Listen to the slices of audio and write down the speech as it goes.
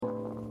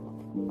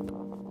Je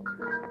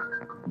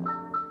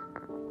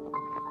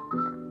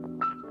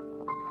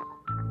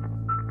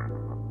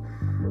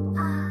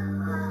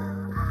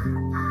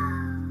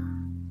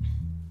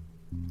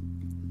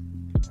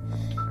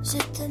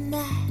te mets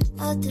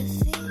au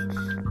défi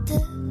de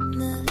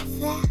me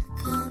faire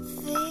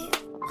confiance.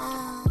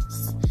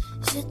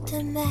 Je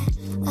te mets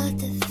au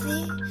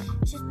défi,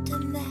 je te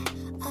mets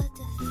au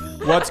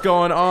défi. What's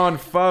going on,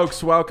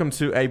 folks? Welcome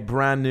to a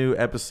brand new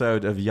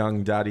episode of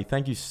Young Daddy.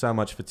 Thank you so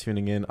much for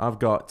tuning in. I've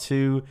got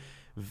two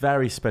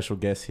very special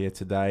guests here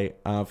today.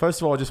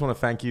 First of all, I just want to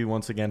thank you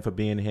once again for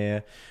being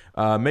here.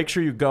 Make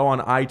sure you go on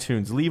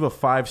iTunes. Leave a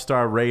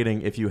 5-star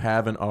rating if you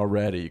haven't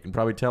already. You can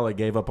probably tell I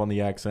gave up on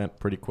the accent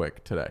pretty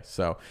quick today.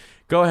 So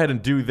go ahead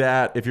and do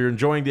that. If you're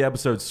enjoying the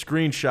episode,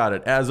 screenshot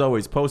it. As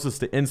always, post us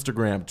to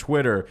Instagram,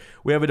 Twitter,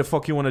 wherever the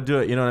fuck you want to do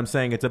it. You know what I'm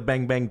saying? It's a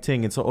bang bang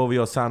ting. It's a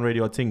OVO sound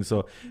radio ting.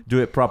 So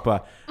do it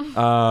proper.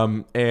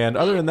 And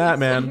other than that,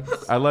 man,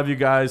 I love you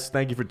guys.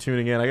 Thank you for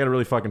tuning in. I got a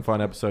really fucking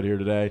fun episode here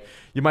today.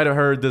 You might have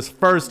heard this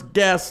first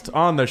guest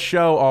on the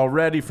show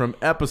already from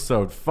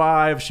episode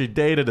 5. She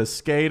dated a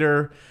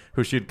skater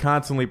who she'd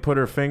constantly put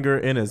her finger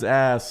in his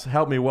ass.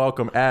 Help me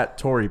welcome at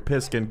Tori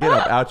Piskin. Get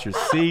up out your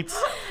seats.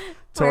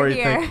 Tori,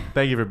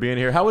 thank you for being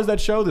here. How was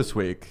that show this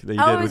week that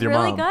you did with your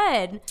mom? It was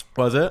really good.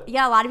 Was it?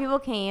 Yeah, a lot of people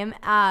came.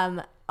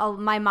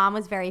 My mom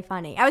was very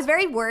funny. I was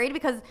very worried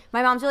because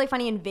my mom's really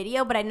funny in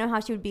video, but I didn't know how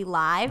she would be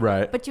live.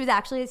 Right. But she was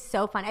actually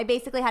so fun. I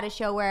basically had a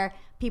show where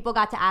people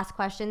got to ask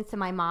questions to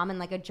my mom in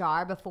like a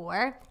jar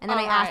before, and then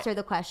I asked her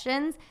the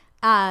questions,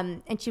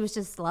 and she was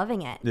just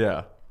loving it.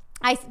 Yeah.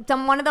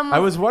 One of them. I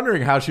was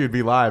wondering how she would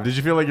be live. Did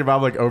you feel like your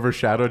mom like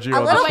overshadowed you?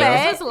 A little bit.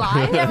 It was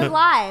live. Yeah, it was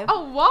live.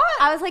 Oh, what?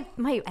 I was like,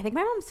 I think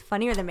my mom's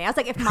funnier than me. I was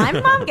like, if my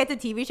mom gets a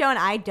TV show and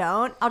I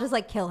don't, I'll just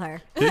like kill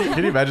her.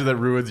 Can you imagine that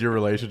ruins your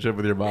relationship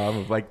with your mom?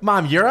 Of like,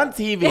 Mom, you're on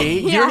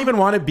TV. You don't even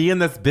want to be in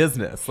this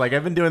business. Like,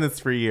 I've been doing this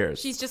for years.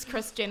 She's just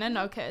Kris Jenner,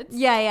 no kids.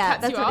 Yeah.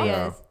 Cuts That's what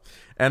it is.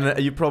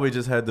 And you probably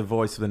just heard the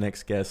voice of the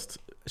next guest.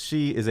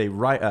 She is a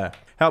writer.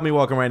 Help me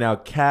welcome right now,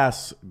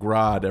 Cass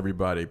Grod,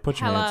 everybody.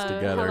 Put your hands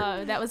together.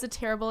 Hello. That was a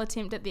terrible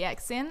attempt at the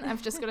accent,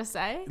 I've just got to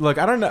say. Look,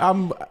 I don't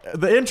know.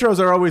 The intros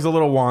are always a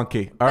little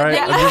wonky. All right?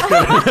 Yeah.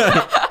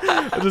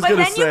 I'm just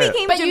going to say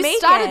it. But Jamaican.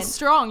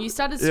 you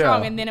started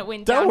strong, and then it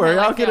went down. Don't worry,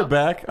 I'll get it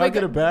back. I'll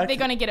get it back. They're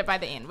going to get it by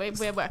the end.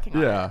 We're working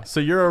on it. Yeah. So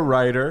you're a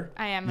writer.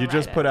 I am You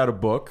just put out a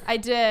book. I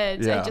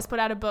did. Yeah. I just put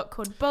out a book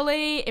called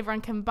Bully.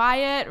 Everyone can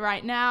buy it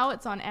right now.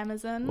 It's on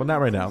Amazon. Well,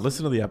 not right now.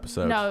 Listen to the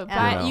episode. No,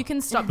 but you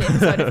can stop the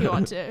episode if you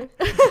want to.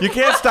 You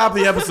can't stop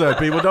the episode,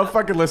 people. Don't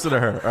fucking listen to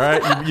her, all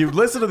right? You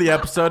listen to the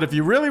episode. If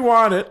you really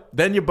want it,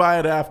 then you buy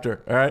it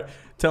after, all right?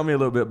 Tell me a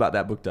little bit about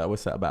that book, though.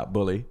 What's that about?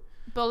 Bully?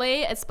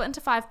 Bully, it's split into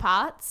 5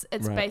 parts.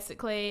 It's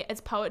basically, it's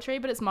poetry,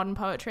 but it's modern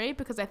poetry,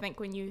 because I think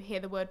when you hear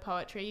the word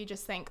poetry, you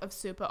just think of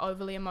super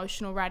overly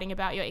emotional writing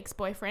about your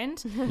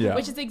ex-boyfriend,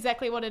 which is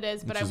exactly what it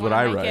is, but I want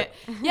to make it...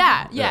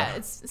 Yeah,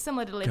 it's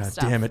similar to Liv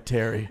stuff. God damn it,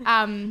 Terry.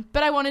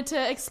 But I wanted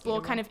to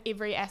explore kind of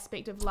every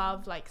aspect of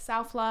love, like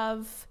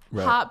self-love,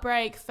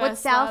 heartbreak, first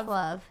What's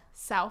self-love?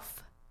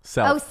 Self.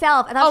 Self. Oh,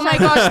 self. Oh my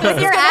gosh, this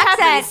is your gonna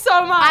happen accent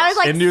so much. I was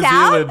like, in New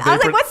South? Zealand, I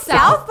was like, what's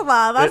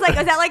self-love? I was like,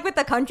 is that like with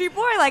the country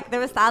boy? Like, there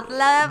was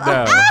self-love?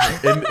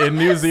 No. In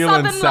New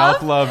Zealand, Southern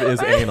self-love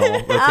is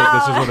anal.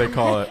 That's just what they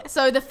call it.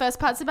 So the first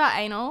part's about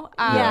anal.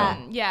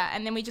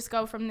 And then we just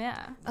go from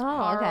there.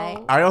 Oh,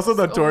 okay. I also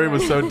thought Tori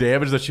was so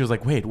damaged that she was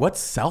like, wait, what's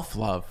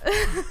self-love?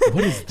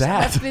 What is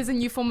that? There's a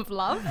new form of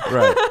love.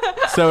 Right.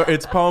 So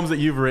it's poems that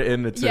you've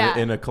written. It's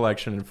in a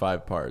collection in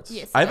 5 parts.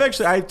 Yes.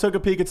 I took a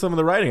peek at some of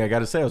the writing. I got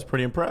to say, I was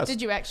pretty impressed.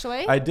 Did you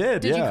actually? I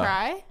did. Did you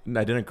cry?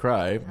 I didn't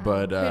cry,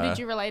 but who did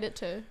you relate it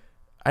to?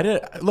 I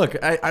didn't. Look,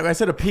 I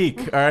said a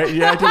peek. All right,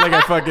 you acted like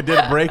I fucking did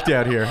a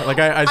breakdown here. Like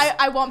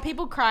I want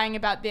people crying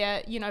about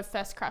their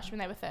first crush when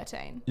they were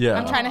 13. Yeah,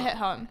 I'm trying to hit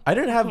home. I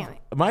didn't have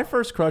my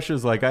first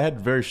crushes. Like I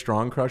had very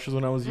strong crushes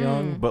when I was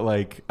young, but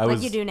like I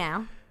was. Like you do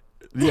now.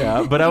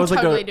 Yeah, but I was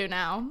totally do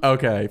now.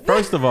 Okay,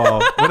 first of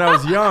all, when I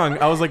was young,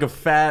 I was like a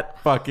fat,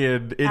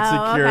 fucking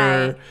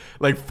insecure,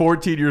 like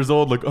 14 years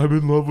old. Like I'm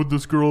in love with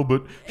this girl,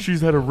 but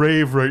she's at a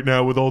rave right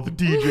now with all the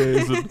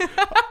DJs, and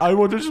I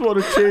just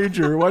want to change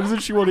her. Why doesn't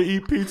she want to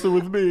eat pizza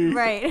with me?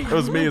 Right. That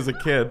was me as a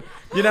kid.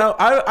 You know,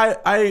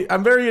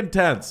 I'm very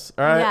intense.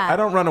 All right, Yeah. I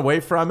don't run away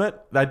from it.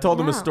 I told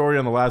them a story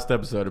on the last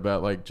episode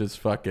about like just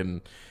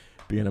fucking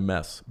being a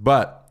mess,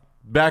 but.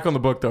 Back on the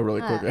book, though, really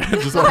quick. Back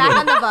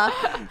on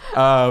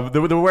the book.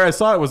 The where I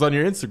saw it was on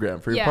your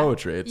Instagram for your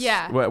poetry.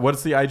 Yeah.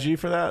 What's the IG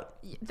for that?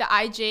 The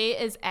IG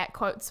is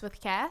 @quotes with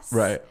Cass.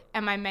 Right.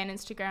 And my main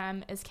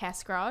Instagram is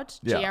Cass Grodd,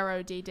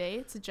 Grodd.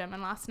 It's a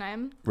German last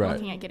name. Right. I'm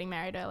looking at getting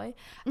married early.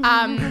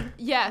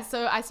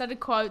 So I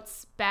started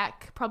quotes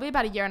back probably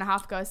about 1.5 years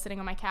ago. I was sitting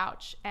on my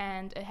couch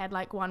and it had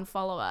like 1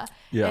 follower.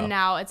 Yeah. And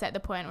now it's at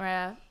the point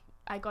where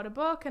I got a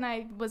book and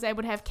I was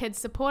able to have kids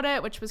support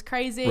it, which was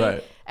crazy.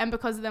 Right. And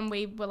because of them,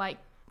 we were like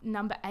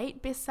number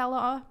 8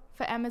 bestseller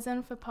for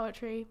Amazon for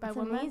poetry by That's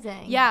women.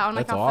 amazing. Yeah, on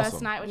like That's our awesome.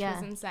 first night, which Yeah.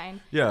 was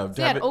insane. Yeah,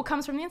 So yeah, it all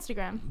comes from the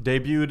Instagram.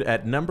 debuted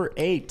at number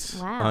 8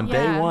 Wow. on Yeah.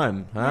 day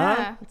 1. Huh?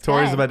 Yeah.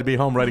 Tori's good. about to be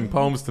home writing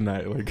poems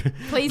tonight. Like,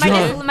 Please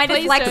My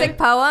Please dyslexic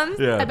poems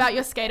yeah. about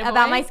your skater boy.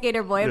 about my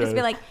skater boy. I'll just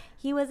Yeah. be like,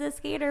 he was a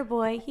skater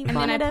boy. He and then I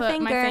wanted a put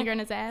finger my finger in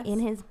his ass. in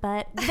his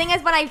butt. The thing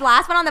is, when I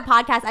last went on the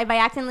podcast, I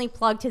accidentally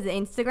plugged his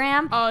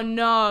Instagram. Oh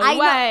no I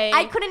way.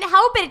 I couldn't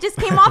help it. It just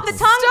came off the tongue.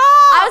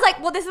 Stop! I was like,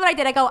 well, this is what I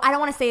did. I go, I don't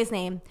want to say his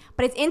name,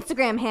 but it's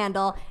Instagram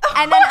handle.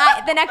 And then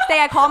the next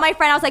day I called my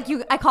friend. I was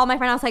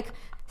like,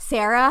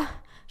 Sarah.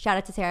 Shout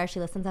out to Sarah.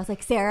 She listens. I was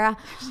like, Sarah.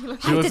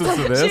 She listens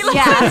to this?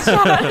 Yeah.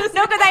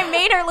 No, because I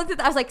made her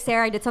listen. I was like,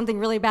 Sarah, I did something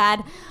really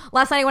bad.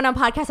 Last night I went on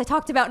podcast. I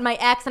talked about my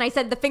ex and I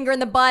said the finger in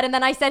the butt. And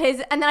then I said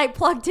and then I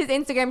plugged his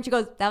Instagram. She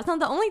goes, that was not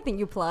the only thing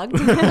you plugged.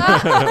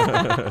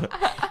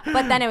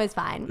 But then it was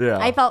fine. Yeah.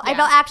 I felt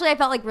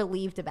like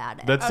relieved about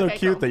it. That's so Okay,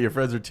 cute cool. that your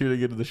friends are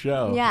tuning into the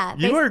show. Yeah,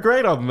 You were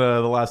great on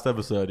the last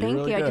episode. Thank You're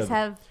really you. good. I just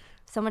have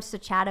so much to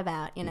chat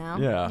about, you know?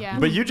 Yeah. Yeah.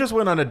 But you just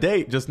went on a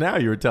date just now,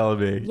 you were telling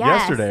me.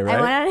 Yes, Yesterday, right?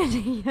 I went on a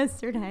date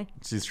yesterday.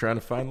 She's trying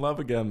to find love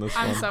again this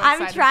I'm one. so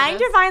I'm excited trying for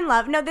to this. find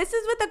love. No, this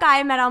is with the guy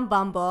I met on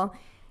Bumble.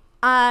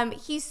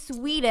 He's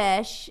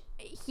Swedish.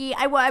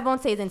 I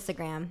won't say his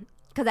Instagram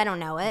because I don't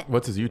know it.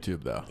 What's his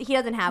YouTube, though? He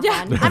doesn't have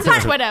Yeah. one. What's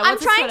his Twitter? I'm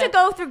What's his trying to Twitter?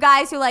 go through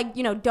guys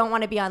who don't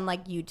want to be on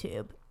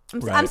YouTube. I'm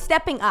Right.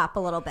 stepping up a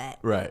little bit.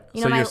 Right.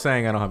 You So know, you're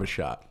saying I don't have a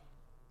shot.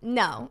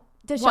 No.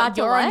 The What, shot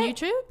to you're what? on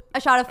YouTube? A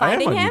shot of I am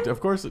finding on him? YouTube. Of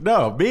course.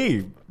 No,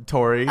 me,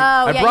 Tori. Oh,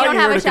 I yeah, you brought don't you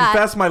have here a to shot.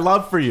 confess my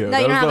love for you. No,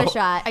 That you don't was have the a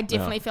shot. I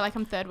definitely feel like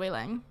I'm third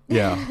wheeling.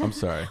 Yeah, I'm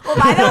sorry. Well,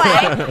 by the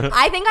way,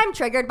 I think I'm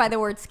triggered by the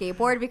word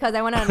skateboard because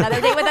I went on another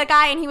date with a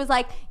guy and he was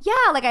like, yeah,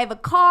 like I have a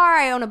car,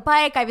 I own a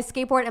bike, I have a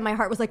skateboard, and my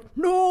heart was like,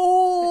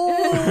 no,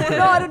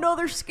 not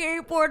another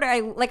skateboard.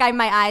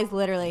 My eyes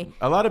literally.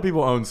 A lot of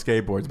people own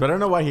skateboards, but I don't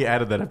know why he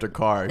added that after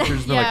car. He should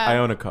just been like, Yeah. I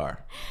own a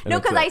car. And No,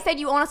 that's because I it. said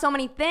you own so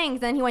many things,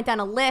 and then he went down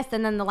a list,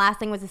 and then the last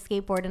thing was a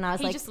skateboard, and I was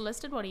He like, just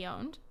listed what he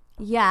owned.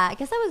 yeah, I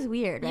guess that was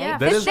weird, right? Yeah.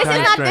 That is this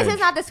kinda is strange.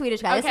 not the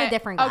Swedish guy. This is Okay. a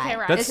different guy. Okay,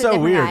 right. That's This is a so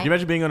different weird. guy. Can you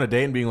imagine being on a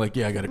date and being like,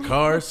 yeah, I got a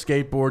car,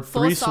 skateboard,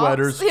 Full 3 socks.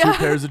 sweaters, 2 Yeah.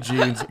 pairs of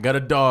jeans, got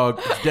a dog,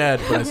 it's dead,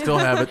 but I still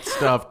have it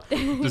stuffed.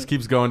 Just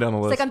keeps going down the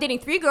It's list. like I'm dating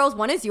 3 girls,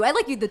 1 is you. I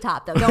like you at the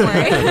top though. Don't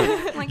worry.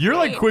 I'm You're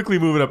like great. quickly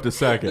moving up to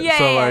second. Yeah,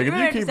 so yeah, like yeah.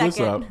 if you keep Moving this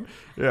up, second.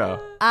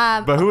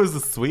 yeah. But who is the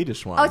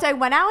Swedish one? Oh, so I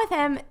went out with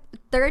him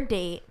 3rd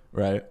date.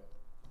 Right.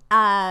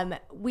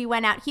 We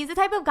went out. He's the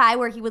type of guy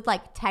where he was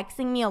like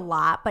texting me a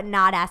lot, but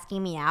not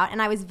asking me out.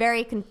 And I was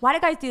very, why do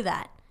guys do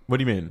that? What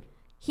do you mean?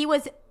 He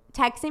was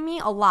texting me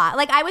a lot.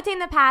 Like I would say in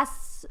the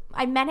past,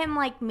 I met him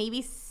like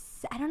maybe,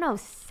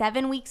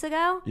 7 weeks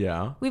ago.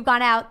 Yeah. We've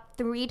gone out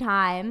 3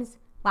 times.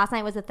 Last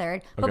night was the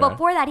 3rd. But Okay.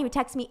 before that, he would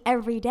text me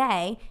every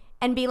day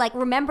and be like,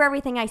 remember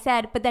everything I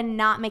said, but then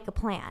not make a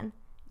plan.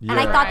 And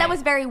I Yeah. thought that Right.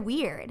 was very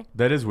weird.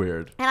 That is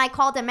weird. And I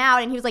called him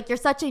out and he was like, you're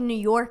such a New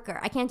Yorker.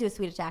 I can't do a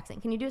Swedish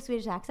accent. Can you do a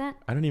Swedish accent?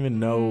 I don't even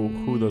know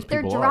who those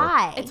They're people are.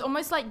 dry. It's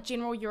almost like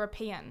general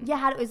European.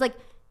 Yeah, it was like,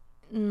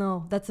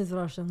 no, that's his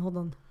Russian. Hold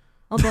on.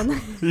 Hold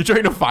on. You're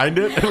trying to find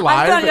it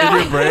live trying-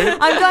 in your brain?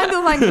 I'm trying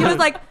to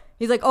find.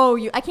 He's like, oh,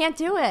 I can't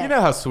do it. You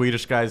know how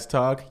Swedish guys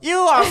talk? You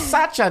are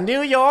such a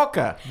New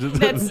Yorker. He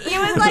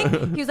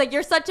was like,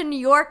 you're such a New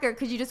Yorker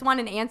because you just want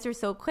an answer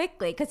so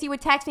quickly. Because he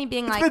would text me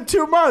being It's like, been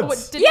 2 months.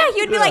 What, did yeah, you-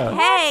 he would be Yeah. like,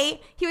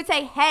 hey. He would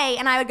say, hey,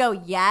 and I would go,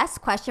 yes,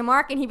 question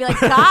mark, and he'd be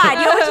like, God,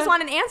 you always just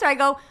want an answer. I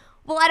go,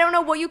 well, I don't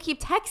know what you keep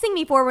texting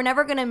me for. We're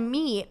never gonna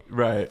meet.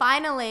 Right.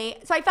 Finally,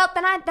 so I felt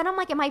then I'm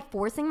like, am I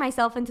forcing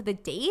myself into the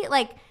date?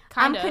 Like,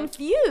 Kind I'm of.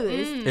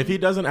 confused. If he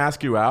doesn't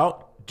ask you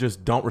out,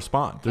 just don't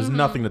respond. There's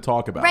nothing to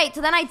talk about. Right.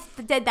 So then I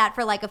did that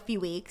for like a few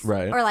weeks.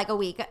 Right. Or like a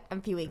week.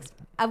 A few weeks.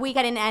 A week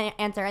I didn't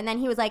answer. And then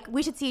he was like,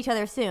 we should see each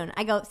other soon.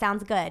 I go,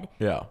 sounds good.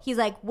 Yeah. He's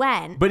like,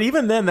 when? But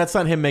even then, that's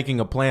not him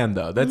making a plan,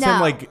 though. That's No. him,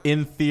 like,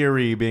 in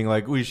theory, being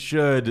like, we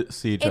should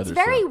see each other It's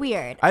very soon.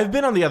 weird. I've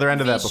been on the other end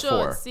of We that should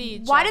before. see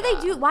each Why other.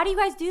 do you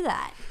guys do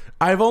that?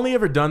 I've only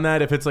ever done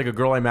that if it's like a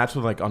girl I matched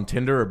with, like, on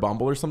Tinder or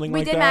Bumble or something We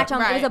like that. did match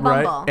on, it was a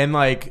Right. Bumble. Right? And,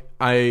 like,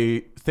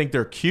 I think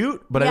they're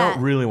cute, but I Yeah.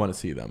 don't really want to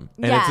see them.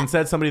 And Yeah. it's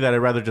instead somebody that I'd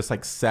rather just,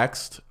 like,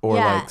 sext or,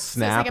 Yeah. like, So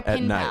snap like a at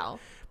pen night. pal.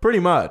 Pretty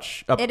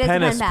much. A It is a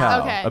penis pen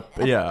pal. pal.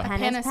 Okay. Yeah.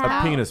 penis pal? pal.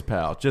 A penis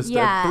pal. Just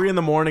Yeah. at 3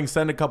 a.m,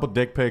 send a couple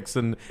dick pics,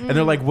 and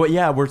they're like, "Well,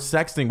 yeah, we're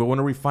sexting, but when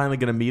are we finally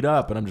gonna meet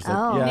up?" And I'm just like,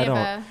 Oh. "Yeah,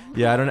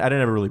 Never. I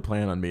didn't ever really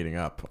plan on meeting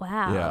up."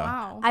 Wow. Yeah.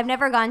 Wow. I've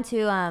never gone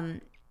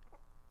to,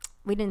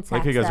 we didn't sex,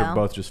 Like you guys though. are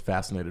both just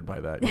fascinated by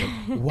that.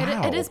 You're like,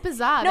 wow. It is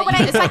bizarre. No, No, but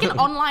it's like an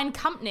online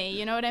company.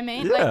 You know what I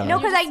mean? Yeah. Like, No,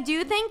 you because just- I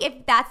do think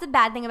if that's the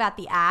bad thing about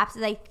the apps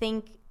is I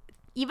think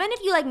even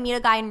if you like meet a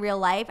guy in real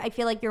life, I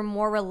feel like you're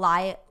more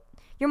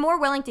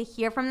willing to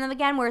hear from them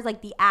again. Whereas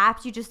like the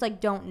apps, you just like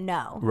don't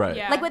know. Right.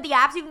 Yeah. Like with the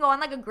apps, you can go on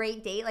like a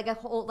great date, like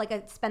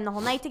spend the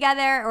whole night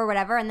together or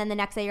whatever, and then the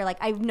next day you're like,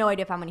 I have no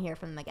idea if I'm gonna hear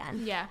from them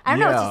again. Yeah. I don't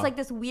know. It's Yeah. just like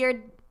this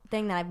weird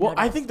thing that I've Well,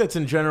 noticed. I think that's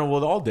in general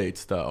with all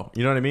dates, though.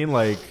 You know what I mean?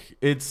 Like,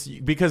 it's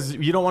because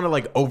you don't want to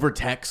like over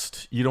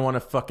text. You don't want to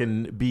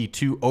fucking be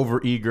too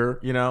over eager.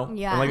 You know?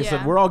 Yeah. And like I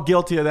said, Yeah. we're all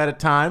guilty of that at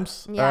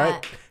times. Yeah. All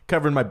right,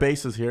 covering my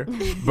bases here,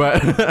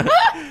 but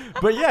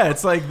but yeah,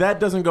 it's like that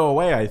doesn't go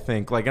away. I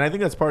think and I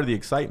think that's part of the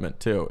excitement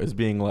too, is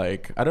being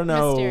like, I don't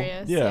know,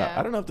 Mysterious, yeah.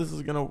 I don't know if this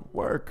is gonna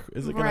work.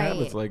 Is it gonna happen?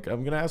 Right. It's like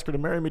I'm gonna ask her to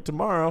marry me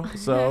tomorrow,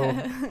 so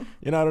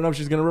I don't know if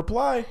she's gonna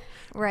reply.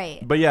 Right.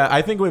 But yeah,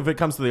 I think if it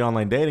comes to the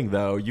online dating,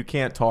 though, you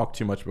can't talk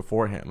too much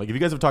beforehand. Like if you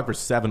guys have talked for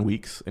 7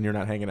 weeks and you're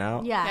not hanging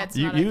out, Yeah. That's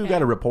you not okay. got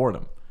to report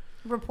them.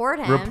 Report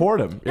him. Report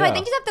him. No, Yeah. I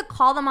think you just have to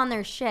call them on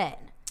their shit.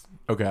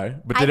 Okay,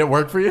 but did it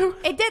work for you?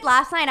 It did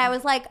last night. I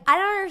was like, I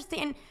don't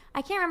understand.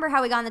 I can't remember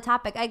how we got on the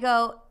topic. I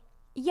go,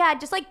 yeah, it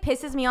just like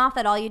pisses me off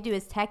that all you do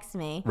is text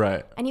me.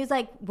 Right. And he was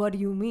like, what do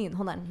you mean?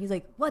 Hold on. He's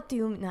like, what do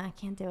you mean? No, I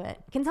can't do it.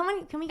 Can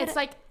we get It's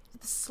like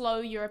slow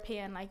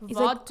European. Like, He's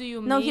what like, do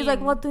you mean? No, he's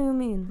like, what do you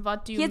mean?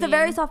 What do you He has mean? a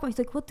very soft voice. He's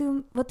like, what do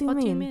you What mean?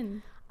 do you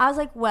mean? I was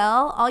like,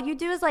 well, all you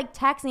do is like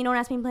text and you don't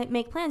ask me to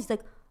make plans. He's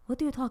like,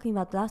 what are you talking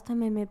about? Last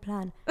time I made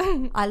plan.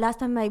 Last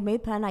time I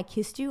made plan, I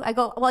kissed you. I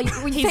go, well, you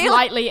He's say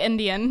lightly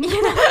Indian.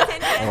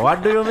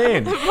 What do you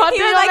mean? What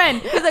do you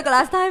mean? He's like,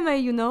 last time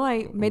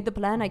I made the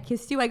plan, I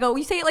kissed you. I go,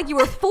 you say it like you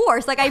were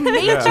forced. Like I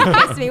made Yeah.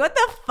 you kiss me. What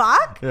the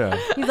fuck? Yeah.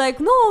 He's like,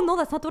 no,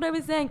 that's not what I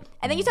was saying.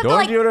 And then you just have to Don't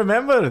like, you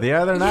remember the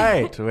other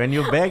night when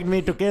you begged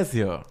me to kiss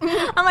you?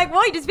 I'm like,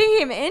 whoa, you just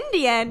became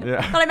Indian.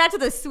 Yeah. But I matched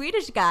with a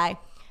Swedish guy.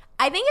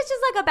 I think it's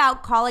just like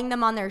about calling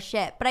them on their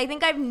shit. But I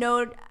think I've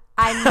known.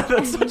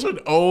 That's such an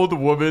old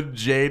woman,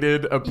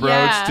 jaded approach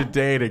Yeah. to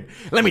dating.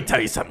 Let me tell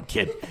you something,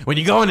 kid. When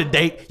you go on a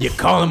date, you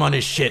call him on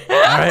his shit, all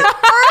right?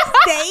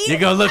 First date. You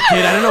go, look,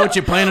 kid, I don't know what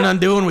you're planning on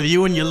doing with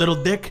you and your little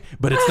dick,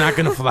 but it's not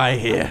going to fly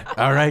here,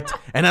 all right?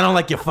 And I don't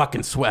like your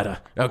fucking sweater,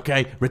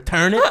 okay?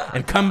 Return it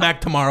and come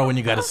back tomorrow when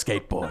you got a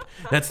skateboard.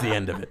 That's the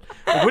end of it.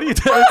 Like, what do you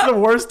tell? That's the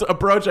worst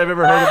approach I've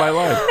ever heard in my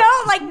life.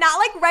 No, like not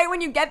like right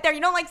when you get there. You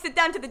don't like sit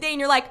down to the date and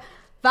you're like,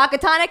 vodka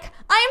tonic,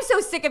 I am so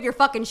sick of your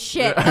fucking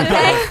shit,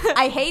 okay?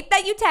 I hate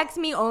that you text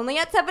me only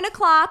at 7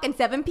 o'clock and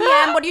 7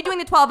 p.m. What are you doing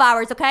the 12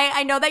 hours, okay?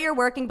 I know that you're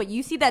working, but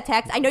you see that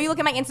text. I know you look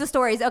at my Insta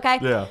stories, okay?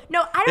 Yeah.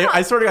 No, I don't know.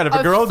 I swear to God, if a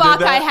Oh, girl fuck,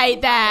 did that. I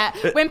hate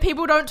that. When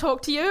people don't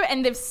talk to you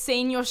and they've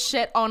seen your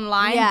shit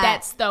online, Yeah.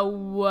 that's the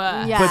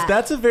worst. Yeah. But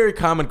that's a very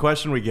common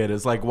question we get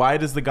is like, why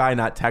does the guy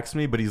not text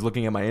me, but he's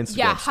looking at my Instagram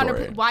Yeah,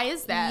 story? 100%. Why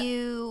is that?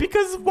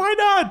 Because why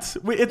not?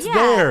 It's Yeah.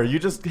 there. You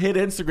just hit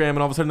Instagram and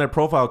all of a sudden their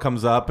profile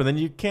comes up and then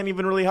you can't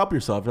even really help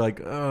yourself. You're like,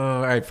 oh,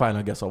 all right, fine,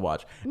 I guess I'll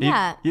watch.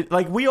 Yeah.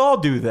 Like, we all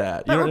do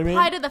that. But You know what I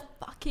reply mean? to the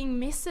fucking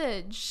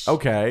message.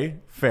 Okay,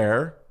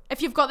 fair.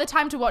 If you've got the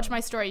time to watch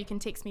my story, you can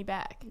text me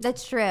back.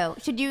 That's true.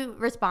 Should you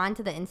respond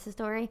to the Insta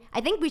story?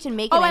 I think we should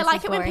make an Oh, I Insta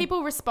like it when story.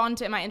 people respond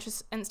to my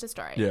Insta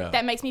story. Yeah.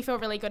 That makes me feel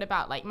really good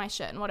about like my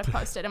shit and what I've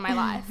posted in my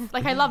life.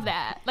 Like I love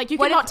that. Like you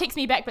What can if- not text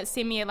me back, but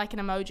send me like an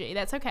emoji.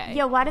 That's okay.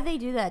 Yeah, why do they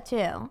do that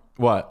too?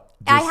 What?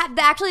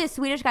 Actually a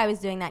Swedish guy was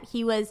doing that.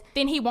 He was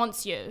Then he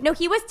wants you. No,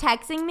 he was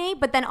texting me,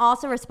 but then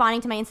also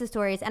responding to my Insta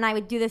stories, and I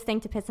would do this thing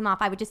to piss him off.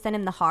 I would just send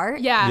him the heart.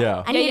 Yeah.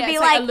 Yeah. And he'd be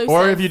it's like- elusive.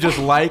 Or if you just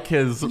like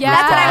his Yeah.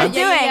 That's what I was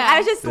response. doing. Yeah. I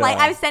was just like,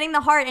 Yeah. I was sending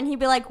the heart, and he'd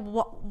be like,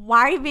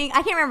 "Why are you being?"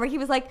 I can't remember. He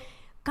was like,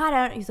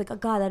 he's like, oh,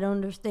 God, I don't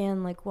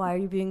understand. Like, why are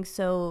you being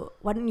so?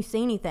 Why didn't you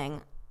say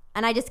anything?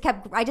 And I just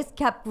kept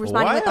responding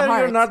Why with the are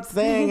hearts. you not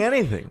saying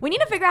anything? We need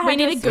to figure out how We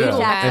to need do to a Google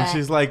Swedish that. And accent.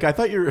 she's like, I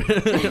thought you were.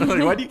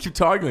 Like, why do you keep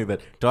talking like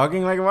that?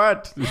 Talking like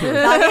what? Talking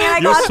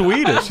like You're what?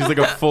 Swedish. She's like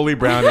a fully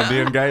brown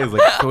Indian guy. He's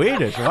like,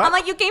 Swedish. What? I'm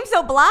like, you came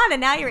so blonde, and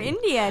now you're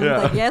Indian. Yeah.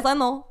 He's like, yes, I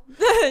know.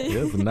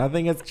 Yes,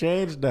 nothing has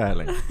changed,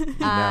 darling.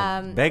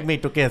 Now, beg me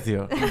to kiss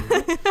you.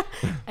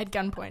 At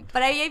gunpoint.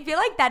 But I feel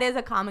like that is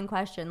a common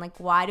question. Like,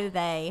 why do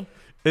they?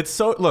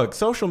 Look,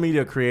 social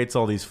media creates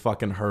all these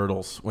fucking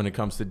hurdles when it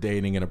comes to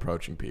dating and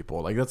approaching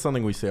people. Like, that's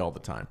something we say all the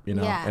time, you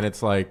know? Yeah. And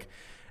it's like,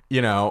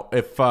 you know,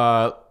 if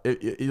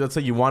let's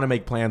say you want to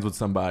make plans with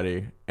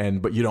somebody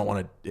but you don't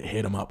want to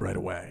hit them up right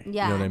away.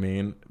 Yeah. You know what I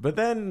mean? But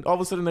then all of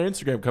a sudden their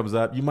Instagram comes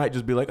up, you might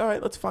just be like, all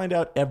right, let's find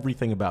out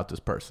everything about this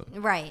person.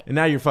 Right. And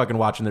now you're fucking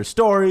watching their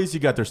stories. You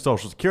got their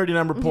social security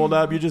number pulled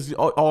up. You're just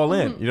all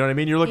in. You know what I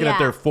mean? You're looking at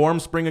Yeah. their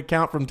Formspring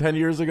account from 10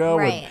 years ago.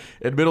 when Right.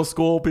 in middle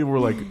school, people were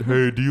like,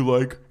 hey, do you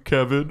like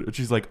Kevin? And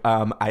she's like,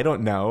 I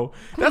don't know.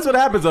 That's what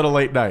happens on a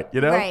late night, you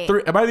know? Right.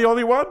 Am I the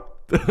only one?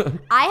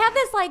 I have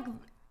this like,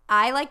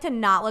 I like to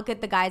not look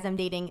at the guys I'm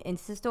dating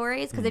Insta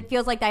stories because it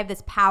feels like I have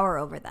this power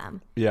over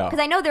them. Yeah.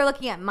 Because I know they're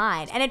looking at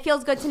mine. And it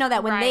feels good to know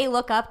that when Right. they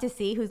look up to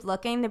see who's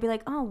looking, they'll be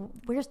like, oh,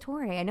 where's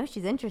Tori? I know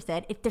she's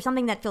interested. If there's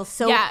something that feels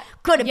so Yeah.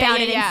 good Yeah, about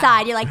yeah, it yeah.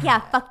 inside, you're like, yeah,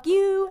 fuck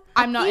you.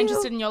 I'm fuck not you.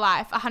 interested in your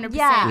life. 100%.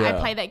 Yeah. Yeah. I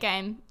play that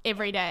game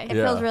every day. It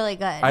feels really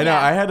good. I know.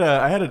 I had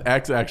an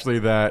ex actually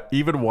that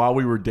even while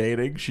we were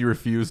dating, she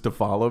refused to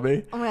follow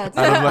me. Oh my God,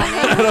 that's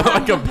so funny.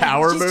 Like a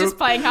power She's move. just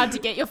playing hard to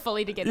get you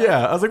fully together.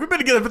 Yeah, I was like, we've been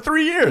together for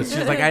 3 years.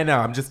 She's like, I know,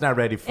 I'm just not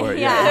ready for it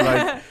yet. Yeah.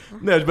 I'm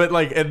like, no, but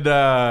like,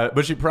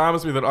 but she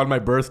promised me that on my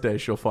birthday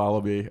she'll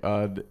follow me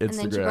on Instagram. And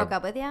then she broke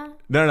up with you?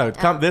 No,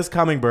 this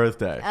coming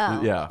birthday.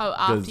 Oh. Yeah. Oh,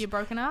 after you're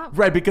broken up?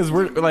 Right, because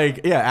we're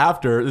like,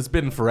 after it's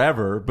been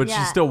forever, but she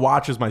Yeah. still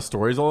watches my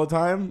stories all the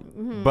time.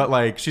 Mm-hmm. But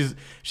like, she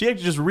actually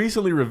just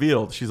recently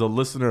revealed she's a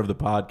listener of the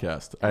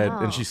podcast,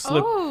 and she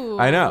slipped. Oh.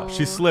 I know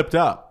she slipped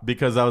up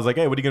because I was like,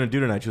 "Hey, what are you gonna do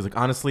tonight?" She was like,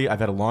 "Honestly, I've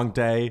had a long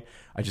day.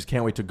 I just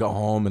can't wait to go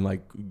home and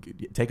like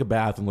take a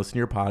bath and listen to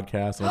your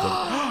podcast." And I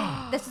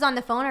was like, This is on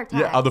the phone or text?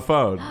 "Yeah, on the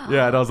phone."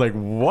 Yeah, and I was like,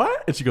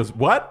 "What?" And she goes,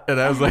 "What?" And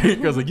I was like,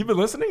 "You've been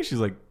listening?" She's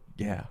like,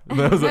 "Yeah."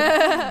 And I was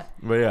like,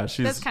 but yeah,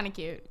 she's That's kind of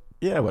cute.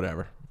 yeah,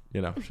 whatever. You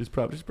know, she's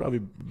probably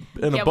in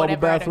a Yeah, bubble whatever, I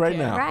bath don't right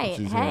care. now. Right.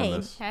 She's hearing Hey.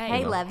 this, Hey,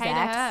 you know. Lev's Hey to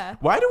ex. her.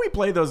 Why do we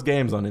play those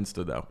games on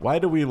Insta though? Why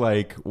do we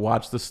like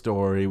watch the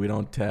story? We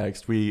don't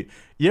text. You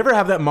ever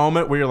have that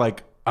moment where you're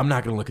like, I'm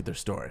not gonna look at their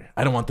story.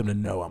 I don't want them to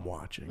know I'm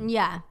watching.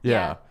 Yeah.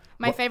 Yeah.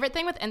 My favorite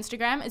thing with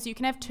Instagram is you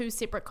can have 2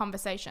 separate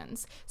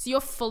conversations. So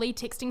you're fully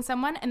texting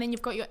someone and then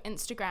you've got your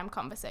Instagram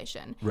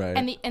conversation. Right.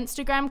 And the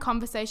Instagram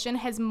conversation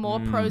has more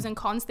pros and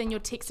cons than your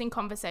texting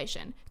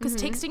conversation. Because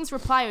texting's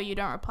reply or you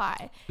don't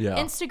reply. Yeah.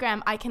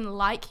 Instagram, I can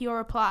like your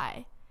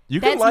reply.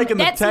 You can like in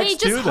the That's me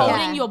text just too, though. holding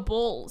Yeah. your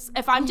balls.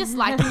 If I'm just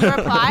liking your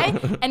reply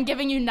and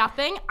giving you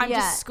nothing, I'm Yeah.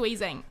 just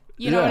squeezing.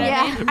 You know what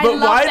Yeah. I mean? But I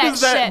love why that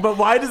does that? shit. But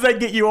why does that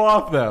get you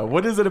off though?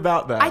 What is it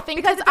about that? I think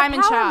because Because it's a I'm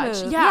in power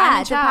charge. move. Yeah, I'm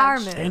in it's a power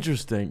charge. move.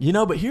 Interesting. You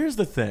know, but here's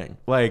the thing.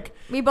 Like,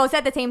 We both said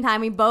at the same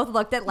time. We both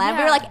looked at Lev. We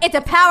Yeah. were like, "It's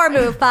a power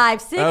move." 5,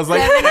 6, I was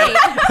like- 7,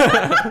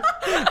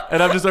 8.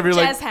 and I'm just over here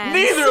like, Jazz hands.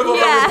 neither of them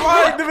Yeah.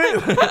 are replying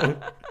to me.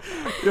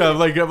 Yeah, I'm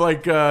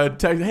like,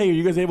 text, hey, are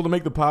you guys able to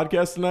make the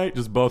podcast tonight?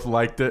 Just both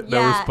liked it. No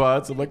Yeah.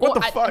 response. I'm like, what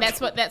the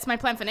fuck? That's my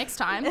plan for next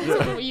time.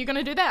 So were you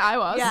gonna do that? I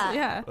was. Yeah.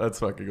 Yeah. That's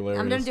fucking hilarious.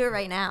 I'm gonna do it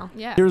right now.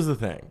 Yeah. Here's the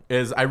thing: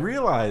 is I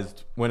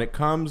realized when it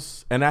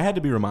comes, and I had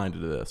to be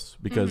reminded of this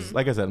because,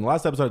 like I said in the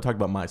last episode, I talked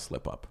about my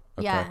slip up.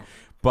 Okay? Yeah.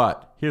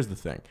 But here's the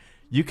thing: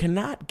 you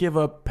cannot give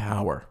up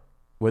power,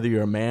 whether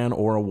you're a man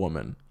or a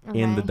woman,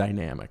 in the Okay.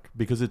 dynamic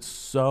because it's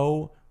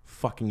so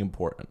fucking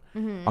important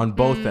on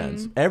both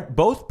ends.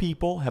 Both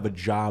people have a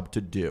job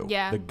to do.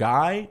 Yeah. The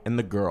guy and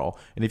the girl,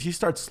 and if you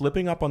start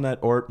slipping up on that,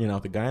 or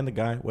the guy and the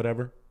guy,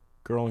 whatever,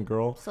 girl and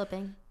girl.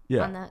 Slipping.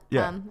 Yeah, On the,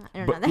 yeah, I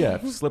don't but know that.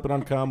 yeah, slip it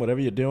on cum, whatever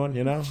you're doing,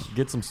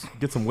 get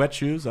some wet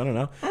shoes. I don't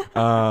know.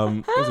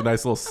 That was a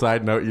nice little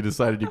side note you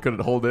decided you couldn't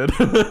hold in.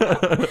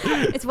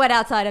 It's wet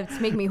outside. It's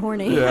making me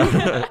horny.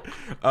 Yeah.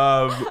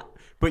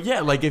 But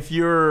yeah, like if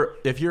you're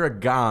a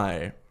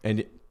guy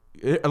and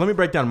let me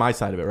break down my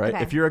side of it, right?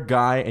 Okay. If you're a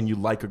guy and you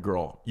like a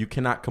girl, you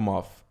cannot come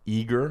off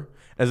eager.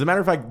 As a matter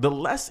of fact, the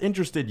less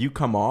interested you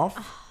come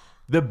off,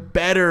 the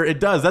better it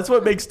does. That's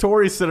what makes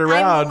Tori sit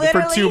around for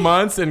literally- 2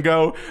 months and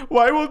go,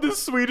 why won't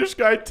this Swedish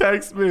guy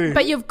text me?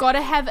 But you've got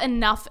to have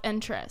enough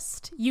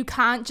interest. You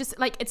can't just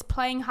it's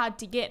playing hard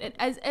to get. It,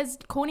 as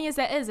corny as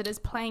that is, it is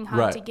playing hard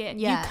Right. to get.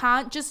 Yeah. You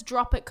can't just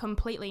drop it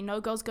completely. No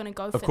girl's gonna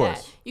go for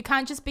course. that. You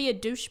can't just be a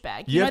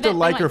douchebag. you have know to that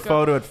like thing, her girl-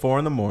 photo at 4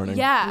 a.m.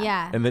 Yeah.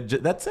 Yeah. And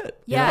that's it.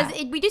 you Yeah.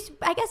 know? Because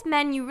I guess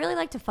men, you really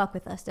like to fuck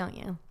with us, don't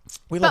you?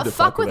 We love But to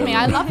fuck with me.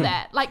 I everyone. love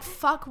that. Like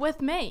fuck with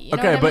me. You know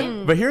Okay, what but I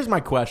mean? but here's my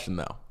question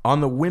though. On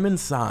the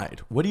women's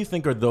side, what do you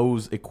think are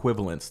those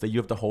equivalents that you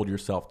have to hold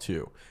yourself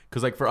to?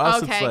 Because like for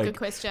us, Okay, it's like good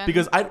question.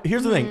 Because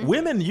here's the thing: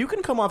 women, you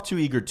can come off too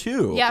eager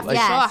too. Yeah, for Like,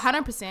 Yes. sure,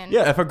 100%.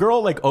 yeah, if a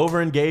girl like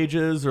over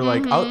engages or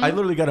like Mm-hmm. I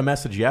literally got a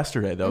message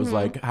yesterday that was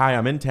like, "Hi,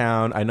 I'm in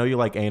town. I know you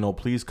like anal.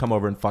 Please come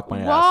over and fuck my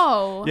ass."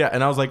 Whoa. Yeah,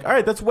 and I was like, "All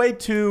right, that's way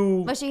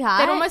too." Was she hot?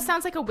 That almost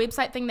sounds like a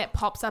website thing that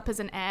pops up as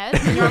an ad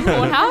when you're on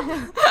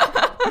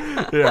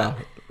Pornhub. Yeah,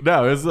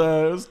 no, it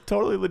was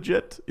totally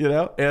legit,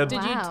 And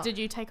Wow. Did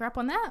you take her up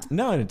on that?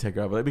 no, I didn't take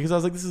her up with it because I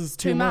was like, "This is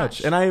too Too much."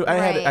 much. And I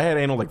Right. had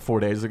anal like 4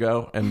 days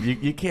ago, and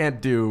you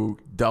can't do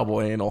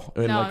double anal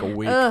in No. like a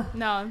week. Ugh.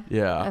 No.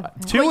 Yeah, Okay.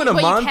 2 Well, in a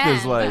you month can.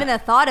 is like Even the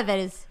thought of it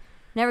is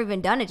never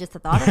even done it. Just the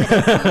thought of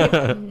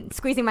it is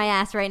squeezing my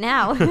ass right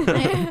now.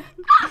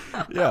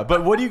 yeah.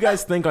 But what do you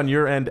guys think on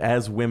your end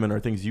as women are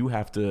things you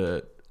have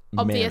to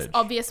manage?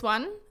 Obvious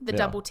one, the Yeah.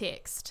 double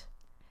text.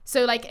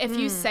 So like if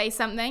you say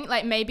something,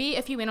 like maybe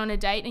if you went on a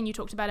date and you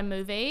talked about a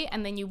movie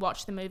and then you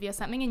watch the movie or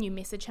something and you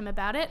message him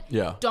about it,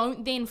 Yeah.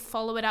 don't then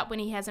follow it up when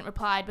he hasn't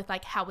replied with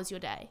like, how was your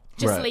day?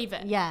 Just Right. leave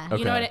it. Yeah.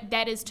 You know Okay. what?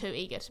 That is too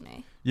eager to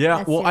me. Yeah,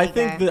 That's well, too I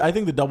think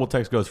eager. the double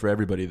text goes for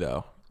everybody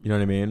though. You know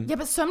what I mean? Yeah,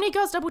 but so many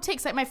girls double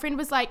text. Like my friend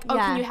was like, "Oh,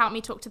 Yeah. can you help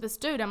me talk to this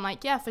dude?" I'm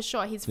like, "Yeah, for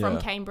sure. He's from Yeah.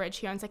 Cambridge.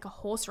 He owns like a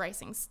horse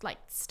racing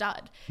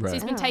stud. Right. So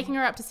he's been Oh. taking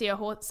her up to see her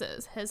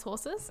horses. His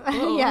horses.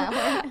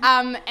 Yeah.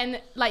 And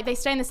like they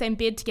stay in the same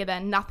bed together,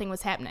 and nothing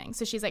was happening.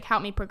 So she's like,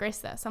 "Help me progress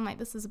this." I'm like,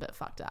 "This is a bit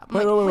fucked up." I'm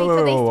Wait, like, wait, wait, Wait, wait,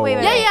 so they- wait, wait, wait,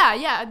 wait.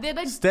 wait. yeah.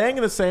 They Staying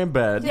in the same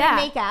bed. Did Yeah.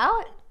 they make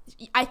out?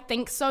 I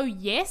think so.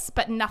 Yes,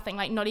 but nothing.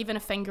 Like not even a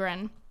finger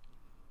in.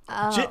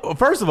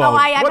 First of all,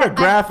 what a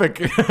graphic.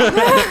 Not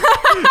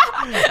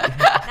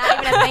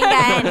even a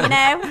finger in, you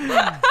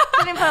know?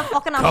 Didn't put a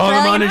fucking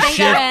Australian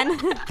finger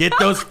in. Get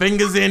those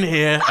fingers in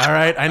here, all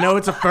right? I know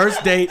it's a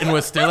first date and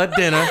we're still at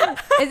dinner.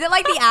 Is it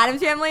like the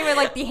Addams Family where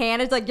like the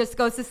hand is like just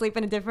goes to sleep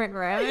in a different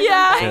room?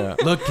 Yeah.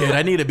 Look, kid,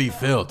 I need to be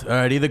filled. All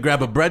right, either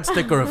grab a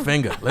breadstick or a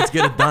finger. Let's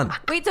get it done.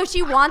 Wait, so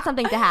she wants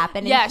something to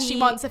happen? Yeah, she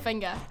wants a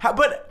finger.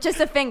 Just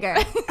a finger.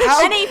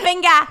 Any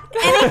finger.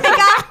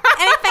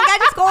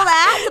 Just go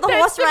there to the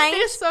horse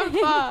range. So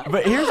far.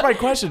 But here's my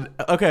question.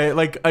 Okay,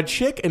 like a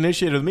chick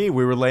initiated with me.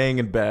 We were laying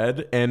in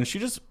bed and she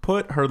just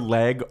put her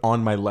leg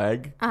on my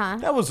leg.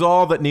 That was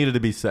all that needed to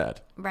be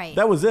said. Right.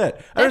 That was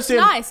it. That's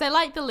nice. I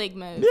like the leg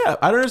move. Yeah,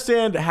 I don't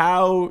understand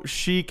how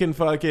she can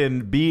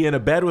fucking be in a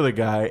bed with a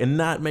guy and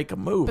not make a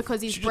move.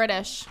 Because he's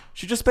British.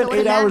 She just spent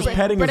 8 hours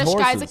petting his horses.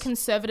 British guys are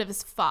conservative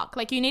as fuck.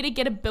 Like, you need to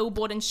get a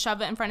billboard and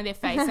shove it in front of their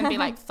face and be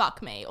like,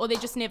 fuck me. Or they're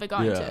just never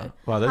going to.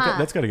 Wow,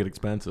 that's got to get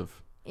expensive.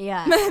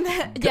 Yeah.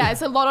 Yeah,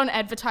 it's a lot on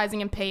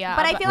advertising and PR.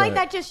 But I feel like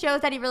that just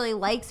shows that he really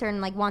likes her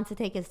and like wants to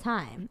take his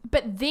time.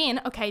 But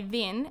then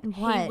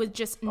he would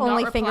just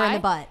only not finger reply. in the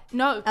butt.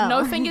 No,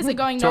 no fingers are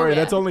going Tori, nowhere.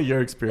 that's only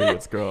your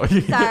experience, girl.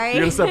 Sorry. You're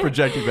gonna start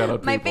projecting that on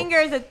people. My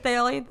fingers, this is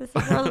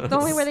the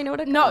only way they know what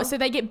to do. No, so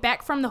they get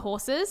back from the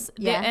horses.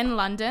 They're in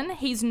London.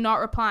 He's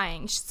not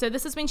replying. So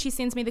this is when she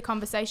sends me the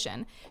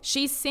conversation.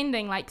 She's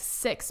sending like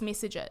 6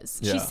 messages.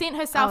 Yeah. She sent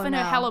herself in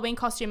her Halloween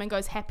costume and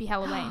goes, "Happy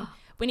Halloween."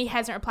 When he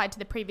hasn't replied to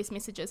the previous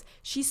messages.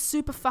 She's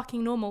super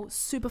fucking normal,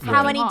 super fucking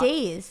How many hot.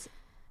 days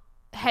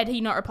Had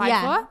he not replied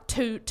for?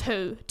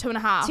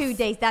 2.5. 2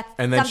 days. That's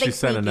and then something she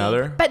sent sneaky.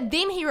 another. But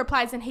then he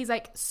replies and he's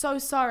like, "So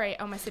sorry."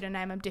 I almost said her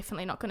name. I'm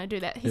definitely not going to do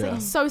that. He's like,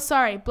 "So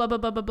sorry, blah, blah,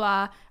 blah, blah,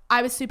 blah.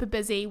 I was super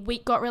busy.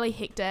 Week got really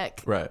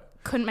hectic. Right.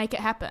 Couldn't make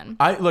it happen."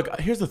 Look,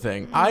 here's the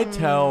thing. I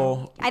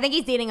think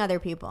he's dating other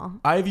people.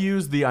 I've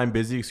used the "I'm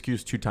busy"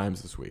 excuse 2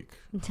 times this week.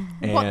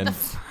 And What the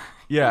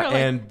yeah,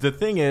 Really? and the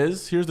thing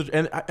is,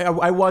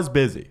 I was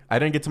busy. I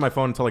didn't get to my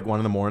phone until like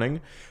 1 a.m,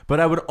 but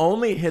I would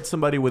only hit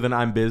somebody with an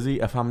 "I'm busy"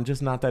 if I'm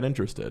just not that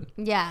interested.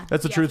 Yeah.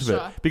 That's the truth of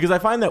sure. it. Because I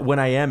find that when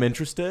I am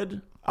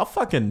interested, I'll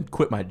fucking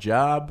quit my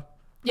job.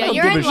 Yeah, I'll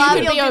you're give in a love.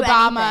 shit. You'll be do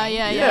Obama.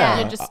 anything. Yeah.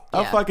 You're just,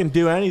 I'll fucking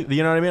do anything.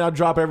 You know what I mean? I'll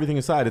drop everything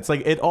aside. It's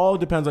like it all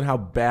depends on how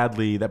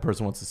badly that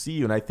person wants to see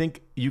you. And I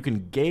think you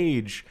can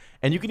gauge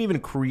and you can even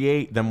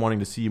create them wanting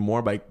to see you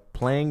more by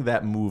playing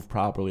that move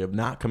properly of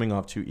not coming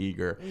off too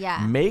eager.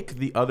 Yeah. Make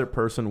the other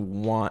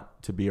person want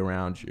to be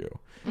around you.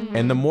 Mm-hmm.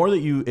 And the more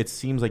that it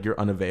seems like you're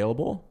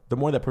unavailable, the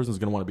more that person's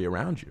going to want to be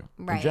around you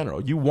in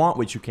general. You want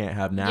what you can't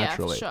have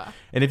naturally. Yeah, for sure.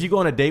 And if you go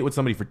on a date with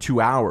somebody for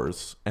 2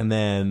 hours and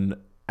then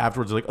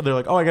afterwards they're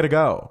like, "Oh, I got to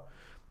go."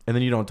 And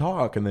then you don't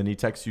talk, and then he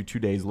texts you 2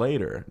 days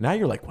later. Now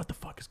you're like, what the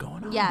fuck is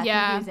going on?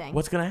 Yeah. Confusing.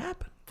 What's going to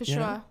happen? For You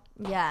sure. know?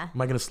 Yeah.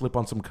 Am I going to slip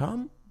on some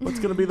cum? What's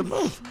going to be the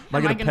move? Am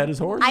I going to pet his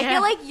horse? I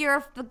feel like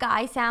the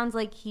guy sounds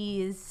like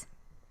he's,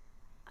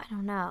 I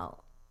don't know.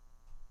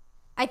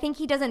 I think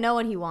he doesn't know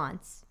what he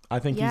wants. I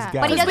think he's got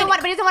But he it. doesn't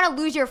want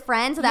to lose your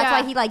friend, so that's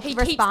why he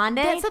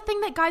responded. That's the thing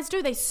that guys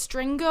do. They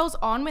string girls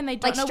on when they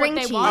don't know string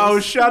what they cheese. want. Oh,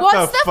 shut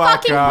What's the the fuck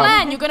fucking up.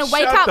 plan? You're gonna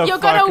wake Shut up. the You're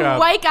fuck gonna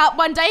up. wake up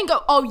one day and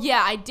go, "Oh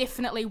yeah, I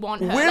definitely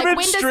want her." Women Like,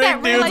 when does string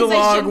that dudes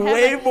realization along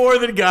way happen? more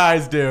than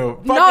guys do.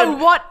 No,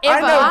 whatever.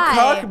 I know Why?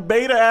 cuck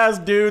beta ass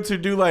dudes who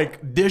do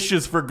like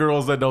dishes for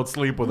girls that don't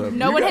sleep with them.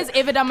 No one has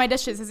ever done my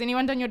dishes. Has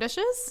anyone done your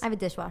dishes? I have a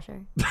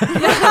dishwasher.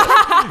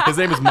 His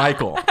name is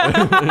Michael,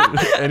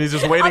 and he's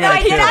just waiting Although at I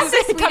a did kid. ask the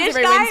It comes Swedish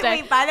every guy. Wednesday.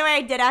 Wait, by the way,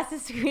 I did ask the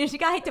Swedish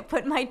guy to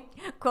put my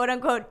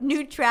quote-unquote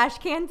new trash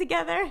can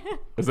together.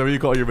 Is that what you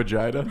call your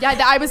vagina? Yeah,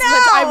 I was. No!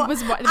 I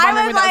was wondering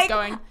where that was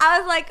going. I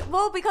was like,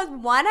 well, because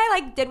one,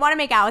 I did want to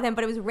make out with him,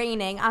 but it was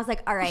raining. I was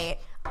like, all right,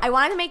 I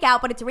wanted to make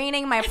out, but it's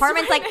raining. My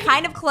apartment's like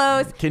kind of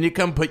close. Can you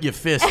come put your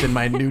fist in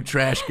my new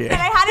trash can?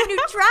 And I had a new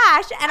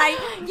trash, and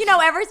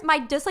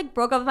I just like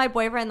broke up with my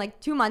boyfriend like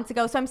 2 months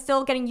ago, so I'm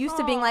still getting used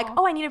to being like,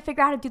 oh, I need to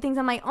figure out how to do things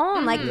on my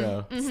own. Like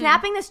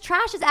snapping this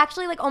trash is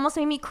actually like almost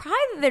made me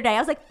cry the other day. I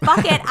was like,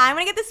 fuck it, I'm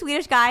gonna get the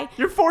Swedish guy.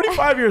 You're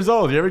 45 years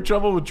old. You having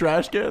trouble with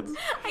trash cans?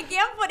 I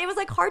can't, but it was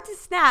like hard to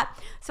snap.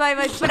 So I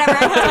was whatever.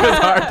 It's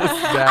hard to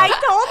snap. I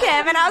told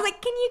him, and I was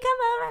like, can you come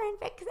over and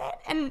fix it?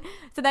 And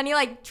so then he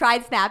like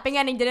tried snapping it,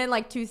 and he did it in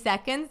like 2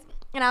 seconds.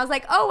 And I was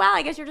like, oh, wow,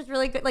 I guess you're just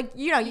really good. Like,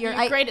 you're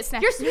great at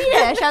snapping. You're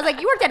Swedish. I was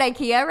like, you worked at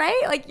IKEA,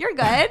 right? Like, you're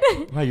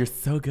good. Wow, you're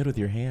so good with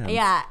your hands.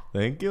 Yeah.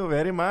 Thank you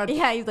very much.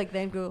 Yeah, he's like,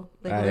 thank you.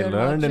 Thank you I very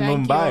learned much. in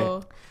Thank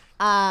Mumbai.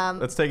 you.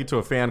 Let's take it to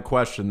a fan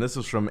question. This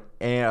is from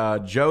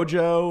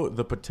Jojo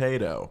the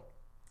Potato.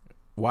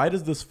 Why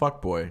does this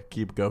fuckboy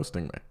keep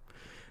ghosting me?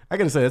 I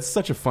gotta say, it's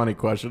such a funny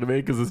question to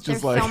me because it's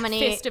just There's like so many.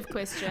 Festive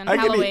question. I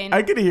Halloween.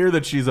 can hear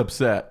that she's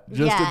upset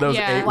just in those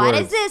 8 Why words.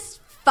 does this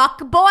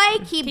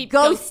fuckboy keep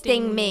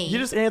ghosting me? You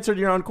just answered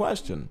your own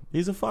question.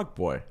 He's a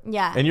fuckboy.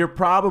 Yeah. And you're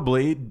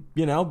probably,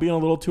 being a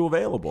little too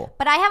available.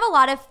 But I have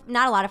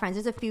not a lot of friends.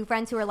 There's a few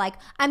friends who are like,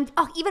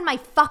 even my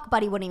fuck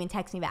buddy wouldn't even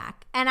text me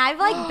back. And I've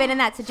like been in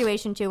that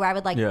situation too, where I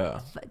would like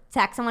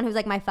text someone who's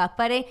like my fuck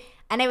buddy,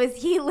 And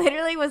he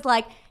literally was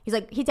like,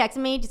 he texted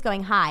me just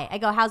going, hi. I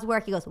go, how's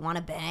work? He goes,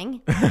 wanna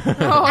bang? And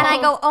I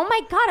go, oh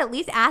my God, at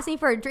least ask me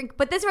for a drink.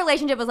 But this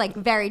relationship was like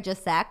very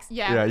just sex.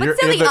 Yeah, but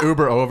you're in the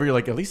Uber over. You're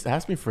like, at least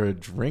ask me for a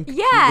drink.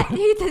 Yeah,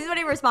 this is what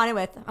he responded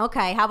with.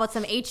 Okay, how about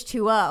some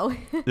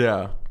H2O?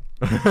 Yeah.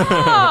 So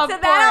then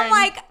I'm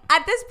like,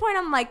 at this point,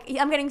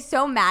 I'm getting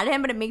so mad at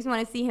him, but it makes me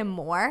want to see him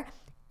more.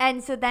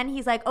 And so then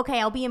he's like, okay,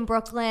 I'll be in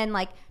Brooklyn.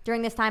 Like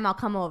during this time, I'll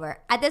come over.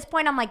 At this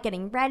point, I'm like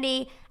getting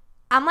ready.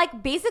 I'm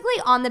like basically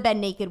on the bed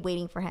naked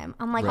waiting for him.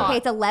 I'm like, okay,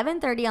 it's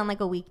 11:30 on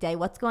like a weekday.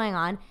 What's going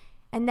on?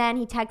 And then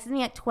he texts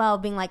me at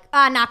 12 being like,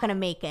 not going to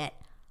make it.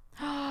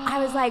 I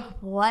was like,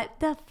 what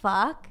the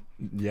fuck?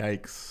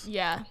 Yikes.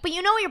 Yeah. But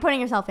you know what you're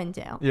putting yourself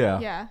into. Yeah.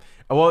 Yeah.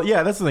 Well,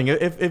 yeah, that's the thing.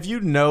 If you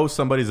know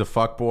somebody's a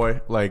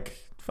fuckboy, like,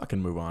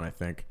 fucking move on, I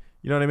think.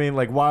 You know what I mean?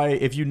 Like, why,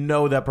 if you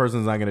know that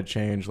person's not going to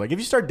change, like, if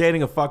you start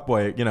dating a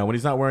fuckboy, you know, when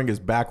he's not wearing his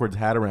backwards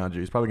hat around you,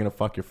 he's probably going to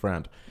fuck your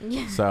friend.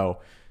 Yeah. So,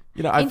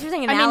 you know,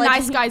 interesting I analogy. mean,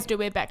 nice guys do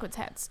wear backwards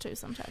hats too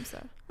sometimes,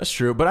 though. That's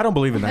true, but I don't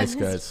believe in nice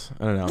guys.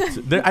 I don't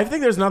know. I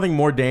think there's nothing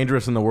more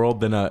dangerous in the world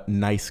than a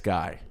nice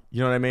guy. You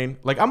know what I mean?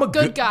 Like, I'm a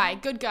good guy.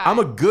 I'm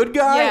a good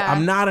guy. Yeah.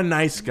 I'm not a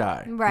nice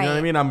guy. Right. You know what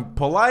I mean? I'm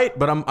polite,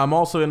 but I'm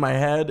also in my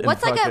head. And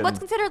What's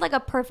considered like a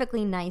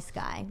perfectly nice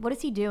guy? What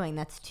is he doing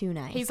that's too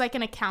nice? He's like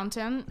an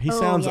accountant. He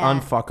sounds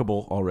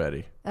unfuckable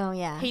already. Oh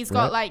yeah. He's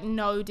got like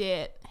no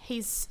debt.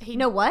 He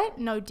no what?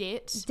 No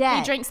debt. Debt.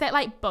 He drinks that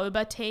like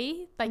boba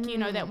tea, like you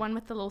know that one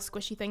with the little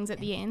squishy things at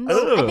the end.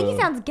 I think he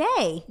sounds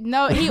gay.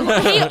 No,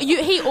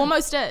 he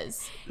almost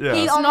is. Yeah.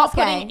 He's Almost not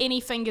putting gay.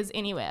 any fingers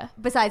anywhere.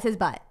 Besides his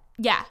butt.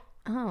 Yeah.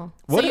 Oh.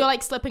 So you're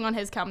like slipping on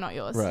his cum, not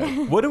yours.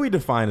 Right. What do we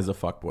define as a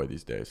fuckboy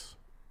these days?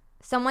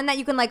 Someone that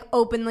you can like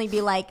openly be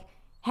like,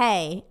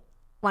 hey,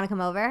 want to come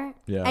over?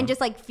 Yeah. And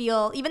just like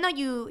feel, even though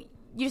you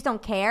just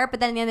don't care, but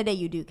then at the end of the day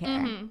you do care.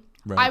 Mm-hmm.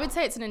 Right. I would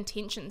say it's an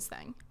intentions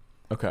thing.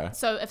 Okay.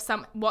 So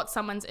what's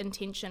someone's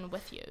intention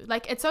with you?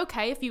 Like, it's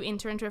okay if you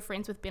enter into a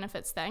friends with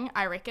benefits thing,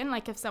 I reckon.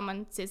 Like, if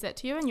someone says that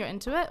to you and you're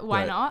into it,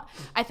 why not?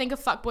 I think a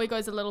fuckboy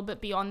goes a little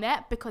bit beyond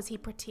that because he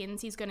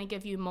pretends he's going to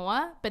give you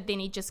more, but then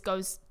he just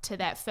goes to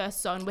that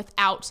first zone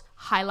without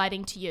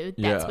highlighting to you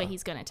that's where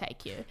he's going to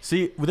take you.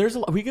 See,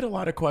 we get a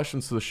lot of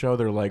questions to the show.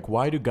 They're like,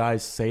 why do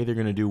guys say they're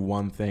going to do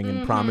one thing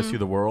and promise you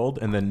the world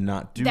and then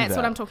not do that? That's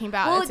what I'm talking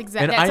about. Well, That's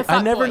exactly. That's a fuckboy.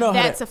 I never know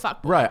That's a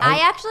fuckboy. Right.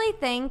 I actually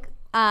think,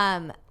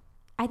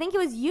 I think it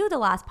was you the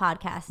last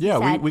podcast. Yeah,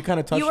 said, we kind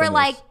of touched on you were this.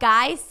 like,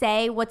 guys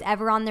say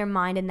whatever on their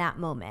mind in that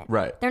moment.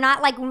 Right. We're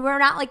not like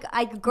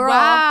a girl.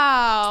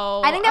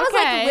 Wow. I think that was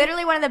like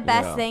literally one of the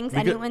best things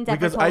anyone's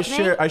ever told me.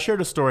 Because I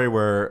shared a story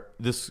where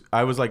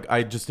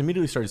I just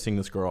immediately started seeing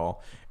this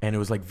girl and it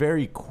was like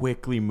very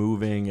quickly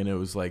moving and it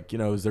was like, you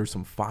know, there was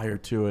some fire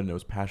to it and it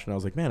was passionate. I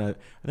was like, man, I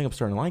think I'm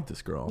starting to like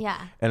this girl.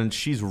 Yeah. And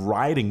she's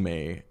riding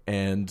me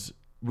and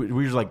we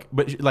were like,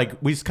 but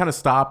like we just kind of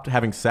stopped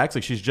having sex.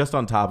 Like she's just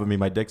on top of me,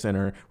 my dick's in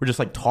her. We're just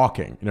like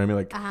talking. You know what I mean?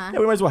 Like, yeah,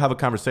 we might as well have a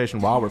conversation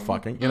while we're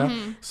fucking. You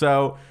know?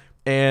 So,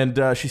 and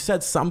she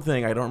said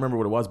something. I don't remember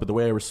what it was, but the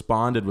way I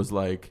responded was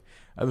like,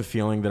 I have a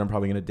feeling that I'm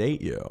probably going to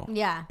date you.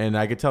 Yeah. And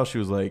I could tell she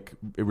was like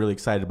really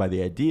excited by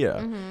the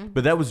idea.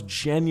 But that was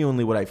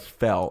genuinely what I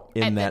felt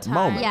in that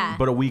moment. Yeah.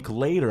 But a week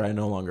later, I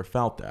no longer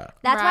felt that.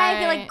 That's why I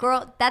feel like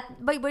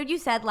but what you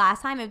said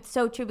last time, it's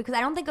so true because I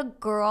don't think a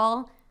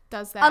girl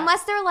does that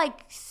unless they're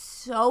like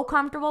so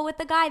comfortable with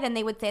the guy, then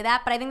they would say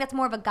that. But I think that's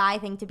more of a guy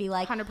thing to be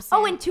like, 100%.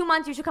 oh, in 2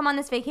 months you should come on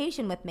this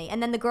vacation with me.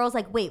 And then the girl's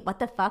like, wait, what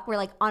the fuck? We're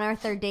like on our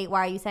third date.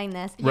 Why are you saying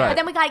this? Right. But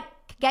then we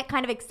get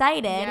kind of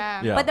excited.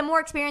 Yeah. Yeah. But the more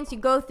experience you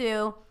go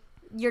through,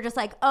 you're just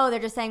like, oh, they're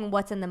just saying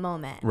what's in the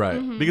moment. Right.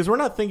 Because we're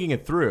not thinking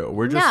it through.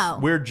 We're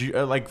just,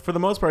 like, for the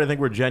most part, I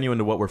think we're genuine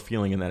to what we're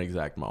feeling in that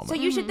exact moment. So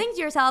you should think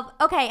to yourself,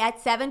 okay,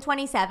 at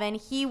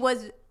 7:27, he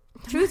was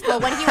truthful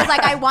when he was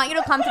like, I want you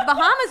to come to the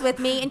Bahamas with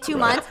me in 2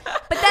 months.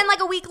 But then like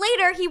a week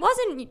later, he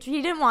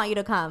didn't want you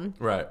to come.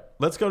 Right.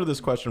 Let's go to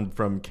this question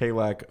from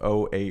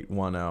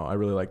Kalak0810. I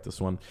really like this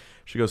one.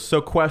 She goes,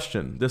 so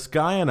question, this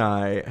guy and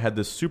I had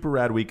this super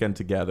rad weekend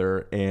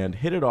together and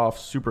hit it off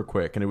super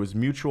quick. And it was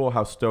mutual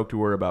how stoked we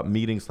were about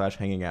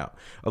meeting/hanging out.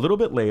 A little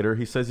bit later,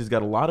 he says he's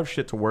got a lot of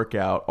shit to work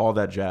out, all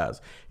that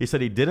jazz. He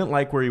said he didn't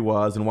like where he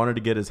was and wanted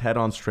to get his head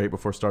on straight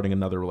before starting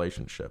another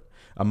relationship.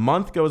 A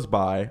month goes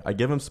by. I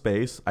give him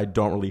space. I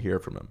don't really hear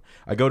from him.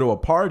 I go to a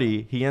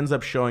party. He ends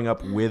up showing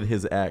up with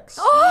his ex.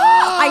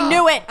 Oh, I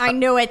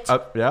knew it.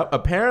 Yeah.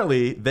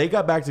 Apparently, they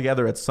got back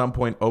together at some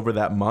point over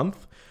that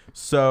month.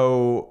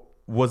 So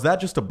was that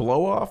just a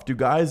blow off? Do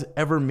guys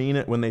ever mean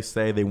it when they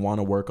say they want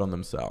to work on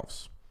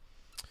themselves?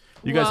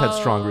 You guys had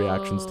strong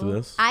reactions to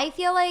this. I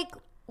feel like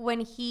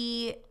when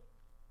she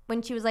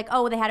was like,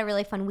 oh, they had a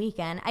really fun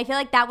weekend, I feel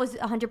like that was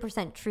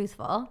 100%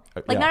 truthful.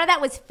 Like none of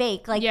that was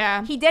fake. Like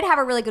he did have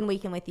a really good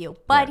weekend with you,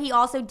 but he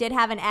also did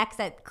have an ex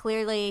that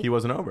clearly he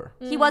wasn't over.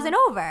 He wasn't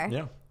over.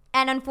 Yeah.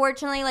 And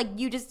unfortunately, like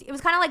it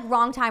was kind of like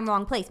wrong time,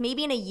 wrong place.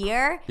 Maybe in a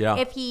year,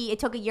 if it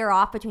took a year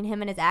off between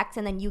him and his ex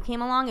and then you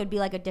came along, it would be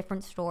like a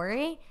different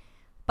story.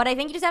 But I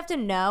think you just have to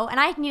know, and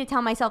I need to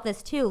tell myself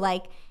this too,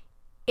 like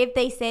if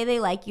they say they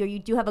like you or you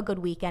do have a good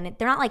weekend,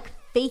 they're not like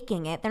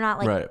faking it. They're not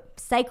like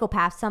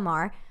psychopaths. Some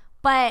are.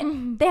 But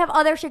they have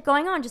other shit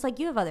going on, just like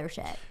you have other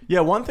shit.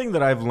 Yeah, one thing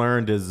that I've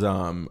learned is,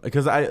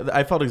 because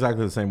I felt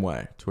exactly the same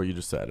way to what you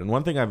just said. And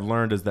one thing I've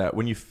learned is that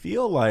when you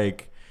feel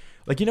like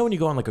you know when you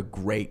go on like a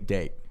great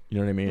date, you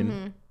know what I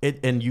mean?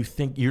 And you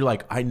think, you're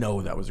like, I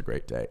know that was a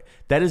great date.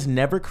 That is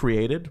never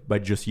created by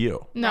just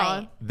you. No.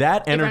 Right.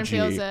 That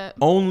energy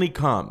only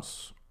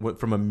comes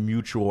from a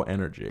mutual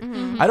energy.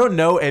 I don't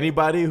know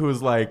anybody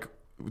who's like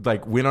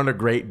went on a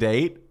great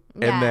date.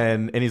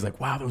 And he's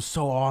like, wow, that was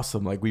so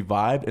awesome. Like, we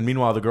vibed. And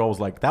meanwhile, the girl was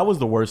like, that was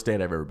the worst date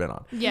I've ever been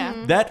on.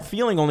 Yeah. That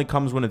feeling only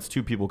comes when it's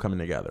two people coming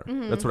together.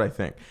 That's what I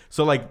think.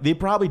 So, like, they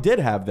probably did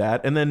have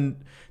that. And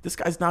then this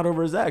guy's not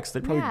over his ex.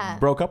 They probably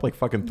broke up like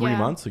fucking 3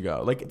 months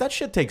ago. Like, that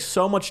shit takes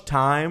so much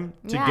time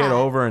to get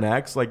over an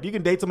ex. Like, you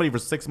can date somebody for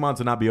 6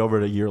 months and not be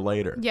over it a year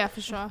later. Yeah,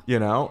 for sure. You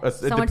know?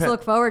 So much to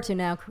look forward to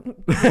now,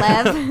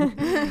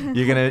 Lev.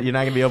 You're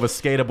not gonna be able to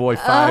skate a boy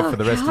 5 for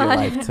the rest of your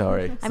life,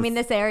 Tori. I mean,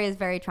 this area is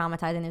very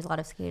traumatizing. There's a lot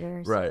of skaters.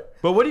 Right.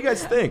 But what do you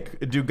guys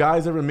think? Do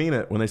guys ever mean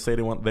it when they say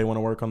they want to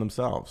work on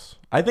themselves?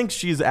 I think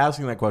she's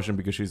asking that question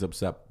because she's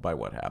upset by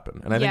what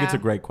happened. And I think it's a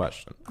great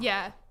question.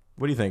 Yeah.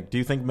 What do you think? Do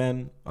you think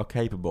men are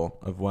capable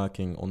of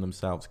working on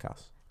themselves,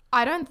 Cass?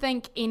 I don't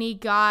think any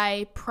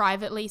guy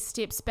privately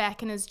steps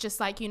back and is just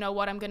like, you know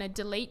what, I'm going to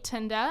delete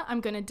Tinder.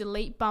 I'm going to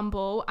delete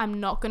Bumble.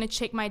 I'm not going to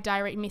check my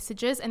direct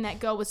messages. And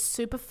that girl was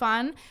super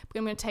fun.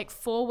 I'm going to take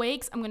 4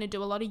 weeks. I'm going to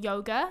do a lot of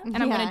yoga and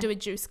I'm going to do a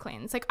juice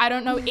cleanse. Like, I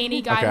don't know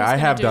any guy who's going to do that. I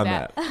have done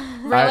that.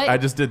 Really? I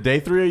just did day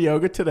 3 of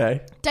yoga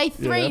today. Day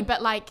 3,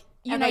 but like,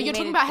 you know, you're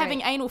talking about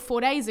having anal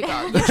 4 days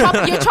ago.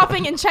 You're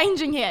chopping and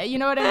changing here. You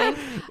know what I mean?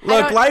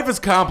 Look, life is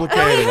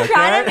complicated. He's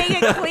trying to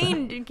make it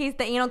clean in case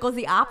the anal goes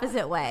the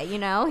opposite way, you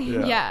know?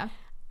 Yeah.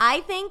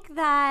 I think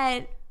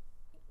a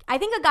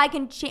guy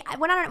can change.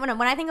 When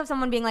I think of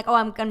someone being like, oh,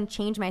 I'm going to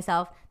change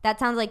myself, that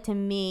sounds like to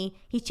me,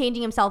 he's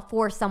changing himself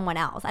for someone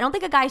else. I don't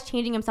think a guy's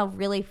changing himself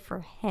really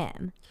for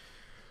him.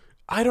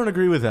 I don't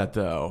agree with that,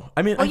 though.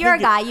 I mean, well, you're a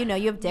guy, you know,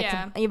 you have dicks,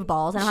 you have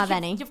balls. I don't have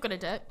any. You've got a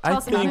dick. Tell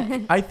us about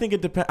it. I think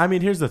it depends. I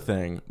mean, here's the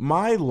thing.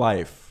 My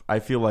life, I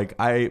feel like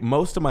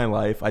most of my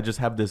life, I just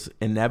have this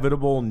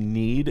inevitable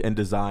need and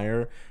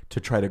desire to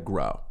try to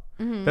grow.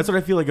 That's what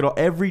I feel like.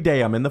 Every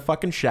day I'm in the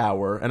fucking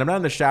shower, and I'm not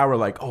in the shower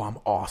like, oh, I'm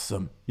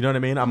awesome. You know what I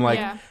mean? I'm like,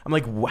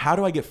 how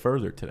do I get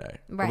further today?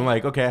 Right. I'm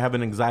like, okay, I have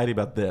an anxiety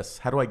about this.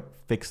 How do I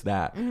fix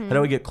that? How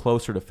do I get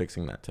closer to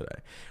fixing that today?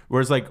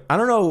 Whereas, like, I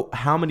don't know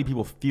how many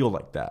people feel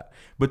like that,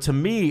 but to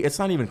me, it's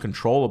not even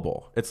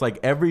controllable. It's like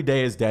every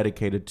day is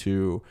dedicated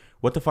to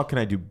what the fuck can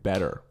I do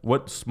better?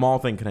 What small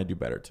thing can I do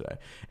better today?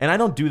 And I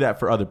don't do that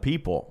for other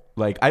people.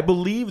 Like, I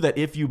believe that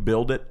if you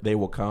build it, they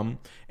will come.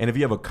 And if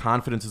you have a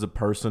confidence as a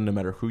person, no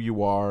matter who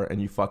you are,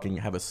 and you fucking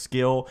have a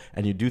skill,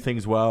 and you do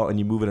things well, and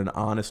you move in an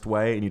honest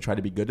way, and you try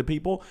to be good to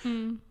people,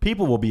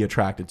 people will be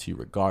attracted to you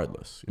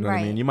regardless. You know what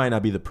I mean? You might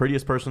not be the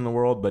prettiest person in the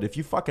world, but if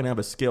you fucking have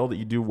a skill that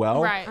you do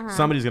well,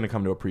 somebody's going to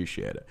come to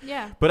appreciate it.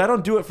 Yeah. But I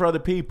don't do it for other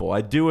people.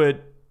 I do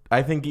it,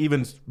 I think,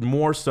 even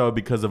more so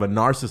because of a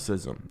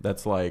narcissism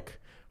that's like,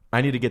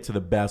 I need to get to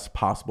the best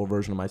possible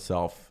version of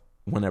myself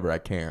whenever I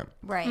can.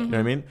 Right. You know what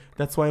I mean?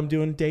 That's why I'm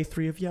doing day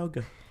 3 of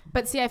yoga.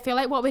 But see, I feel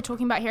like what we're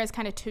talking about here is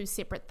kind of 2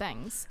 separate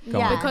things.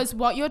 Yeah. Because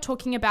what you're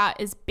talking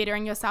about is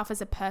bettering yourself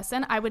as a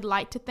person. I would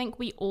like to think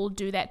we all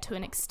do that to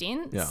an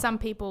extent. Yeah. Some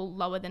people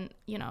lower than,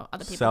 you know,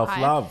 other people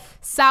Self-love. higher.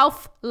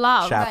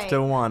 Self-love.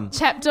 Chapter 1.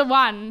 Chapter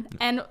 1.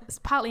 And it's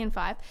partly in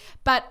 5.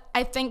 But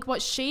I think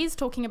what she's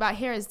talking about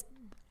here is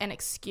an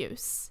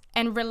excuse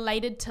and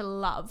related to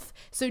love.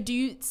 So do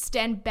you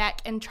stand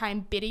back and try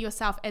and better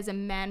yourself as a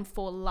man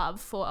for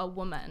love for a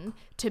woman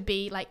to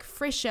be like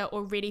fresher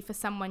or ready for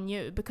someone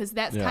new? Because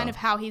that's kind of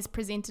how he's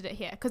presented it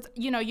here. Because,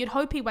 you know, you'd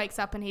hope he wakes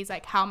up and he's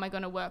like, how am I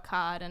going to work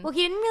hard? And well,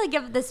 he didn't really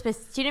give the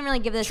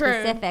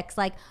specifics.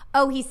 Like,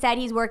 oh, he said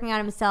he's working on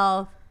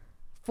himself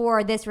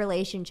for this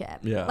relationship.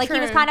 Yeah. Like, he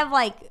was kind of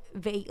like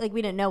vague, like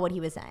we didn't know what he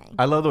was saying.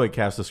 I love the way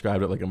Cass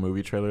described it like a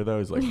movie trailer, though.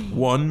 He's like,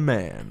 one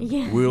man,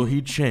 will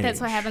he change?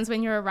 That's what happens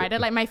when you're a writer.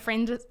 Like, my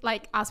friend just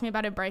like asked me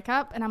about a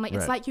breakup, and I'm like,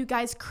 it's like you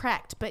guys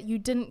cracked, but you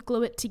didn't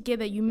glue it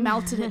together. You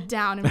melted it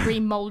down and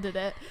remolded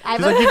it. She's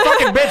like, you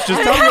fucking bitch,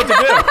 just tell me what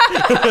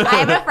to do. I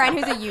have a friend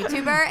who's a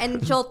YouTuber,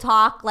 and she'll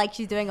talk like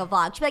she's doing a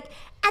vlog. She'll be like,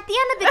 at the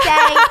end of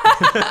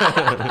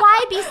the day,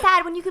 why be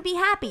sad when you could be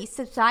happy?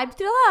 Subscribe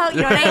below.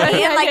 You know what I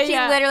mean? Like, she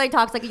literally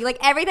talks like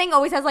everything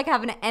always has like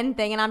have an end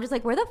thing, and I'm just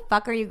like, where the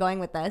fuck are you going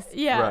with this?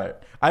 Yeah.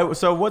 Right.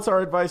 So what's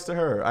our advice to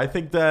her? I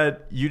think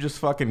that you just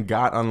fucking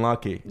got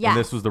unlucky. Yeah. And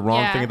this was the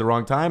wrong thing at the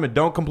wrong time, and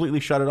don't completely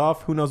shut it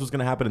off. Who knows what's going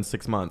to happen in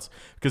 6 months?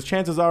 Because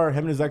chances are him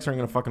and his ex aren't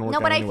going to fucking work out.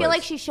 No, but I anyways. feel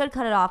like she should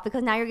cut it off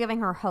because now you're giving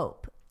her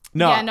hope.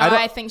 No,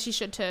 I think she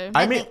should too.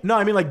 I mean,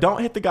 like, don't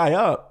hit the guy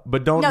up,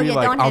 but don't be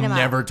like, I'll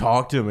never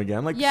talk to him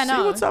again. Like, see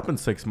what's up in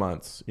 6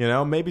 months. You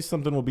know, maybe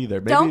something will be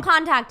there. Maybe, don't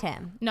contact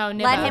him. No,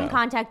 never. Let him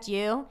contact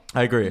you.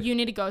 I agree. You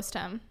need to ghost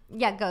him.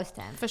 Yeah, ghost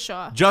him. For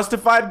sure.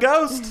 Justified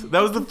ghost.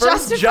 That was the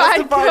first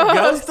justified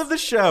ghost of the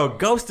show.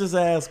 Ghost his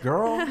ass,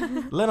 girl.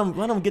 Let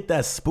him get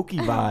that spooky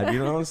vibe. You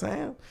know what I'm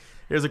saying?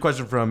 Here's a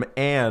question from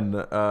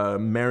Anne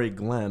Mary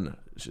Glenn.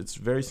 It's a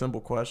very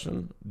simple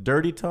question.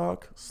 Dirty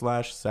talk /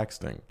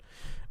 sexting.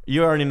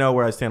 You already know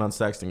where I stand on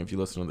sexting if you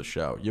listen to the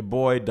show. Your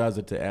boy does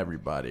it to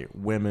everybody.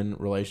 Women,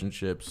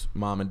 relationships,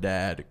 mom and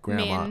dad,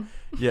 grandma. Men.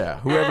 Yeah,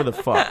 whoever the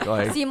fuck.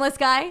 Like, Seamless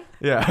guy.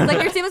 yeah. It's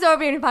like your seamless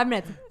over in 5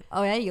 minutes.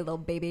 Oh yeah, you little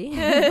baby.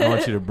 I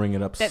want you to bring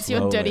it up That's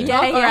slowly. your dirty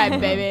Yeah, talk? yeah. All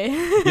right, baby.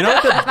 You know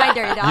what That's my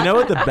dirty dog. you know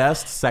what the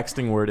best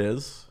sexting word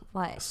is?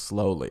 What?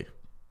 Slowly.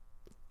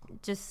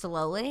 Just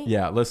slowly?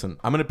 Yeah, listen.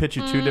 I'm going to pitch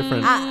you two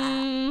different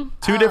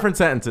Uh, different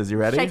sentences. You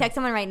ready? Should I text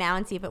someone right now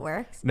and see if it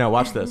works? No,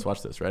 watch this.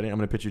 Watch this. Ready? I'm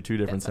going to pitch you two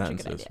different That's such a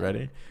good sentences. idea.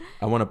 Ready?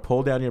 I want to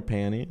pull down your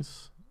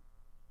panties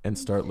and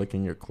start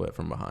licking your clit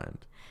from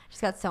behind.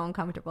 Just got so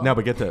uncomfortable. No,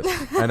 but get this.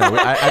 I know.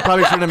 I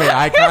probably shouldn't have made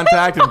eye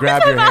contact and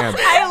grabbed your hand.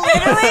 I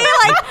literally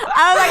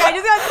I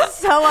just got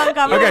so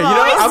uncomfortable. Okay, you know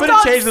what? I'm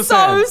going to change the so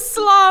sentence.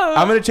 slow.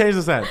 I'm going to change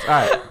the sentence. All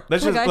right.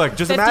 Let's just Okay. look.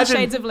 Just 50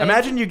 Shades of Lynn.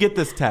 imagine you get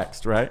this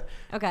text, right?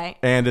 Okay.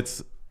 And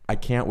it's, I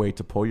can't wait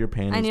to pull your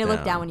panties down. I need to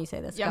look down when you say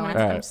this. Yeah, Go I'm on.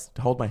 gonna- All right.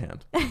 Hold my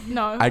hand.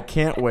 No. I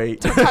can't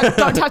wait.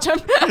 Don't touch him.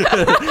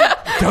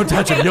 Don't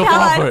touch him. You'll Tell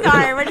fall us, for it.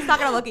 sorry, we're just not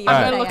gonna look at you. All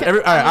I'm right, gonna look at- all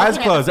right, I'm eyes looking at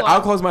the closed. floor.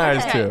 I'll close my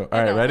eyes Okay, too. All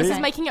right, okay, ready? This is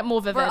making it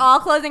more vivid. We're all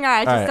closing our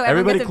eyes All just right, so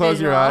everyone everybody gets a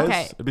close your visual. eyes.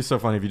 Okay. It'd be so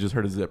funny if you just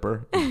heard a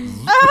zipper.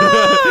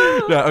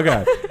 Yeah,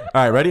 okay.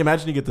 All right, ready?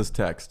 Imagine you get this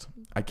text.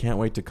 I can't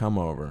wait to come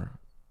over,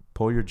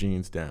 pull your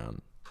jeans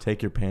down,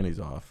 take your panties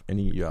off, and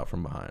eat you out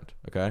from behind.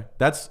 Okay?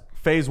 That's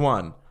phase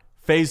 1.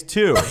 Phase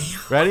 2.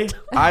 Ready?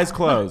 Eyes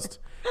closed.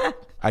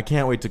 I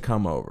can't wait to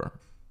come over,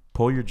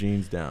 pull your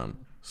jeans down,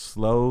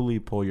 slowly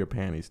pull your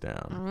panties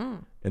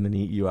down, and then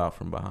eat you out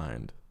from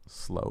behind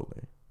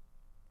slowly.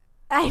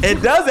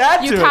 It does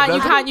add You to it. can't. You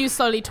doesn't can't use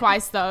slowly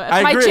twice though. If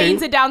I my agree.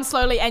 jeans are down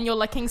slowly and you're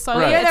licking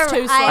slowly, Right. it's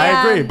too slow.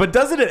 I agree, Um, but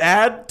doesn't it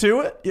add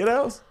to it? You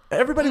know,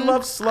 everybody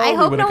loves slowly I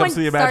hope when no it one comes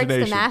to the starts to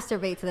imagination.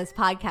 masturbate to this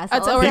podcast.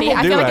 It's all already- over.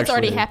 I feel like it's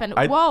already happened.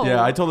 Whoa.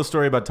 Yeah, I told a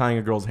story about tying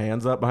a girl's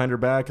hands up behind her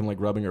back and like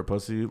rubbing her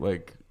pussy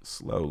like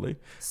slowly,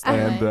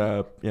 and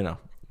you know,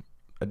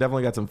 I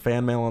definitely got some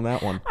fan mail on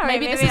that one. All right,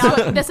 Maybe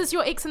I'll- this is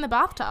your ex in the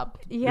bathtub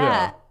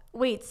Yeah.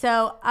 Wait.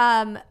 So,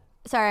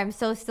 sorry, I'm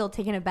so still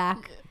taken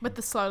aback. with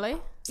the slowly.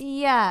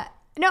 Yeah.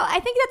 No, I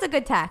think that's a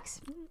good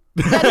text.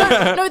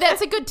 No,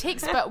 that's a good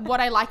text. But what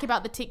I like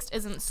about the text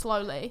isn't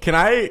slowly. Can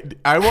I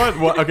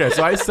want okay,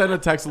 so I sent a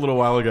text a little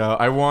while ago.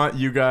 I want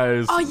you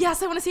guys Oh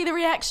yes, I want to see the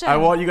reaction. I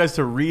want you guys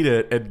to read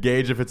it and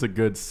gauge if it's a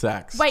good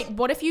sex. Wait,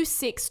 what if you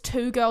sex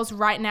 2 girls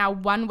right now,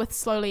 one with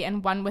slowly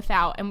and one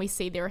without, and we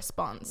see their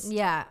response?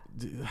 Yeah.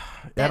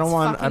 I don't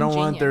want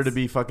fucking there to genius.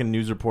 be fucking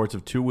news reports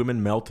of 2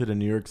 women melted in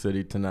New York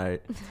City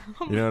tonight.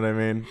 You know what I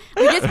mean?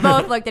 We just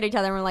both looked at each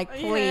other and were like,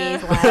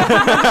 please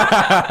laugh.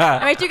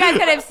 I wish you guys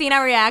could have seen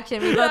our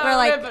reaction. We both were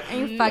like, are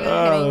you fucking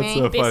kidding that's me?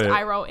 so Best funny.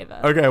 eye roll ever.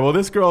 Okay, well,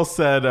 this girl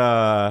said,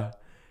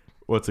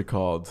 what's it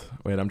called?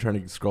 Wait, I'm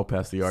trying to scroll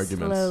past the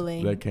arguments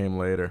Slowly. that came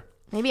later.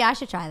 Maybe I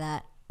should try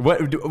that.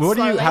 What do you?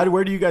 Slowly.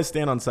 Where do you guys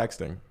stand on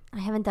sexting? I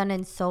haven't done it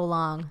in so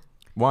long.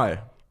 Why?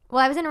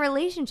 Well, I was in a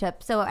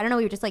relationship, so I don't know.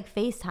 We would just like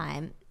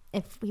FaceTime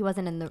if he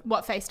wasn't in the.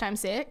 What, FaceTime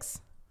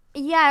sex?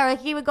 Yeah, or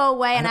like he would go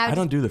away and I I would.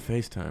 don't do the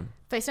FaceTime.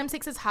 FaceTime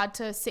sex is hard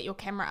to set your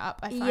camera up,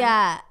 I find.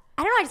 Yeah.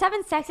 I don't know. I just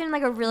haven't sexted in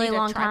like a really Need a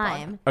long tripod.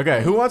 time.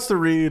 Okay, who wants to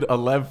read a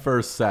Lev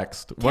first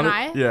sext? Can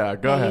I? Yeah,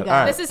 go There you ahead. go. All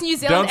right. This is New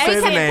Zealand. Don't say Hey,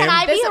 the name. Can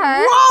I be This-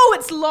 her? Whoa,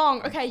 it's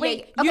long. Okay,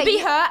 Wait, yeah. You okay, be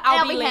her,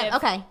 I'll be him. Liv.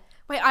 Okay.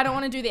 Wait, I don't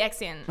want to do the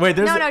accent. Wait,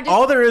 there's No, just-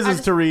 all there is I is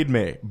just- to read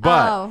me.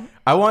 But Oh.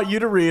 I want you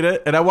to read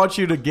it, and I want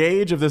you to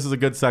gauge if this is a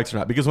good sext or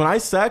not. Because when I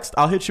sext,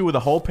 I'll hit you with a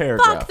whole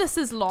paragraph. Fuck, this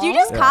is long. Do you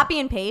just Yeah. copy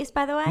and paste,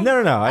 by the way?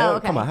 No. Oh,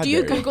 okay. Come on. How Do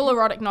you dare Google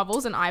erotic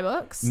novels and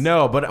iBooks?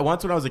 No, but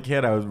once when I was a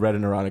kid, I read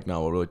an erotic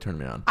novel. It really turned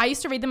me on. I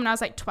used to read them when I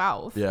was like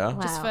 12. Yeah.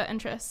 Just Wow. for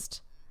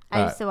interest.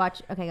 I used to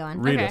watch. Okay, go on.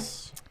 Read Okay.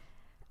 us.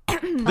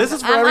 This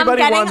is for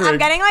everybody I'm wondering.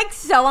 getting like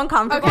so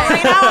uncomfortable Okay.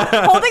 right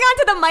now. Holding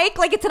onto the mic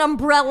like it's an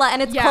umbrella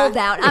and it's Yeah. cold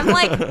out. I'm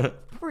like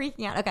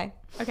freaking out. Okay.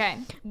 Okay,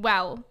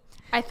 well,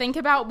 I think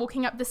about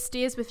walking up the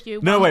stairs with you.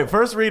 No, while- wait.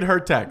 First, read her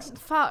text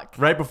Fuck.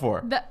 right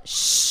before,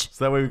 Shh.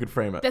 so that way we could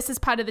frame it. This is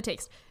part of the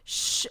text.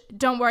 Shh.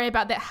 Don't worry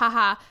about that.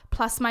 Haha.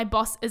 Plus, my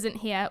boss isn't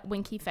here.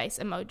 Winky face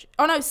emoji.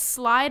 Oh no,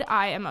 slide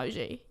eye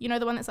emoji. You know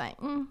the one that's like.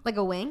 Like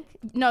a wink?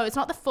 No, it's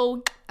not the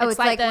full. Oh, it's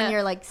like the, when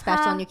you're like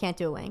special and you can't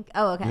do a wink.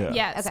 Oh, okay. Yeah.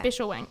 Yeah, Okay.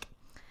 special wink.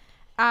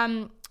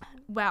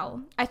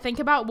 Well, I think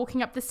about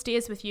walking up the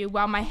stairs with you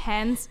while my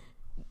hands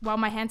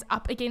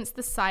up against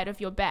the side of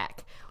your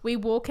back. We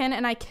walk in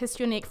and I kiss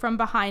your neck from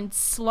behind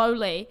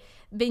slowly.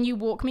 Then you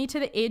walk me to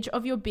the edge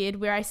of your bed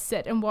where I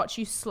sit and watch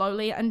you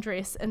slowly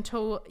undress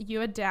until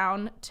you are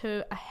down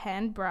to a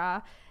hand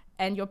bra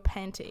and your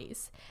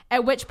panties.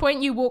 At which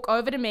point you walk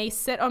over to me,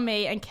 sit on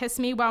me, and kiss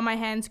me while my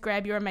hands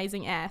grab your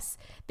amazing ass.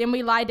 Then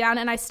we lie down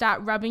and I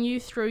start rubbing you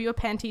through your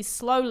panties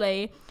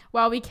slowly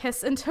while we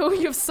kiss until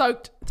you've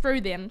soaked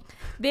through them.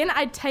 Then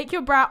I take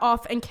your bra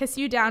off and kiss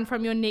you down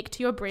from your neck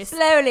to your breast,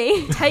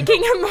 Slowly.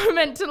 taking a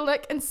moment to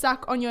lick and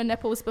suck on your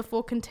nipples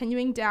before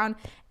continuing down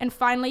and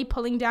finally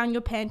pulling down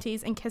your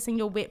panties and kissing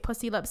your wet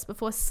pussy lips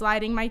before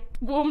sliding my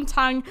warm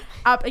tongue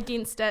up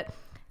against it.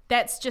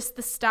 That's just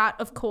the start,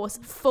 of course.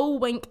 Full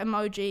wink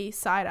emoji,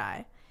 side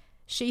eye.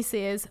 She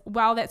says,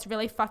 wow, that's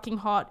really fucking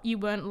hot. You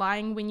weren't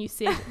lying when you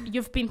said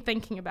you've been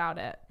thinking about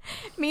it.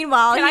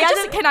 Meanwhile,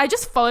 can I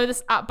just follow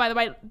this up, by the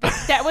way?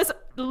 That was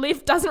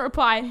Leaf doesn't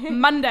reply.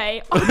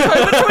 Monday,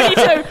 October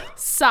 22.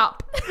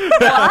 Sup. What?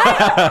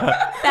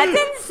 That's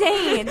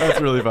insane.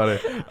 That's really funny.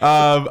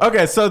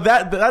 Okay, so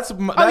that's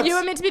Oh, you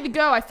were meant to be the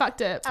girl. I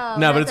fucked it. Oh,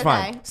 no, but it's okay.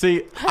 fine.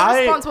 See, Her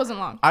response wasn't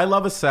long. I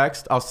love a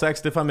sext. I'll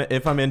sext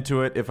if I'm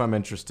into it, if I'm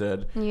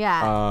interested.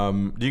 Yeah.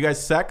 Do you guys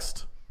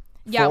sext?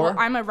 Yeah, well,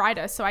 I'm a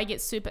writer, so I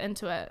get super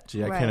into it.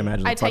 Gee, I can't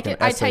imagine. I take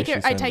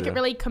it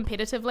really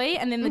competitively,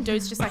 and then the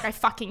dude's just like, I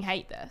fucking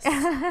hate this.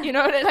 You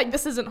know, like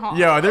this isn't hot.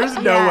 Yo, there's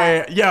no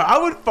way. Yo, I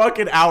would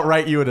fucking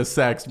outright you in a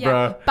sext,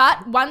 bro.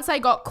 But once I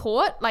got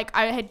caught, like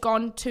I had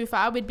gone too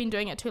far. We'd been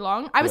doing it too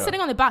long. I was sitting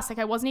on the bus, like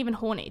I wasn't even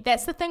horny.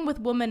 That's the thing with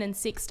women and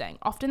sexting.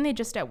 Often they're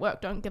just at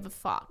work, don't give a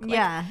fuck.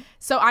 Like,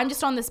 so I'm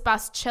just on this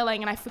bus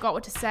chilling, and I forgot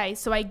what to say.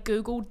 So I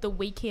Googled the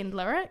Weekend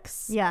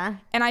lyrics. Yeah.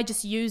 And I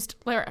just used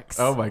lyrics.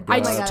 Oh my god. I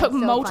just took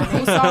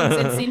multiple songs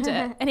and sent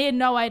it, and he had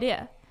no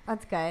idea.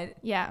 That's good.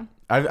 Yeah.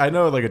 I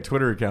know like a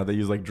Twitter account that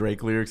used like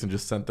Drake lyrics and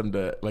just sent them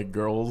to like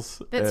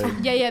girls. That's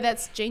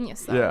that's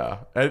genius though.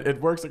 Yeah, it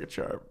works like a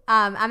charm.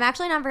 I'm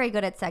actually not very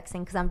good at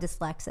sexting because I'm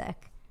dyslexic.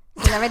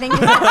 So everything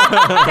just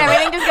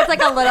gets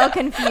like a little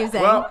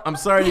confusing. Well, I'm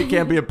sorry you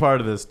can't be a part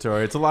of this,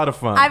 Tori. It's a lot of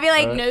fun. I feel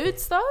like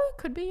nudes though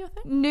could be your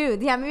thing.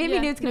 Nudes, yeah, maybe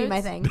nudes can be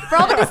my thing. For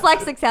all the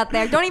dyslexics out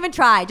there, don't even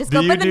try. Just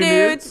go do for the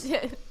nudes.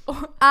 nudes?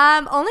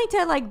 Only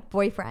to like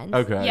boyfriends.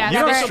 Okay. Yeah, you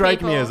don't special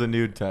strike me people. as a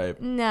nude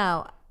type.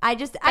 No, I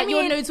mean,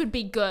 your nudes would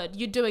be good.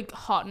 You'd do a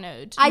hot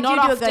nude. I Not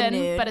do often, a good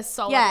nude, but a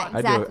solid yeah, one.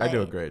 exactly. I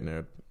do a great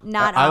nude.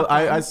 Not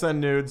I often.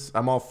 send nudes.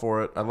 I'm all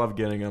for it. I love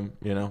getting them.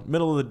 You know,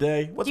 middle of the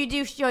day. Do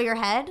you show your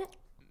head?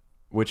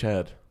 Which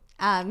head?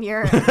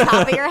 Your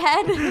top of your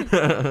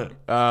head.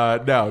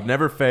 No,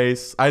 never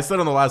face. I said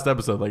on the last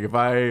episode, like if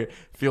I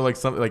feel like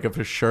something, like if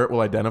a shirt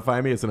will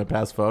identify me, it's in a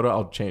past photo,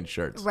 I'll change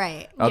shirts.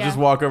 Right. I'll just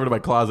walk over to my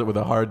closet with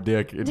a hard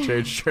dick and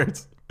change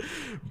shirts.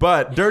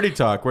 But dirty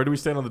talk. Where do we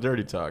stand on the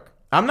dirty talk?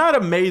 I'm not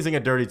amazing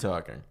at dirty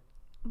talking.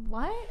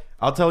 What?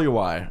 I'll tell you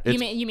why. You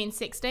mean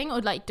sexting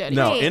or like dirty?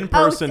 No, talk? in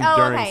person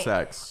during okay.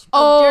 sex.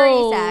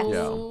 Dirty sex.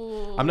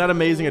 Yeah. I'm not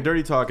amazing at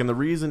dirty talk, and the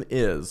reason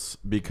is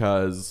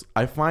because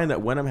I find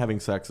that when I'm having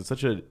sex, it's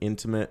such an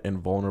intimate and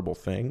vulnerable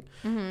thing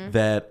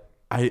that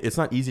it's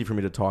not easy for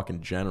me to talk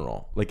in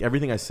general. Like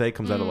everything I say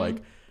comes out of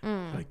like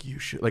you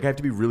should. Like I have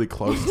to be really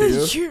close to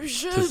you. You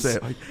should. To say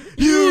it. Like,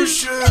 you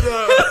should.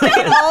 Like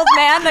an old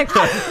man, like,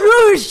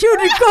 you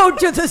shouldn't go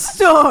to the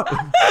store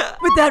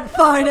with that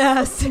fine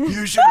ass.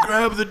 You should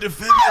grab the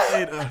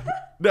defibrillator.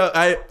 No,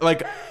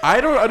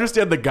 I don't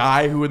understand the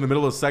guy who in the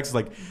middle of sex is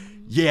like,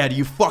 yeah, do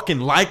you fucking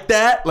like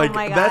that? Like,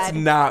 my God. that's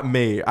not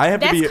me. I have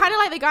That's to be. kind of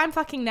like the guy I'm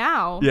fucking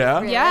now. Yeah?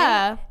 Really?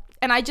 Yeah.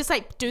 And I just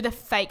like do the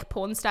fake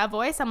porn star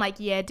voice. I'm like,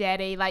 yeah,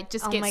 daddy. Like,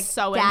 just get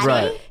so daddy? into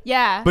Right. it.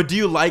 Yeah. But do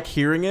you like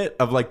hearing it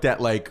of like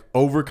that, like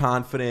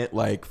overconfident,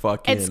 like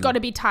fucking? It's got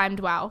to be timed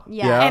well.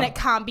 Yeah. And it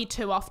can't be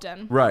too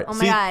often. Right. Oh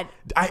my God.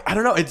 I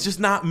don't know. It's just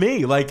not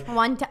me. Like,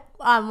 One time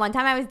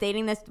I was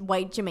dating this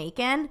white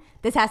Jamaican.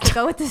 This has to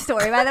go with the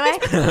story, by the way.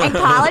 In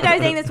college, I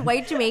was dating this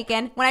white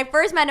Jamaican. When I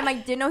first met him, I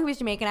didn't know he was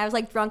Jamaican. I was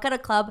like drunk at a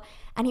club,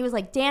 and he was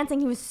like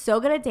dancing. He was so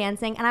good at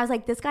dancing, and I was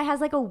like, this guy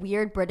has like a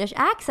weird British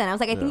accent. I was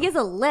like, I think he has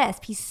a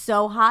lisp. He's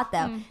so hot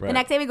though. The Right.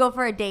 next day we go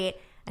for a date,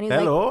 and he was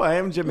hello, like, I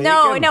am Jamaican.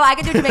 No, I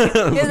could do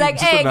Jamaican. He was like,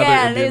 Just hey, another girl.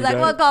 And he Indian was like, guy.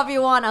 what coffee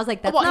you want? I was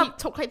like, that's What? not. He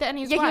talked like that and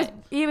he was Yeah, white?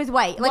 he was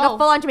white, like Whoa. a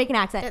full-on Jamaican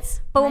accent.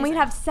 That's but when amazing. we'd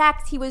have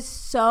sex, he was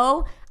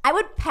so. I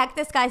would peck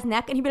this guy's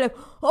neck, and he'd be like,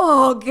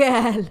 "Oh,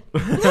 girl,"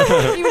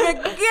 he'd be like,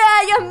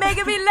 "Yeah, you're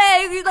making me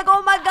late." He's like,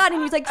 "Oh my God," and he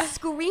was like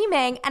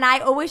screaming. And I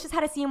always just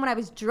had to see him when I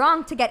was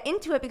drunk to get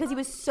into it because he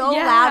was so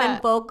loud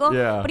and vocal.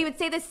 Yeah. But he would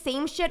say the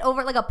same shit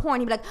over like a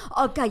porn. He'd be like,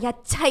 "Oh God, you're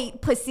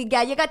tight pussy,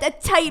 girl. You got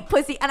that tight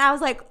pussy," and I was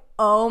like,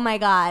 "Oh my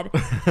God,"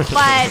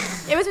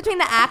 but it was between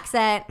the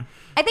accent.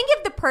 I think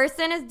if the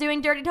person is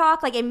doing dirty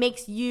talk, like it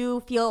makes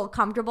you feel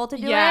comfortable to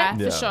do Yeah, it.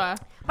 Yeah. for sure.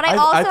 But I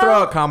also I throw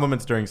out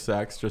compliments during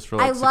sex just for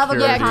like I love a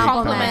good Yeah, security,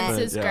 compliment.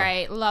 compliments is Yeah.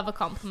 great. Love a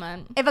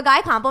compliment. if a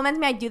guy compliments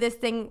me, I do this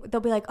thing. They'll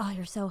be like, "Oh,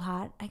 you're so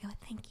hot." I go,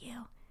 "Thank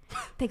you."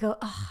 They go,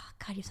 "Oh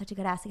God, you have such a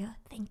good ass." I go,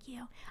 "Thank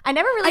you." I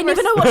never really. I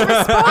never know what to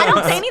respond. I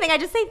don't say anything. I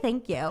just say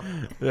thank you.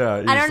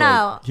 Yeah, I don't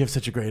know. You have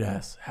such a great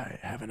ass.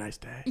 Have a nice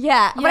day.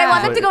 Yeah, but I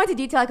want them to Yeah. go into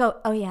detail. I go,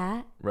 "Oh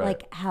yeah, Right.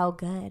 like how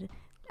good."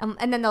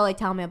 And then they'll like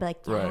tell me. I'll be like,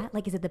 "Yeah, Right.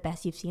 like is it the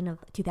best you've seen of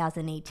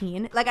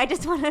 2018?" Like I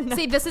just want to know.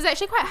 See, this is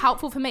actually quite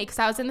helpful for me because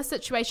I was in the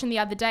situation the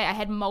other day. I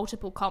had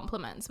multiple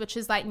compliments, which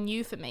is like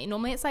new for me.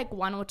 Normally it's like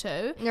one or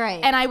two. Right.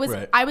 And I was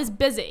Right. I was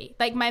busy.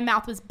 Like my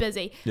mouth was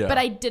busy. Yeah. But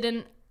I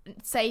didn't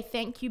say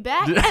thank you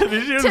back.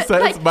 Did you To, say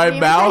like, my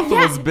mouth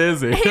yeah. was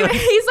busy?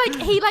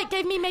 he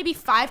gave me maybe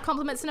 5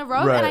 compliments in a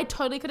row, Right. and I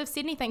totally could have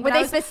said anything. Were but I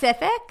they was,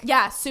 specific?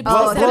 yeah, super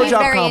Oh, specific. so he's Blowjob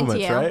very into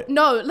compliments, you. right?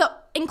 No, look,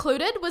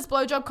 included was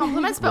blowjob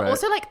compliments, but Right.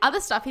 also like other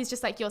stuff. He's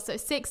just like, you're so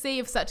sexy,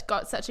 you've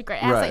got such a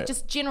great ass, Right. like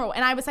just general.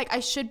 And I was like, I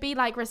should be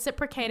like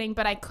reciprocating,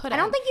 but I couldn't. I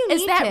don't think you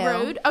Is need that to.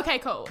 rude? Okay,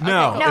 cool.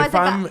 No, Okay, No, cool. it's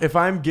like if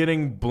I'm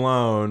getting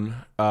blown,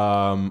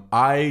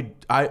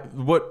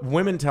 what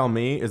women tell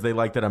me is they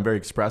like that I'm very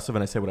expressive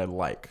and I say what I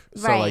like.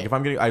 So Right. like if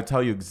I'm getting, I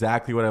tell you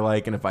exactly what I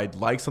like, and if I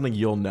like something,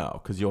 you'll know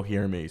because you'll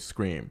hear me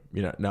scream.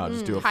 You know, no,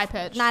 just do a High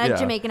pitch. Not Yeah. a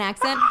Jamaican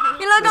accent.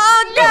 You're like,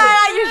 oh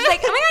god. You're just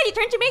like, oh my god, you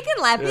turned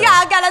Jamaican left.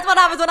 Yeah, god, that's what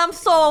happens when I'm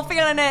so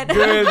feeling it.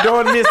 Girl,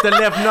 don't miss the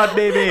left nut,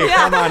 baby.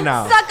 Come on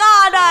now. Suck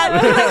on that.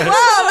 Like,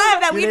 whoa,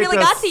 that You weed need really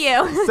got to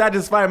you.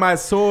 Satisfy my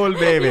soul,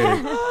 baby.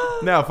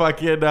 No,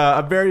 fucking,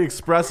 I'm very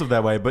expressive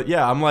that way. But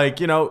yeah, I'm like,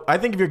 I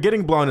think if you're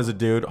getting blown as a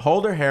dude,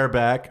 hold her hair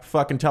back,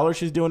 fucking tell her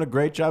she's doing a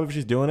great job if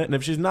she's doing it. And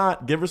if she's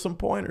not, give her some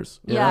pointers.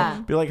 You Yeah.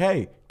 know? Be like,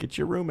 hey, get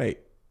your roommate.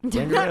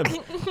 Bring her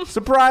in.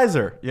 Surprise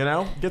her,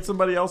 get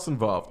somebody else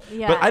involved.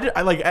 Yeah. But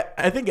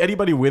I think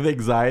anybody with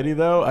anxiety,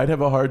 though, I'd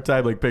have a hard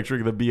time like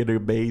picturing them being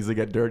amazing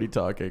at dirty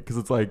talking because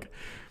it's like,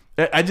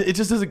 it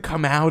just doesn't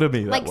come out of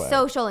me that Like way.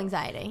 social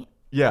anxiety.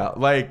 Yeah,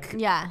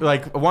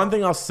 like one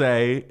thing I'll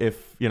say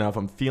if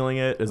I'm feeling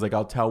it is like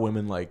I'll tell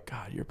women like,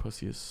 God, your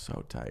pussy is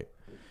so tight.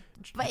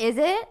 But is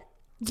it?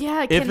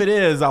 Yeah. If it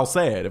is, I'll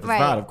say it. If it's Right.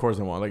 not, of course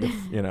I won't. Like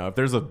if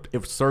there's a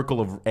circle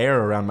of air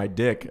around my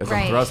dick as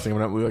Right. I'm thrusting, I'm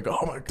not like,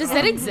 oh my God. Does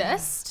that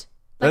exist?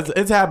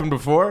 It's happened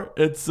before.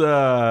 It's it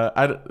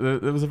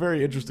was a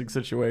very interesting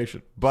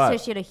situation, but So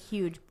she had a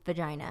huge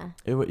vagina.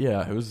 it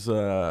was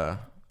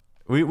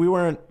we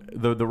weren't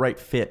the right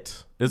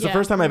fit. It's the Yeah.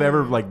 first time I've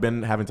ever like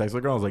been having sex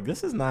with a girl. I was like,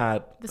 this is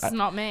not. This is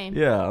not me.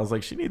 Yeah, I was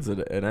like, she needs an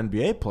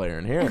NBA player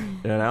in here.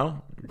 I don't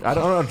know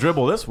how to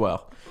dribble this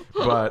well,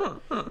 but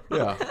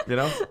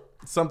yeah,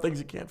 some things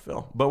you can't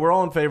fill. But we're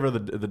all in favor of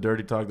the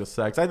dirty talk, the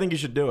sex. I think you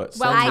should do it.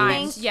 Well, I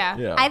timed. think-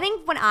 Yeah. I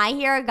think when I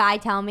hear a guy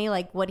tell me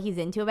like what he's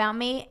into about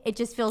me, it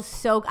just feels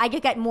so. I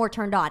get more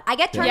turned on. I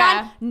get turned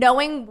Yeah. on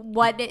knowing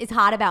what is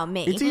hot about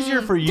me. It's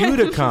easier for you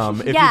to come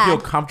if Yeah. you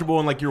feel comfortable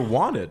and like you're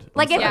wanted.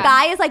 Like if Yeah. a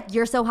guy is like,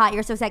 you're so hot,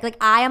 you're so sexy. Like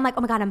I am like,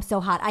 oh my god, I'm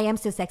so hot, I am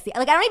so sexy.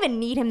 Like I don't even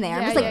need him there.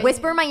 I'm Yeah, just like yeah,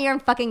 whisper in my ear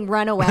and fucking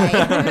run away.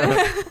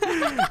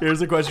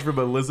 Here's a question from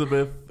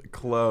Elizabeth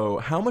Clow.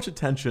 How much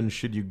attention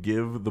should you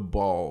give the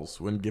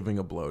balls when giving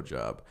a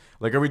blowjob?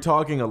 Like, are we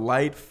talking a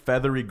light,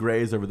 feathery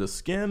graze over the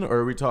skin, or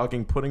are we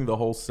talking putting the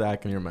whole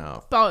sack in your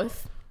mouth?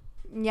 Both.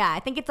 Yeah, I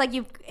think it's like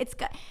it's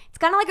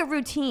kind of like a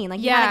routine. Like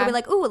you Yeah. gotta be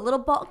like, ooh, a little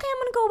ball. Okay, I'm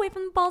gonna go away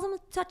from the balls. I'm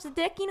gonna touch the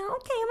dick. Okay, I'm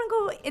gonna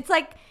go. It's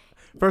like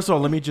First of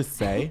all, let me just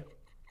say,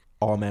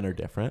 all men are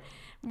different.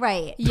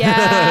 right.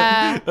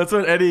 Yeah. That's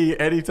what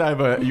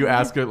anytime you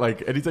ask her,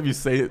 like anytime you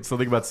say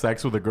something about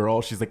sex with a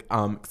girl, she's like,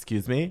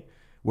 excuse me,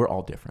 we're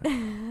all different.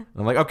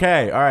 I'm like,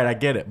 okay, all right, I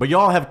get it. But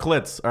y'all have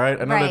clits, all right?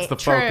 I know Right, that's the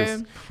True.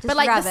 focus. But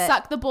like rub the it.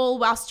 suck the ball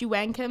whilst you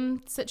wank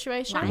him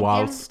situation. Wank.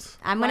 Whilst.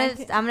 I'm gonna.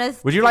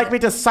 Would you like me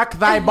to suck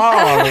thy ball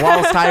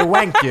whilst I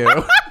wank you?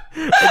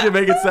 Why'd you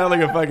make it sound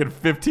like a fucking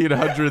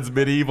 1500s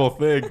medieval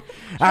thing?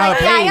 Like,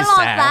 yeah, you want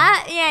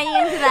that? Yeah,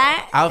 you into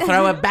that? I'll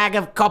throw a bag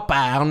of copper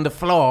on the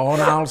floor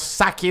and I'll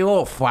suck you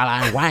off while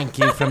I wank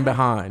you from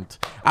behind.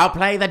 I'll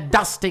play the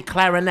dusty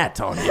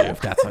clarinet on you if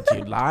that's what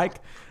you'd like.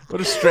 What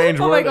a strange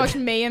Oh word. my gosh,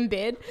 me in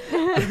bed.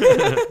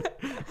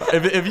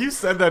 If you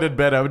said that in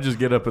bed, I would just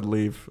get up and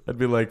leave. I'd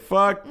be like,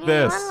 fuck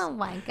this. I don't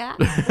know, wanker.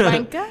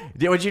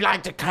 Wanker? Would you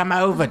like to come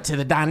over to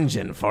the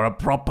dungeon for a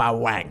proper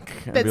wank?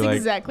 I'd That's be like-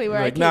 exactly where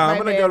be I like, keep no, my I'm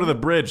going to bed. go to the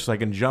bridge so I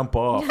can jump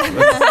off.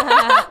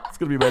 It's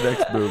going to be my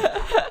next move.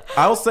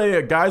 I'll say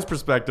a guy's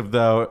perspective,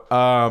 though.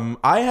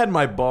 I had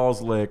my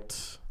balls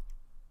licked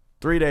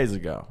 3 days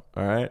ago.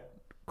 All right?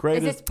 Is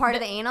Greatest. this part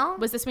of the anal?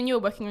 Was this when you were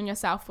working on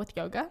yourself with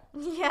yoga?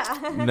 Yeah.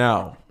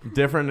 No,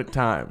 different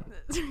time.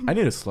 I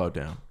need to slow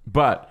down.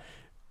 But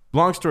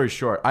long story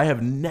short, I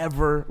have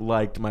never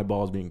liked my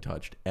balls being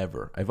touched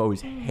ever. I've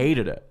always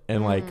hated it.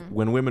 And like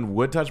when women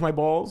would touch my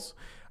balls,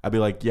 I'd be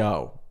like,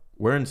 yo,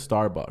 we're in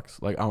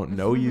Starbucks. Like I don't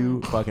know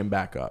you, fucking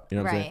back up. You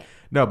know what I'm saying? Right.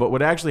 No, but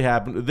what actually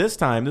happened this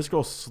time, this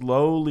girl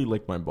slowly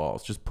licked my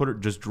balls. Just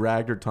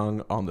dragged her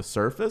tongue on the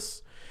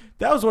surface.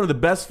 That was one of the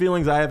best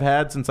feelings I have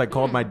had since I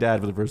called my dad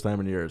for the first time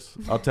in years.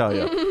 I'll tell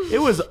you. It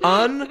was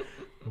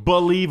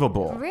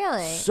unbelievable.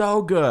 Really?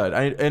 So good.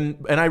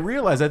 I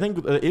realized I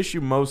think the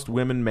issue most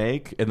women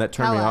make and that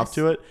turned Tell me us. off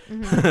to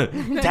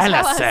it. Tell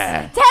us,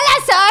 sir. Tell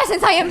us, sir,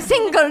 since I am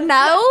single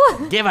now.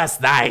 Give us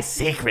thy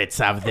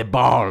secrets of the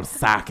ball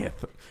socket.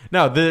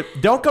 No,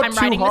 don't go I'm too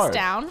writing this hard.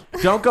 down.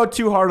 Don't go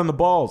too hard on the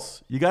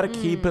balls. You got to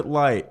keep it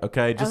light,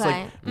 okay? Just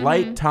Okay. like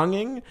light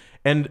tonguing.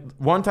 And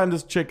one time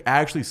this chick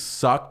actually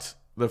sucked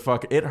the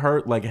fuck. It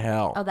hurt like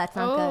hell. Oh, that's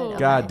not Oh. good.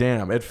 God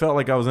damn. It felt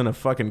like I was in a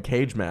fucking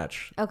cage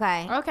match.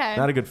 Okay. Okay.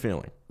 Not a good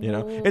feeling, you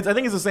know. I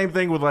think it's the same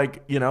thing with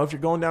like, if you're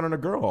going down on a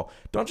girl,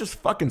 don't just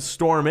fucking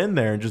storm in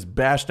there and just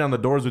bash down the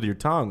doors with your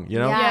tongue, you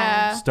know.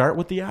 Yeah. Start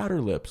with the outer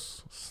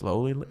lips,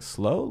 slowly,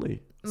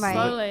 Right.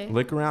 Slowly.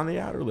 lick around the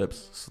outer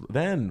lips.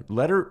 Then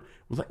let her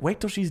wait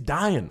till she's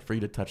dying for you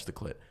to touch the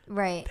clit.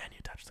 Right. Then you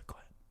touch the clit.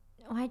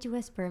 Why'd you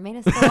whisper? It made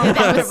us so That was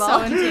uncomfortable.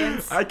 so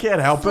intense. I can't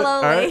help it.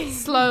 All right.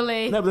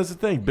 Slowly. No, but that's the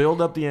thing.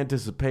 Build up the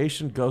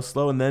anticipation, go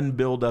slow, and then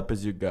build up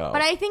as you go.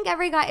 But I think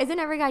isn't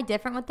every guy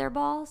different with their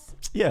balls?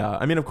 Yeah,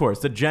 I mean, of course,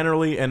 that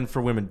generally, and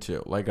for women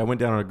too. Like, I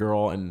went down on a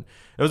girl, and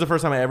it was the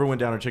first time I ever went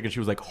down on a chick, and she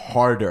was like,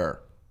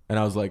 harder. And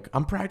I was like,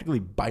 I'm practically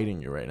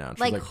biting you right now. And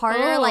she was Like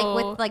harder, Oh. like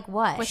with like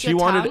what? With she your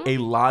wanted tongue? a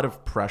lot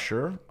of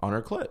pressure on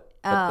her clit.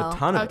 A Oh.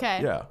 ton of Okay.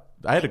 it. Yeah.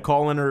 I had to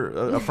call in her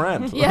a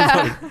friend.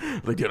 Yeah. I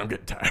was like, dude, I'm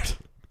getting tired.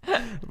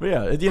 But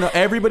yeah, you know,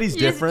 everybody's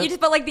different. You just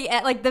put like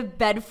the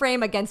bed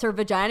frame against her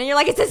vagina. And you're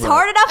like, is this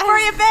hard enough for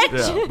you,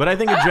 bitch? Yeah. But I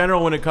think in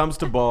general, when it comes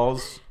to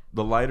balls,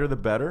 the lighter the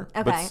better.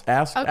 Okay. But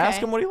ask Okay.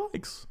 him what he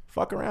likes.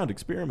 Fuck around,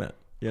 experiment.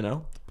 You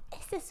know.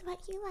 Is this what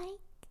you like?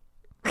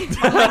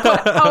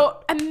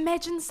 Oh,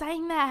 imagine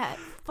saying that.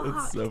 Fuck.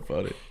 It's so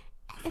funny.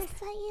 Is this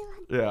what you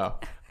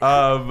like?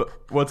 Yeah.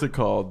 What's it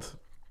called?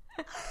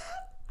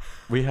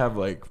 We have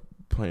like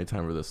plenty of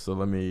time for this, so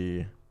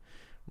we're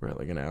at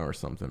like an hour or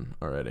something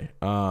already.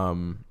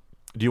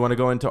 Do you want to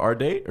go into our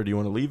date or do you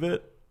want to leave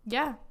it?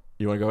 Yeah.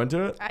 You want to go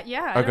into it?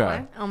 Yeah. I Okay. don't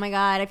know. Oh my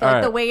god, I feel All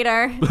like right. the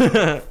waiter.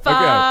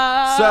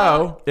 Okay.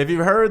 So, if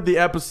you've heard the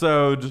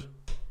episode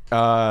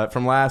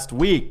from last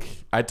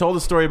week, I told a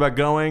story about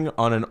going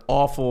on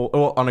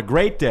on a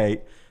great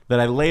date that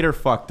I later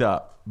fucked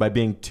up by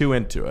being too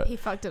into it. He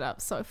fucked it up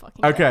so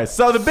fucking Okay,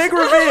 so the big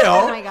reveal.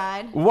 Oh my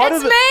god. One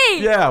It's of the,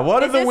 me! Yeah,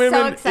 one of This the is so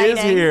women is exciting.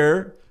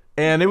 here,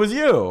 and it was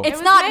you. It's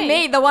was not me.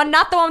 me,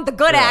 not the one with the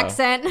good Yeah.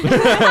 accent.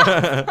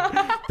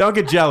 Don't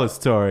get jealous,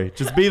 Tori.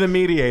 Just be the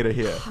mediator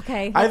here.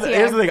 Okay, let's hear.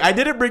 Here's the thing. I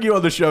didn't bring you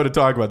on the show to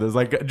talk about this.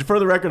 Like, for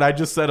the record, I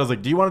just said, I was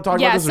like, do you want to talk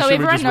about Yeah, this or so should we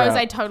everyone just knows wrap?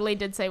 I totally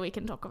did say we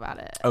can talk about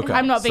it. Okay,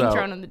 I'm not being so,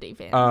 thrown on the deep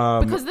end.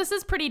 Because this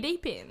is pretty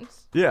deep end.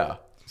 Yeah.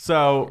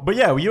 So, but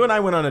yeah, you and I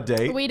went on a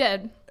date. We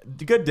did.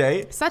 Good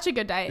date. Such a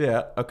good date.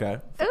 Yeah, okay.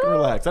 Fucking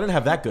relax. I didn't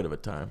have that good of a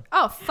time.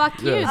 Oh,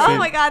 fuck you. Yeah, Oh see,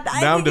 my god!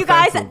 now I'm You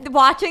guys defensive.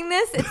 watching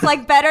this, it's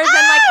like better than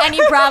like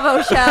any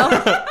Bravo show.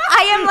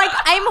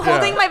 I'm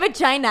holding my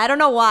vagina. I don't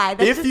know why.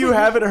 That's If just- you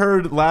haven't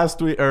heard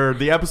last week or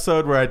the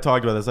episode where I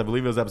talked about this, I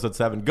believe it was episode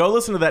 7. Go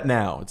listen to that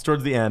now. It's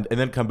towards the end, and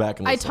then come back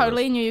and I listen.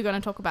 totally knew you were going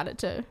to talk about it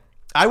too.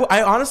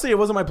 I honestly, it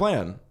wasn't my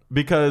plan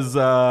because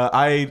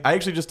I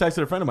actually just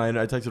texted a friend of mine.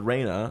 I texted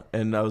Raina,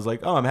 and I was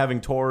like, "Oh, I'm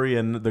having Tori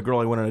and the girl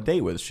I went on a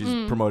date with.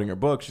 She's promoting her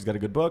book. She's got a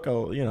good book. I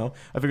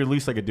figured the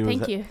least I could do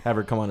Thank is you. have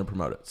her come on and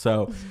promote it."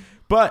 So,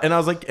 and I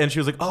was like, and she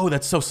was like, "Oh,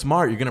 that's so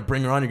smart. You're gonna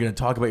bring her on. You're gonna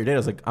talk about your date." I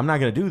was like, "I'm not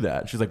gonna do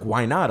that." She's like,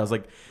 "Why not?" I was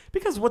like,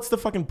 "Because what's the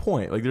fucking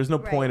point? Like, there's no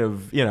point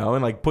of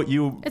and like put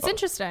you." It's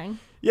interesting.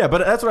 Yeah, but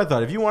that's what I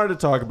thought. If you wanted to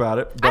talk about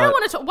it, I don't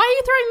want to talk. Why are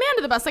you throwing me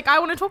under the bus? Like, I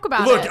want to talk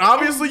about Look, it.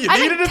 obviously you I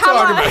needed mean, to come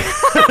talk on.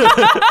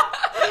 about it.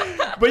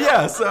 But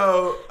yeah,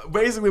 so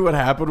basically what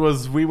happened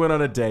was we went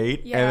on a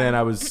date Yeah. and then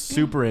I was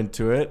super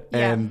into it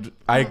Yeah. and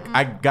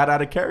I got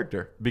out of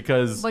character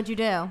because What'd you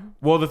do?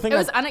 well the thing It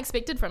was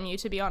unexpected from you,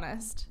 to be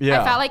honest.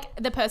 Yeah. I felt like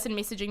the person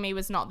messaging me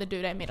was not the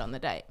dude I met on the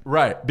date.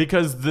 right,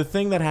 because the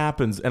thing that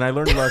happens and I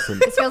learned a lesson.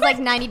 This feels like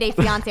 90 Day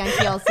Fiance on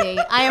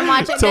TLC. I am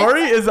watching.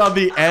 Tori is on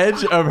the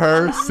edge of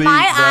her seat.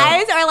 My bro.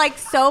 eyes are like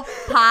so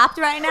popped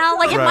right now.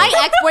 Like if Right.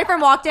 my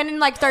ex-boyfriend walked in and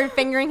like started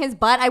fingering his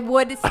butt, I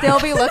would still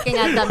be looking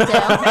at them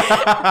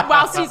too.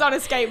 Whilst he's on a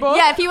skateboard.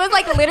 Yeah, if he was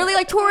like literally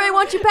like, Tori, I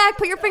want you back.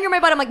 Put your finger in my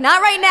butt. I'm like,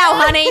 not right now,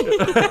 honey.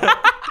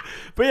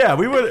 But yeah,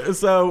 we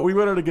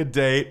went on a good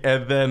date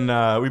and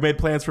then we made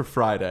plans for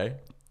Friday.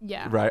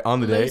 Yeah. Right,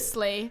 on the date.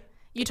 Loosely.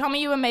 You told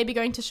me you were maybe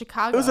going to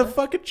Chicago. It was a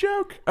fucking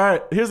joke. All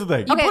right, here's the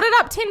thing. You Okay. put it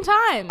up 10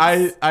 times.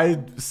 I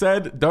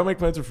said don't make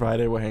plans for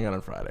Friday. We'll hang out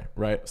on Friday,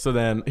 right? So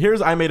then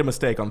I made a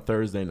mistake on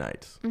Thursday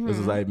night. This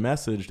is I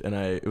messaged and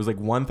it was like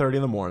 1:30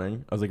 in the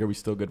morning. I was like, are we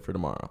still good for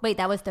tomorrow? Wait,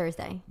 that was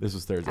Thursday. This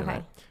was Thursday Okay.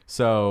 night.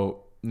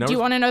 So no. Do you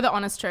want to know the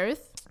honest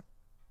truth?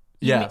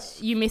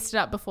 Yes. You messed it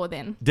up before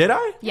then. Did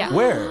I? Yeah.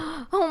 Where?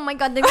 Oh my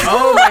god.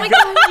 Oh my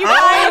god! You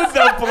guys.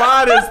 Oh, the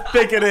plot is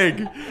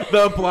thickening.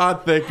 The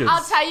plot thickens.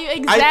 I'll tell you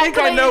exactly. I think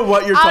I know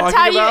what you're I'll talking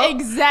tell about. you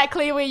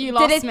exactly where you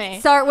lost Did it me.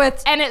 start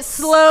with And it's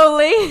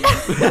slowly?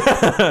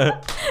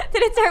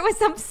 Did it start with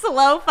some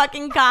slow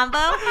fucking combo?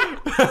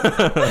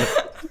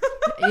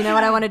 You know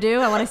what I want to do?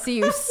 I want to see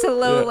you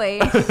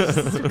slowly.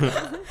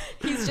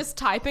 He's just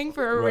typing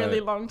for a Right. really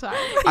long time.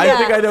 I Yeah.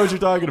 think I know what you're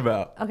talking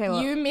about. Okay,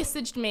 well, You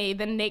messaged me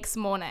the next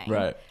morning.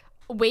 Right.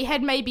 We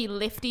had maybe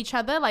left each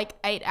other like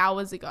 8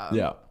 hours ago.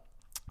 Yeah.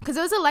 Because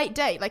it was a late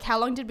date. Like, how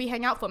long did we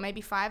hang out for?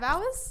 Maybe 5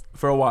 hours?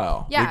 For a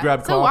while. Yeah. We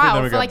grabbed it's coffee, a while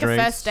then we for got like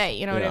drinks. a first date.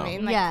 You know what I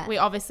mean? Like, Yeah. we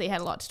obviously had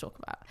a lot to talk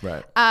about.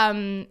 Right.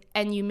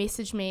 And you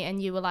messaged me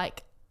and you were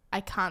like, I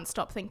can't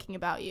stop thinking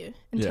about you.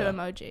 And Yeah. 2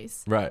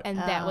 emojis. Right. And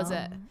that was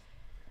it.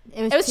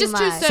 it was just too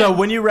much. soon. So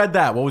when you read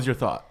that, what was your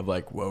thought of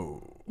like,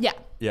 whoa? Yeah.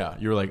 Yeah.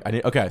 You were like,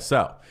 okay,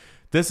 so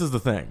this is the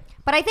thing.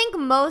 But I think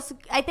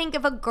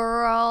if a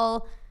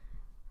girl,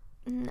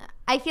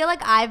 I feel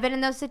like I've been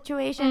in those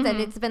situations and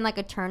it's been like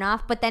a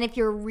turnoff. But then if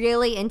you're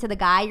really into the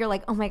guy, you're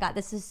like, oh my god,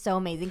 this is so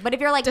amazing. But if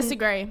you're like,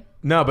 Disagree.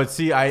 No, but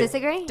see,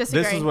 disagree? This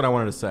is what I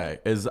wanted to say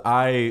is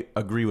I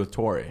agree with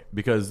Tori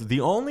because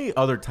the only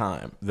other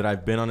time that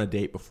I've been on a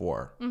date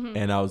before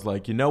and I was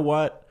like, you know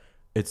what?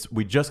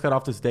 we just got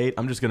off this date.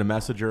 I'm just gonna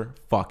message her.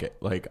 Fuck it.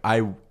 Like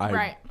I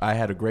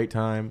had a great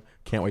time.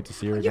 Can't wait to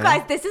see her again. You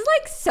guys, this is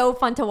like so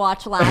fun to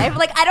watch live.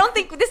 Like I don't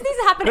think this needs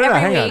to happen No, every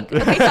hang week.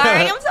 on. Okay,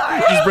 sorry. I'm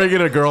sorry. Just bring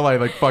in a girl I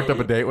like fucked up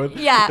a date with.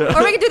 Yeah,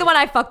 or we could do the one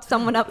I fucked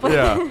someone up with.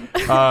 Yeah.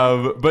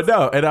 But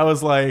no, and I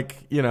was like,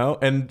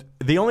 and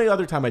the only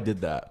other time I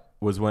did that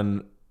was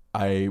when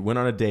I went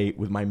on a date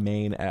with my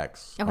main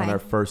ex on our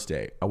first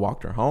date. I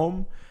walked her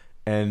home,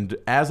 and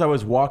as I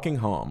was walking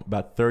home,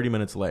 about 30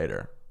 minutes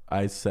later,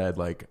 I said,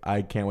 like,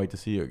 I can't wait to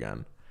see you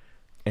again.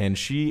 And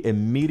she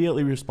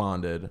immediately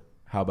responded,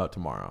 how about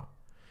tomorrow?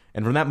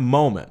 And from that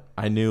moment,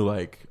 I knew,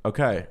 like,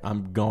 okay,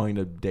 I'm going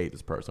to date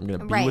this person. I'm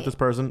going to be with this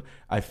person.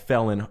 I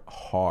fell in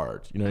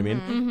hard. You know what I mean?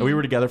 And we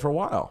were together for a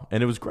while,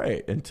 and it was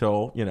great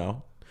until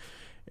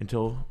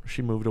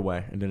she moved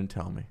away and didn't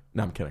tell me.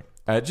 No, I'm kidding.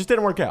 It just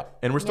didn't work out.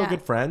 And we're still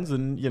good friends.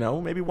 And,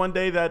 maybe one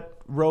day that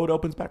road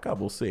opens back up.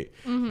 We'll see.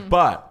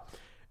 But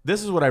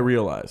this is what I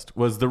realized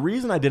was the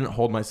reason I didn't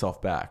hold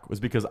myself back was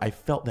because I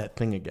felt that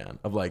thing again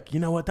of like, you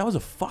know what? That was a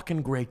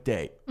fucking great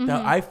date.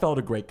 I felt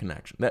a great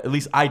connection. At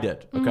least I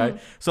did. Okay.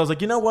 So I was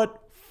like, you know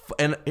what?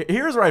 And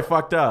here's where I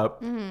fucked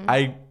up.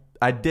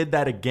 I did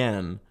that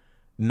again,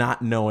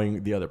 not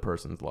knowing the other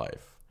person's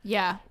life.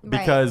 Yeah.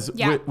 Because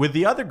with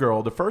the other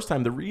girl, the first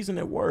time, the reason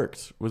it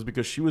worked was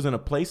because she was in a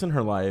place in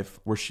her life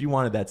where she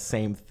wanted that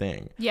same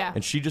thing. Yeah.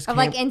 And she just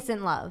like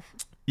instant love.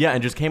 Yeah.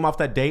 And just came off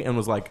that date and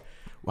was like,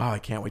 wow, I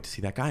can't wait to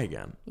see that guy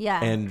again.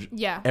 Yeah. And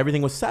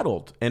everything was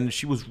settled. And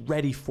she was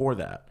ready for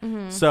that.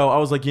 So I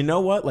was like, you know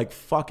what? Like,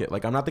 fuck it.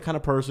 Like, I'm not the kind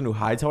of person who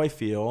hides how I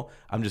feel.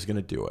 I'm just going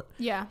to do it.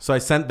 Yeah. So I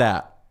sent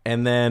that.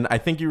 And then I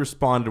think you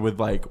responded with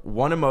like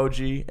one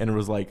emoji and it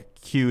was like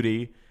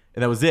cutie.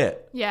 And that was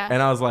it. Yeah.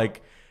 And I was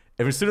like,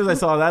 as soon as I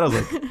saw that, I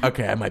was like,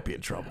 okay, I might be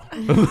in trouble.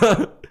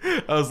 I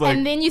was like.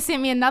 And then you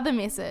sent me another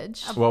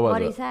message. What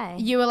did he say?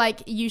 You were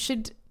like, you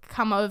should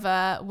come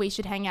over, we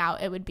should hang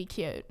out, it would be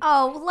cute.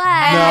 Oh,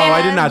 Les. No,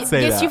 I did not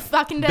say that. Yes, you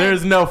fucking did.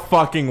 There's no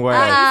fucking way. You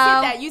said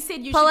that. You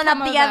said you Pulling should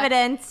come up the over.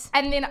 evidence.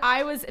 And then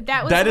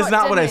That is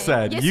not what I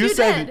said. Yes, you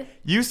said did.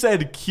 you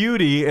said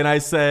cutie, and I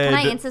said. Can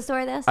I Insta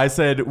story this? I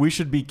said we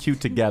should be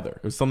cute together.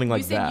 It was something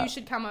like you said that. you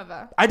should come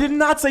over. I did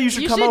not say you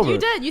should come over. You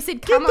did. You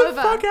said come Get the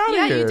over. fuck out of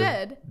yeah, here. you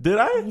did. Did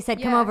I? He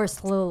said, come Yeah. over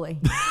slowly.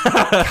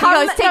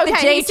 Come, take the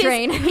J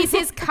train. He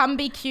says, come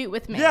be cute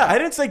with me. Yeah, I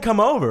didn't say come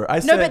over. I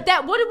No, said. but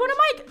that, what am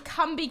I,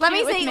 come be cute Let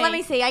me with see. me? Let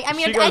me see. I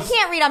mean, She I goes-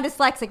 can't read. I'm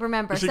dyslexic,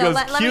 remember. She so goes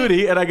let me-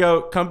 cutie, and I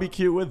go come be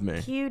cute with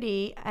me.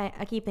 Cutie.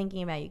 I keep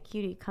thinking about you.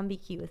 Cutie, come be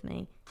cute with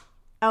me.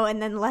 Oh,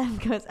 and then Lev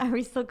goes, are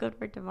we still good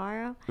for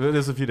tomorrow? This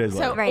is a few days So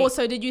later. Right.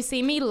 also, did you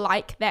see me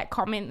like that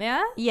comment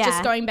there? Yeah.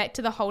 Just going back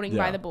to the holding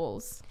by Yeah. the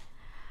balls.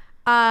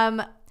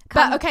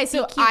 But okay,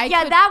 so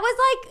yeah, that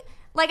was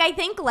like I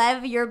think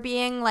Lev, you're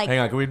being like. Hang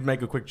on, can we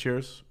make a quick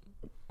cheers?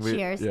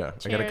 Cheers. Yeah, I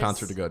got a Cheers.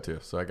 concert to go to,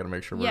 so I got to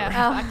make sure we're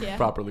Yeah, fuck yeah.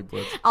 properly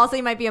blitzed. Also,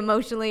 you might be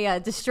emotionally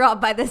distraught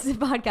by this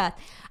podcast.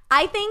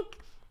 I think,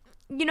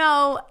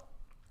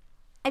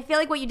 I feel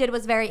like what you did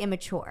was very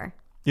immature.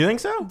 You think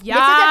so? Yes,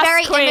 This is a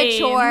very queen.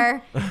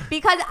 immature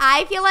because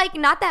I feel like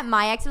not that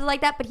my ex was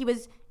like that, but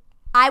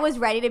I was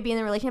ready to be in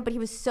the relationship, but he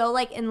was so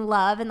like in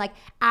love, and like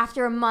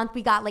after a month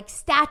we got like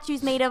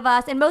statues made of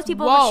us, and most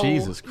people Whoa.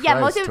 Jesus Christ. yeah,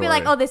 most people would be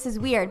like, Tori. oh, this is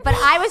weird. But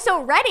I was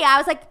so ready. I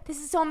was like, this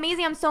is so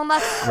amazing. I'm so in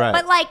love. Right.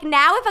 But like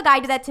now if a guy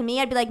did that to me,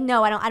 I'd be like,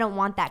 no, I don't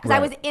want that. Because I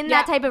Right. was in Yeah.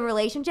 that type of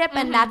relationship,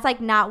 and that's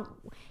like not,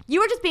 you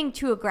were just being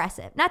too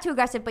aggressive. Not too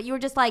aggressive, but you were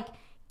just like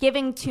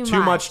giving too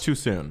much. Too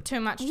soon.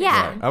 Too much.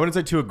 Yeah. I wouldn't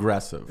say too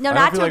aggressive. No, I not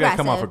don't feel too like aggressive.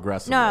 I come off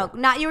aggressive. No,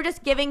 not, you were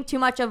just giving too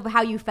much of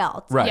how you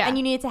felt. Right. Yeah. And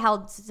you needed to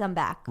hold some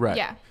back. Right.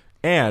 Yeah.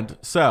 And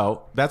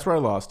so that's where I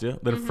lost you.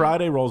 Then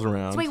Friday rolls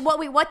around. So wait,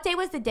 what day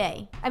was the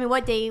day? I mean,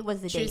 what day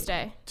was the date?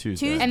 Tuesday.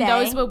 Tuesday. And Day.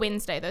 those were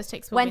Wednesday. Those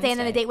texts were Wednesday, and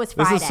then the date was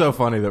This Friday. is so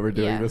funny that we're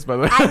doing Yeah. this, by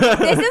the way.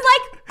 This is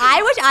like,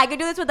 I wish I could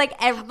do this with like,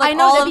 I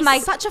know all that'd of be my.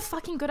 such a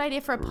fucking good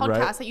idea for a podcast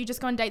Right. that you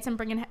just go on dates and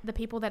bring in the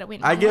people that it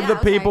went. I on. give the Yeah,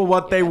 okay. people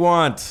what they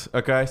want.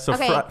 Okay. So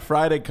Okay.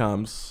 Friday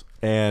comes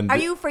and. Are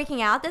you freaking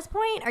out at this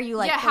point? Are you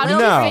like? Yeah, how a did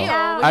little No, you feel? freaked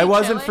out? Were I you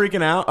wasn't chilling?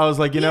 freaking out. I was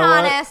like, you Be know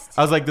honest. what?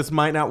 I was like, this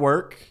might not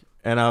work.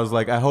 And I was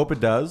like, I hope it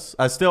does.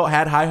 I still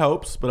had high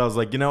hopes, but I was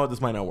like, you know what?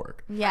 This might not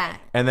work. Yeah.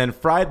 And then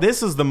Friday,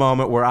 this is the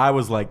moment where I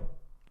was like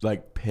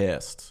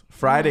pissed.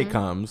 Friday Mm-hmm.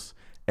 comes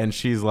and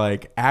she's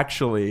like,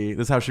 actually,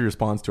 this is how she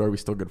responds to, are we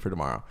still good for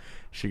tomorrow?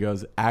 She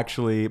goes,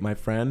 actually, my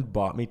friend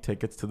bought me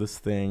tickets to this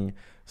thing,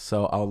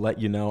 so I'll let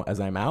you know as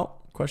I'm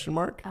out, question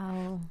mark.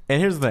 Oh.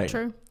 And here's the thing.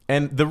 True.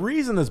 And the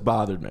reason this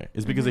bothered me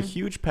is because Mm-hmm. a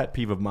huge pet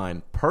peeve of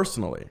mine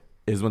personally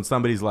is when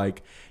somebody's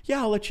like,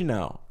 yeah, I'll let you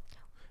know.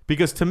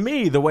 Because to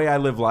me, the way I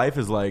live life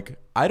is like,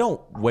 I don't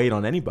wait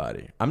on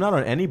anybody. I'm not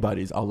on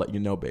anybody's I'll let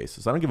you know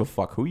basis. I don't give a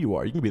fuck who you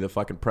are. You can be the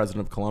fucking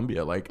president of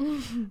Colombia. Like,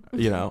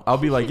 I'll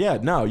be like, yeah,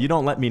 no, you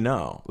don't let me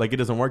know. Like, it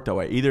doesn't work that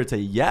way. Either it's a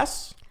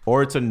yes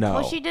or it's a no.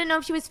 Well, she didn't know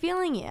if she was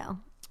feeling you.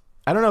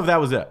 I don't know if that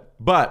was it.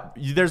 But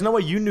there's no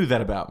way you knew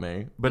that about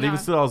me. But No. even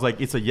still, I was like,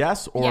 it's a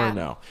yes or Yeah. a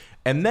no.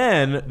 And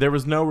then there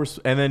was no,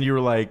 and then you were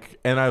like,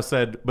 and I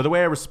said, but the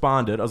way I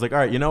responded, I was like, all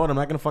right, you know what? I'm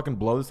not going to fucking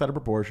blow this out of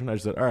proportion. I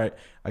just said, all right,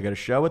 I got a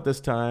show at this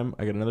time.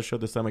 I got another show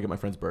this time. I get my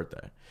friend's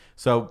birthday.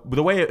 So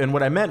the way, and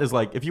what I meant is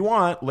like, if you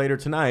want later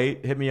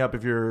tonight, hit me up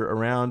if you're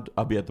around.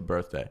 I'll be at the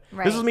birthday.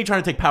 Right. This was me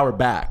trying to take power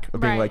back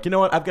of being like, you know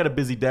what? I've got a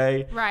busy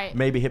day. Right.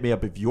 Maybe hit me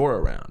up if you're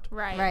around.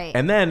 Right.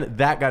 And then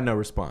that got no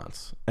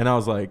response. And I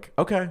was like,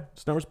 okay,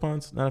 it's no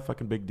response. Not a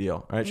fucking big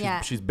deal. All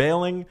right. She's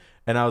bailing.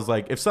 And I was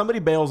like, if somebody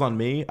bails on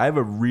me, I have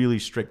a really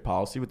strict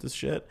policy with this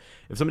shit.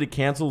 If somebody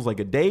cancels like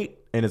a date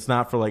and it's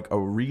not for like a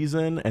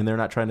reason and they're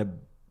not trying to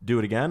do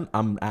it again,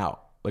 I'm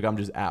out. Like I'm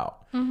just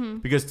out. Mm-hmm.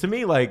 Because to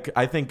me, like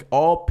I think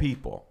all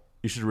people,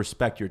 you should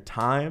respect your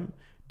time.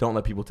 Don't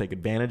let people take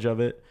advantage of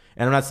it.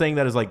 And I'm not saying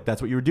that as like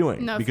that's what you were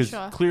doing. No, because for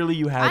sure. Clearly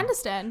you had. I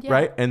understand. Yeah.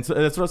 Right? And so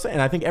that's what I was saying.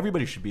 I think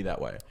everybody should be that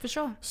way. For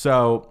sure.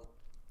 So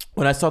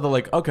when I saw the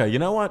like, okay, you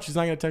know what? She's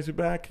not going to text me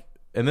back.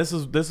 And this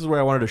is where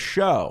I wanted to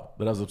show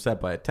that I was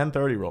upset by it.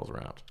 10:30 rolls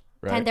around.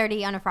 Right?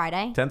 10:30 on a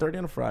Friday. 10:30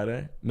 on a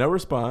Friday. No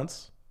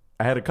response.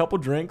 I had a couple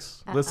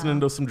drinks, listening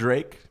to some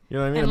Drake. You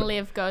know what I mean? And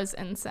Liv goes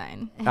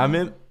insane. I'm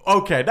in.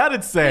 Okay, not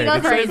insane. He goes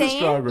Insane's a insane?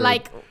 strong word.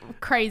 Like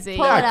crazy.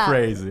 Pull it Not up.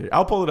 crazy.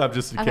 I'll pull it up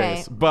just in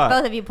case. But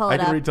both of you pull it I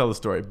can up. retell the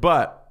story.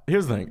 But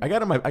here's the thing. I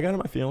got in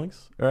my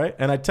feelings. All right,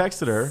 and I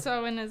texted her.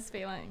 So in his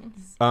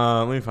feelings.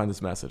 Let me find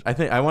this message.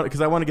 I want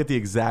to get the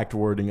exact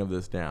wording of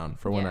this down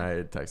for when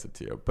I text it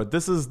to you. But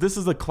this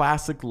is a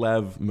classic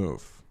Lev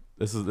move.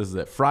 This is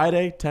it.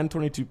 Friday,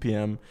 10:22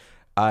 p.m.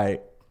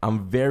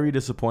 I'm very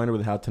disappointed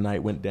with how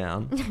tonight went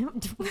down.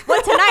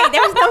 What tonight?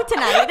 There was no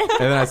tonight. And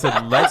then I said,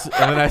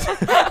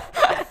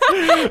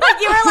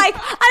 Like you were like,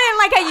 I didn't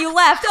like how you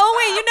left. Oh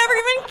wait, you never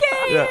even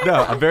came. yeah,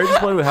 no, I'm very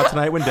disappointed with how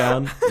tonight went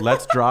down.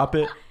 Let's drop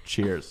it.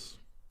 Cheers.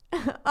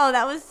 Oh,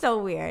 that was so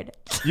weird.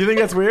 You think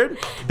that's weird?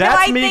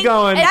 That's me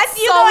going. That's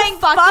you so going.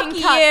 Fuck fucking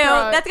you.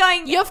 cutthroat. That's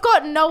going. You've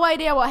got no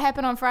idea what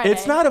happened on Friday.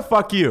 It's not a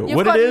fuck you. You've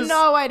what got it is?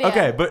 no idea.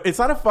 Okay, but it's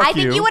not a fuck you. I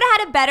think you would have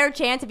had a better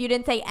chance if you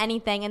didn't say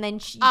anything and then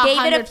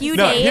gave it a few 100%.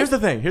 No, days. here's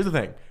the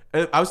thing.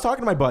 I was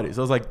talking to my buddies.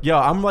 I was like, yo,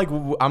 I'm like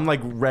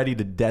ready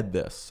to dead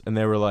this. And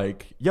they were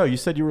like, yo, you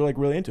said you were like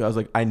really into it. I was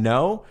like, I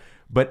know,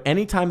 but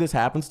anytime this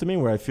happens to me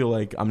where I feel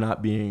like I'm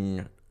not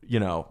being,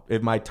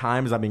 if my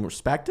time is not being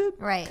respected,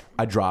 Right.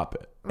 I drop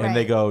it. Right. And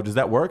they go, does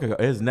that work? I go,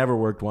 it has never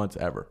worked once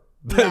ever.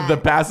 Yeah. The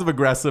passive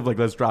aggressive, like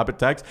let's drop it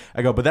text.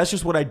 I go, but that's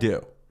just what I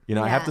do.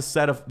 I have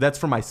to that's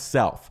for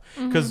myself.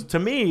 Because to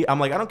me, I'm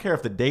like, I don't care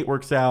if the date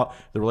works out,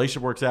 the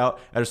relationship works out.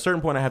 At a certain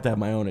point, I have to have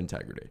my own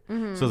integrity. So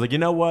I was like, you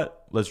know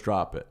what? Let's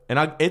drop it.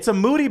 And it's a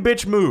moody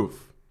bitch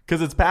move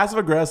because it's passive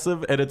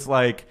aggressive and it's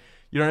like,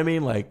 you know what I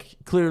mean? Like,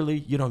 clearly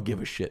you don't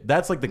give a shit.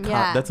 That's like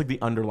that's like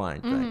the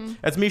underlying thing.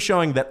 That's me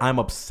showing that I'm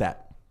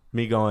upset.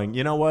 Me going,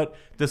 you know what?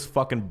 This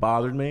fucking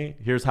bothered me.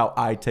 Here's how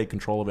I take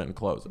control of it and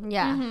close it.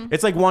 Yeah.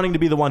 It's like wanting to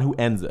be the one who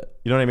ends it.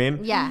 You know what I mean?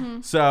 Yeah.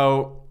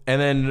 So, and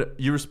then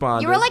you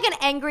responded. You were like an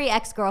angry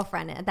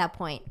ex-girlfriend at that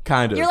point.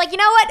 Kind of. You're like, you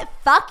know what?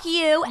 Fuck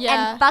you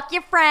and fuck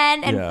your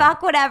friend and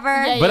fuck whatever.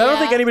 Yeah, But I don't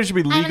think anybody should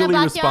be gonna legally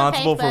block you on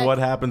responsible for Facebook. what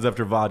happens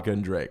after vodka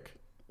and Drake.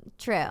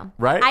 True.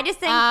 Right? I just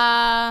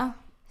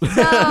think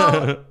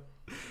So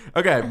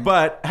Okay,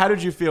 but how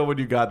did you feel when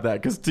you got that?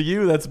 Because to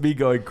you, that's me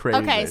going crazy.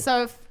 okay,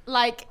 so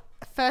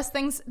first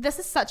things, this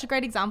is such a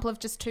great example of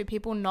just two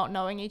people not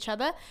knowing each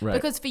other. Right.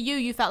 Because for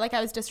you felt like I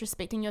was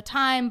disrespecting your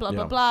time, blah,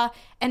 blah, Yeah. blah.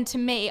 And to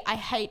me, I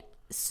hate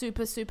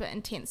super, super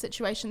intense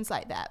situations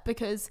like that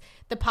because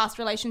the past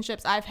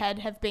relationships I've had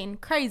have been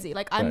crazy.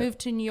 Like I Right. moved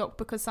to New York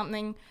because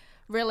something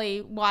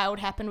really wild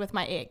happened with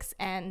my ex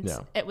and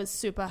it was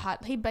super hard.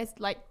 He based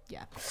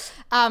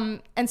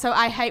and so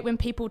I hate when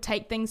people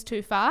take things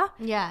too far.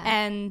 Yeah.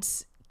 And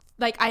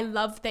like I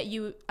love that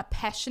you are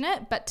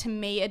passionate, but to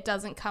me it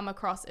doesn't come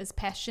across as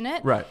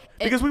passionate. Right.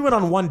 Because we went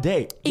on one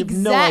date. You have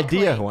no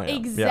idea who I am.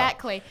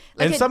 Exactly. Yeah.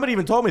 Like and somebody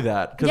even told me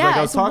that. Because Yeah, like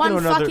I was it's talking to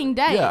one another fucking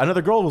day. Yeah,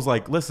 another girl was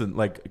like, listen,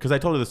 like, because I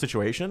told her the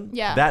situation.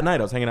 Yeah. That night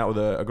I was hanging out with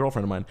a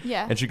girlfriend of mine.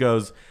 Yeah. And she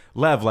goes,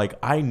 Lev, like,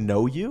 I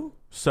know you.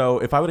 So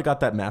if I would have got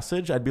that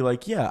message, I'd be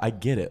like, yeah, I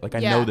get it. Like, I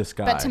know this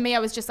guy. But to me, I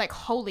was just like,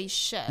 holy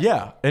shit.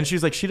 Yeah. And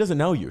she's like, she doesn't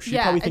know you. She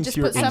Yeah, probably it thinks just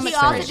you're puts so and much she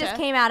also pressure. just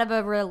came out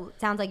of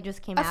sounds like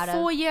just came A out of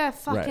 4-year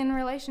fucking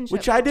relationship.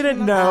 Which I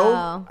didn't know.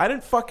 Oh. I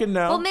didn't fucking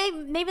know. Well,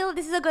 maybe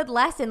this is a good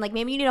lesson. Like,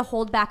 maybe you need to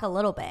hold back a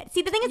little bit.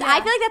 See, the thing is, Yeah.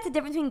 I feel like that's the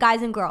difference between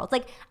guys and girls.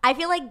 Like, I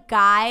feel like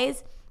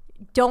guys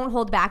don't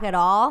hold back at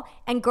all,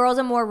 and girls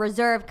are more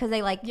reserved because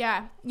they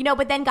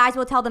but then guys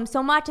will tell them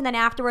so much, and then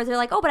afterwards they're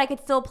like, oh, but I could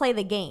still play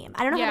the game.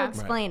 I don't know how Yeah. to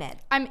explain it.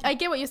 I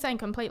get what you're saying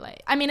completely.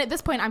 I mean, at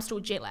this point, I'm still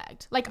jet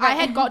lagged. Like, I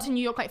had got to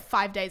New York like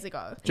 5 days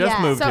ago. Just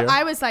Yeah. moved So here.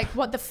 I was like,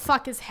 what the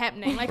fuck is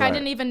happening? Like, I Right.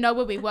 didn't even know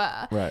where we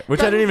were. Right. Which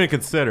But- I didn't even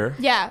consider.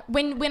 Yeah,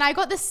 when I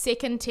got the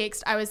second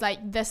text, I was like,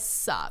 this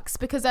sucks,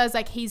 because I was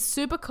like, he's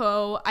super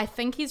cool. I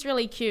think he's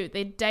really cute.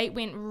 The date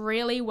went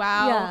really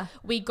well. Yeah.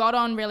 We got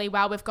on really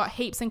well. We've got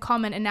heaps in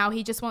common, and now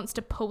he just wants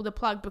to pull the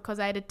plug because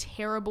I had a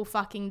terrible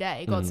fucking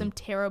day, got some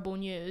terrible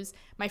news.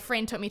 My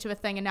friend took me to a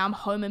thing and now I'm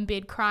home in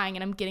bed crying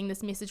and I'm getting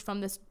this message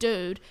from this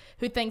dude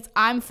who thinks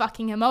I'm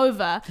fucking him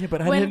over. Yeah,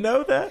 but I didn't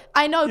know that.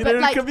 I know, you but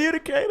didn't like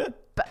communicate it.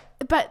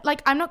 But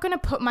like, I'm not going to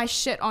put my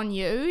shit on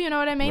you. know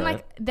what I mean?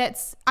 Right. Like,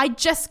 I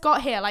just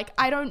got here. Like,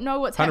 I don't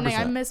know what's happening. 100%.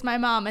 I miss my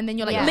mom. And then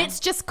you're like, Yeah.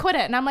 let's just quit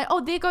it. And I'm like, oh,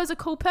 there goes a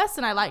cool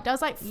person I liked. I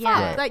was like, fuck.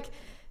 Yeah.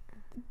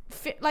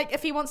 Like,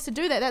 if he wants to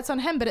do that, that's on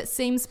him. But it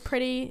seems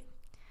pretty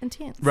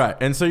intense. Right.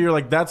 And so you're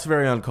like, that's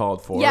very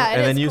uncalled for. Yeah, it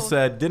and then is you cool.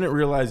 said, didn't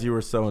realize you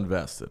were so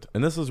invested.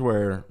 And this is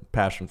where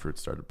passion fruit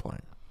started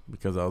playing.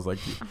 Because I was like,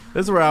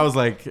 this is where I was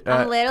like,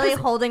 I'm literally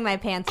holding my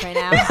pants right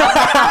now.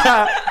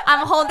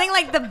 I'm holding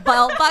like the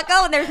belt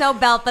buckle and there's no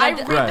belt, but I I'm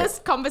just, read this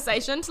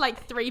conversation to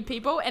like 3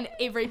 people and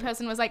every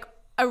person was like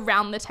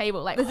around the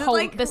table. Like,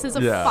 this is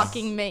a Yeah.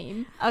 fucking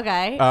meme.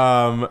 okay.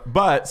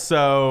 but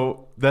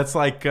so that's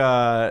like,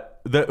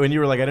 when you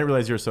were like, I didn't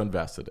realize you were so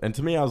invested. And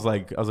to me, I was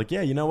like,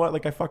 yeah, you know what?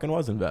 Like I fucking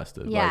was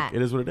invested. Yeah. Like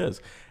it is what it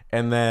is.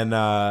 And then,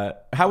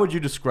 how would you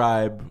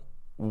describe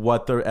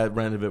what the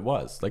end of it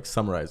was, like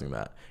summarizing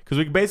that? Because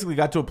we basically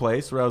got to a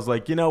place where I was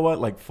like, you know what,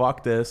 like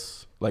fuck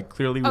this, like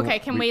clearly Okay,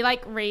 can we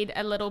like read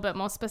a little bit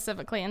more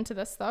specifically into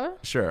this though?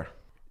 Sure.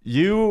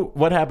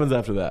 What happens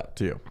after that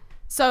to you?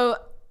 So,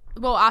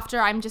 well, after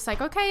I'm just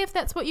like, okay, if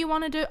that's what you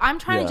want to do, I'm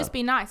trying Yeah. to just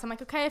be nice. I'm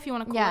like, okay, if you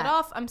want to call Yeah. it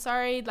off, I'm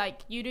sorry,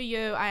 like you do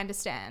you, I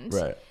understand.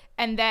 Right.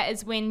 And that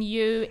is when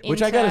you enter...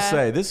 Which I gotta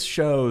say, this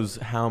shows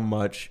how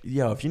much,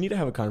 if you need to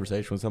have a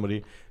conversation with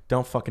somebody,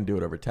 don't fucking do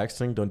it over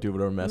texting, don't do it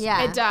over messaging.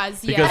 Yeah. It does,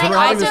 Because yeah. when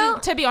I I was-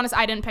 didn't, to be honest,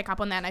 I didn't pick up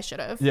on that and I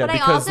should have. Yeah, but I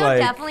because also like,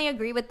 definitely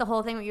agree with the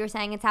whole thing what you were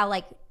saying. It's how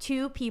like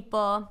two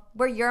people,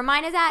 where your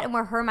mind is at and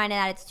where her mind is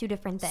at, it's two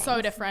different things.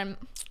 So different.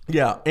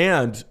 yeah,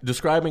 and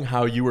describing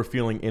how you were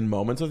feeling in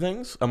moments of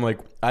things, I'm like,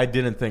 I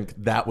didn't think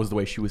that was the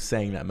way she was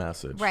saying that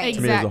message. Right.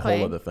 To me, it was a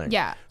whole other thing.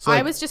 Yeah. So,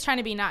 like, I was just trying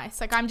to be nice.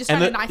 Like, I'm just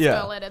trying to nice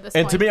girl it at this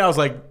and point. to me, I was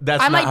like,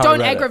 that's I'm not like, how I don't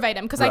read it. aggravate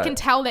him because I Right. can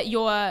tell that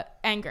you're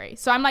angry.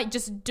 So I'm like,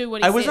 just do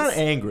what he says. I was not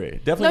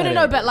angry. Definitely No,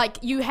 not angry. but like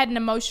you had an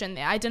emotion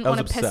there. I didn't I was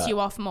want to piss upset. you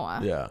off more.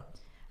 Yeah.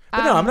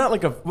 But no, I'm not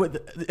like and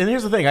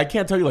here's the thing, I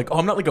can't tell you like, oh,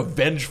 I'm not like a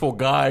vengeful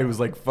guy who's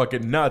like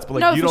fucking nuts, but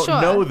like No, you for don't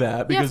sure. know that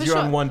Yeah, because for you're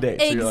sure. on one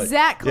date. So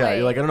Exactly. You're like,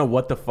 you're like, I don't know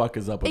what the fuck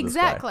is up with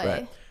Exactly. this guy.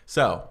 Right.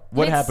 So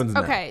what happens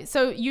now? Okay,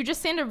 so you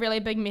just send a really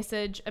big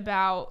message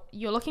about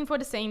you're looking forward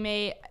to seeing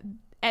me.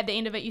 At the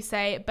end of it, you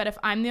say, but if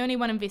I'm the only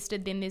one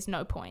invested, then there's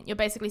no point. You're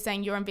basically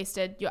saying you're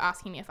invested. You're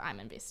asking me if I'm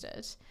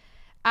invested.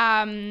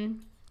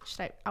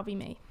 I'll be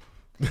me.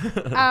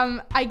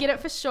 I get it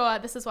for sure.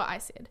 This is what I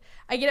said.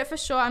 I get it for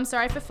sure. I'm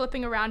sorry for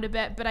flipping around a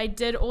bit, but I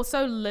did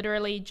also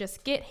literally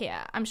just get here.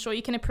 I'm sure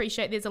you can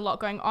appreciate there's a lot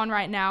going on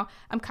right now.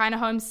 I'm kind of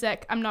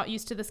homesick. I'm not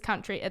used to this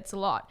country. It's a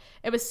lot.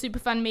 It was super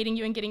fun meeting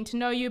you and getting to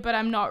know you, but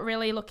I'm not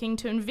really looking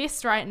to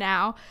invest right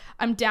now.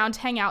 I'm down to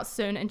hang out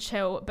soon and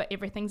chill, but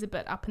everything's a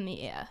bit up in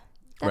the air.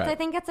 That's, Right. I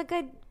think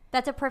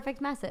that's a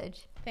perfect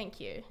message. Thank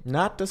you.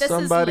 Not to This is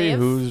somebody Liv.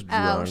 who's Oh,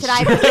 drunk. should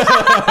I be,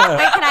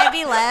 wait, can I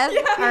be Lev?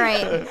 All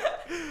right.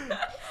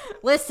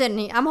 Listen,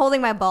 I'm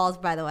holding my balls,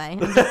 by the way. I'm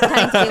just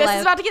trying to be This Lev.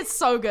 is about to get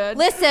so good.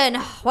 Listen,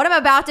 what I'm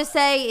about to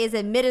say is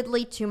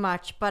admittedly too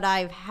much, but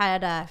I've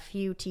had a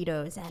few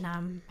Tito's, and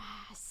I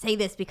say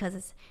this because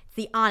it's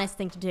the honest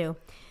thing to do.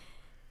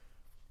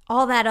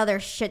 All that other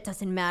shit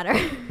doesn't matter.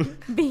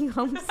 Being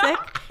homesick,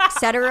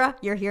 etc.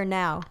 You're here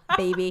now,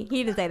 baby.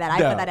 He didn't say that. I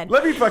No, put that in.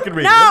 let me fucking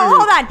read No, it. Let me read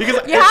hold it. on. Because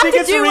You if have she to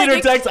gets do to what read her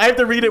you- text, I have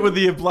to read it with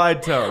the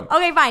implied tone.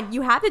 Okay, fine.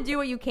 You have to do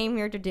what you came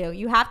here to do.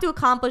 You have to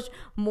accomplish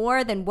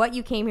more than what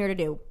you came here to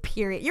do.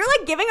 Period. You're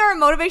like giving her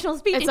a motivational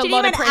speech. It's and a she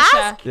lot didn't of even pressure.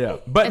 ask. Yeah,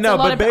 but It's no, a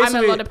lot but of, basically,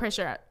 I'm a lot of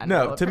pressure.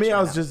 no. To me,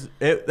 I was just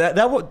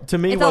to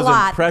me It's a wasn't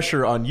lot.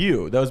 pressure on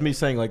you. That was me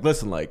saying like,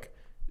 listen, like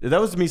that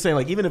was me saying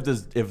like, even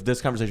if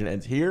this conversation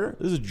ends here,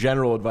 this is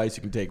general advice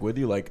you can take with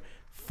you. Like,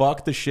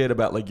 fuck the shit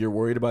about like you're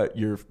worried about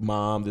your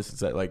mom. This is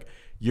that. Like,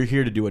 you're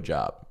here to do a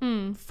job.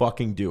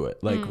 Fucking do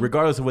it. Like,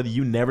 regardless of whether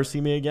you never see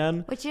me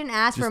again. But you didn't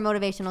ask for a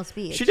motivational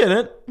speech. She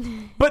didn't.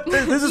 But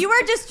this is You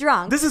were just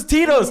drunk. This is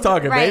Tito's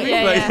talking, Right, baby.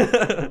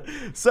 yeah,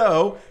 Like,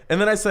 so, and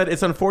then I said,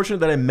 it's unfortunate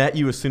that I met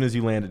you as soon as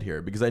you landed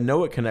here because I know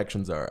what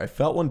connections are. I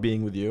felt one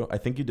being with you. I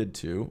think you did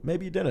too.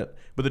 Maybe you didn't.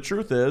 But the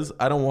truth is,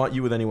 I don't want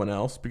you with anyone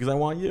else because I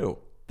want you.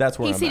 That's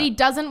where He I'm said at. he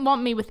doesn't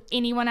want me with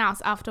anyone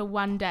else after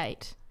one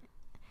date.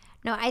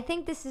 No, I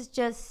think this is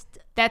just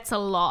That's a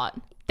lot.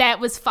 That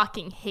was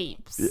fucking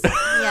heaps. yeah,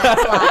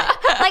 it's a lot.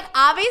 Like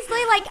obviously,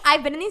 like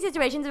I've been in these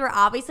situations where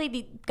obviously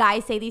the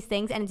guys say these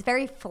things and it's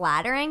very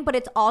flattering, but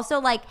it's also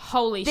like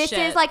Holy this shit.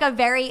 is like a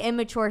very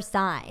immature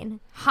sign.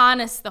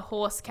 Harness the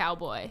horse,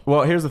 cowboy.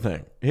 Well, here's the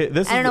thing. I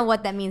don't know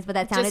what that means, but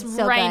that sounded Just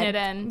so rein good. it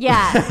in.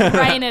 Yeah.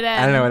 Rein it in.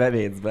 I don't know what that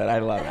means, but I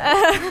love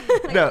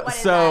it. No, what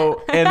is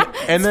so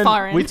and then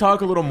foreign. we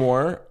talk a little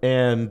more,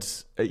 and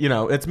you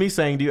know, it's me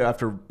saying to you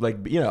after like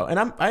and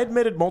I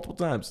admitted multiple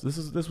times this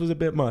was a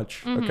bit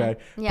much, okay,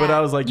 Yeah. but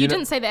I was like, You know,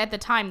 didn't say that at the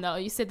time, though.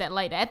 You said that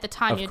later. At the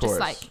time, you're just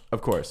like,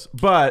 of course.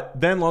 But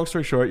then, long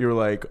story short, you were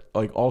like,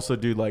 also,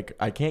 dude, like,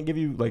 I can't give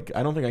you, like,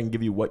 I don't think I can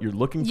give you what you're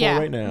looking for Yeah,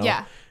 right now.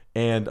 yeah.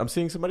 and I'm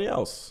seeing somebody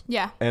else.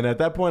 Yeah. And at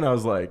that point, I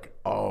was like,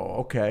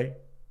 oh, okay.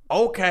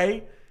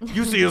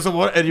 You see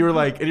someone, and you're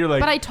like.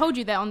 But I told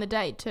you that on the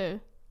date too.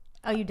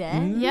 Oh, you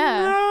did?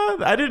 Yeah.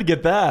 I didn't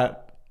get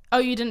that. Oh,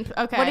 you didn't?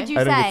 Okay. What did you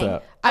I say? didn't get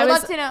that. I would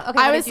love to know. Okay,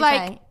 I what was did you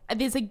like, say?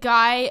 there's a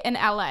guy in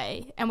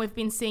LA, and we've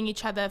been seeing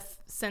each other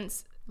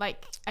since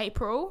like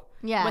April.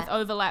 Yeah. With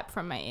overlap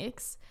from my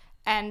ex.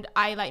 And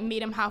I like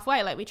meet him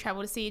halfway. Like we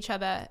travel to see each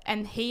other,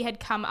 and he had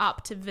come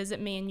up to visit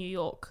me in New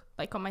York,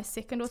 like on my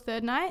second or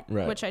third night,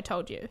 Right. which I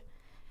told you.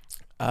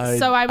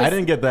 I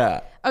didn't get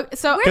that.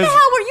 So Where the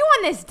hell were you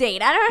on this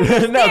date? I don't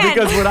understand. No,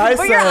 because what I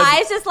were your said-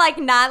 eyes just like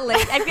not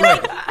lit? I feel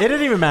like It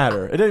didn't even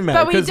matter.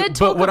 But we did talk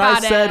But what I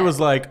about said it. was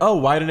like, oh,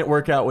 why didn't it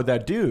work out with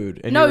that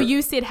dude? And no, you're-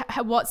 you said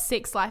what's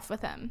sex life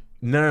with him?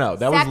 No.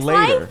 That Sex was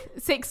later. life?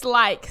 Sex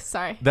like,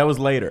 sorry. That was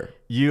later.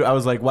 I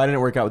was like, why didn't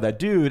it work out with that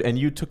dude? And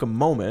you took a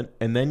moment,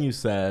 and then you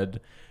said,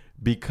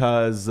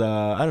 because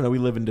I don't know, we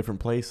live in different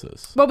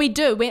places. Well, we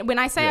do. When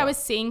I say Yeah. I was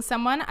seeing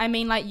someone, I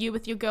mean like you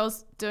with your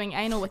girls doing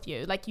anal with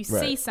you. Like you see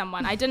Right.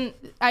 someone. I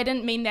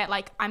didn't mean that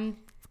like I'm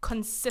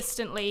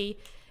consistently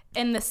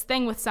in this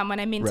thing with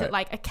someone. I meant Right. it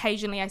like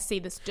occasionally I see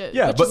this dude.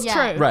 Yeah, which but is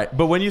Yeah. true. Right,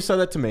 but when you said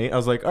that to me, I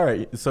was like, all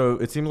right, so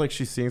it seems like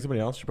she's seeing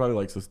somebody else. She probably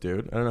likes this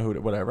dude. I don't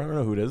know whatever. I don't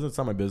know who it is. It's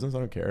not my business. I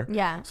don't care.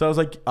 Yeah. So I was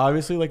like,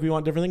 obviously, like we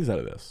want different things out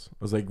of this. I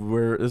was like,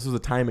 this is a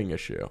timing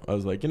issue. I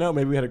was like,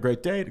 maybe we had a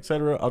great date,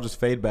 etc. I'll just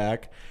fade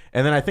back.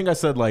 And then I think I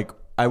said like,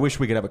 I wish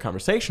we could have a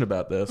conversation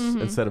about this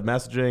instead of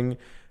messaging.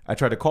 I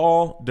tried to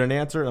call, didn't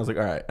answer, and I was like,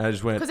 all right. And I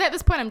just went, Because at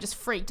this point I'm just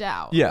freaked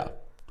out. yeah.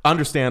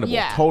 Understandable.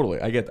 Yeah. Totally.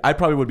 I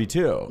probably would be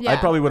too. Yeah. I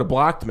probably would have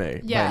blocked me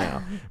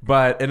Yeah.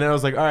 by now. And then I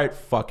was like, all right,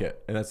 fuck it.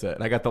 And that's it.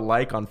 And I got the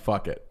like on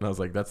fuck it. And I was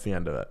like, that's the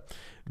end of it.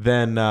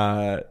 Then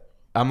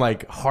I'm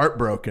like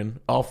heartbroken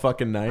all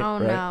fucking night. Oh,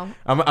 right? no.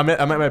 I'm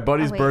at my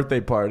buddy's wait.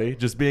 birthday party,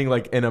 just being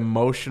like an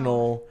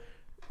emotional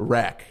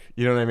wreck.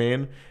 You know what I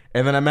mean?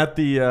 And then I'm at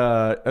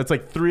it's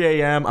like 3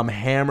 a.m. I'm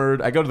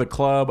hammered. I go to the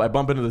club. I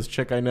bump into this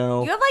chick I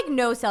know. you have like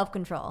no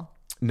self-control.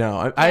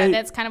 No, Yeah,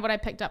 that's kind of what I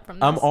picked up from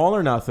this. I'm all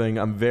or nothing.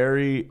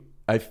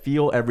 I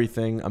feel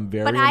everything. I'm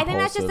very But I think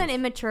that's just impulsive. an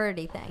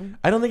immaturity thing.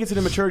 I don't think it's an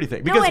immaturity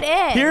thing. No, Because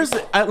it is.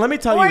 let me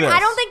tell Or you this. I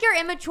don't think you're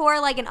immature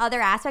like in other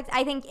aspects.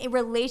 I think in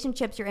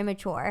relationships you're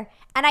immature.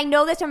 And I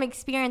know this from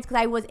experience because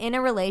I was in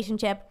a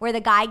relationship where the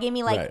guy gave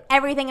me like Right.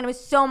 everything and it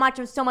was so much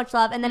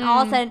love. And then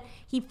all of a sudden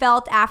he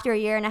felt after a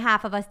year and a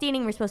half of us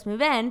dating, we're supposed to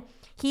move in.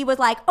 He was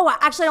like, oh,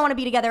 actually I don't want to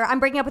be together. I'm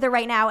breaking up with her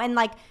right now. And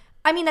like,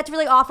 I mean, that's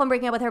really awful. I'm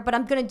breaking up with her, but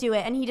I'm going to do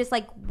it. And he just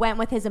like went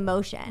with his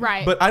emotion.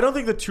 Right. But I don't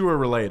think the two are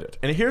related.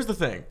 And here's the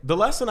thing. The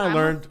lesson I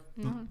learned,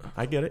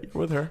 I get it, you're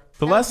with her.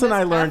 The lesson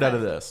I learned out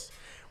of this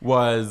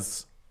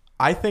was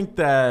I think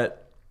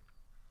that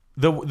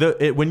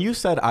when you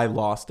said I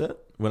lost it,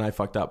 when I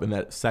fucked up in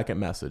that second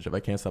message, if I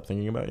can't stop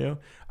thinking about you,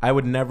 I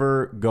would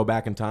never go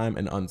back in time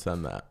and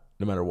unsend that,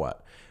 no matter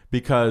what.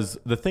 Because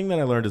the thing that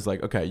I learned is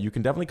like, okay, you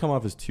can definitely come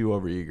off as too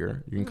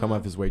overeager. You can come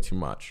off as way too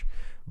much.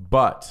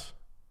 But...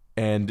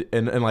 And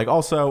like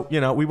also,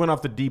 we went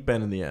off the deep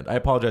end in the end. I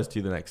apologized to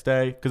you the next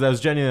day because I was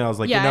genuine. I was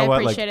like, Yeah, you know I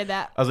what? appreciated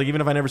that. I was like, even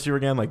if I never see her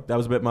again, like that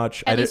was a bit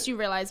much. At least you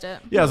realized it.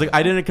 Yeah, I was like,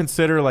 I didn't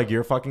consider like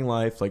your fucking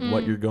life, like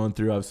what you're going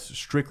through. I was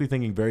strictly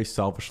thinking very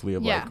selfishly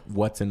of like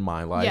what's in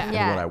my life and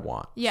Yeah. what I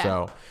want. Yeah.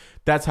 So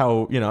that's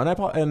how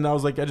and I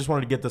was like, I just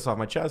wanted to get this off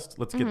my chest.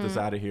 Let's get this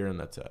out of here, and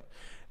that's it.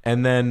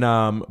 And then,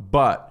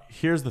 but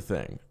here's the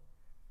thing: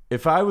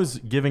 if I was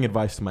giving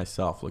advice to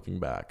myself, looking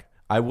back,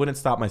 I wouldn't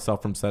stop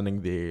myself from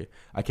sending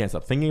I can't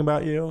stop thinking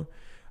about you.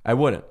 I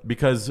wouldn't,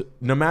 because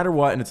no matter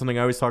what, and it's something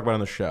I always talk about on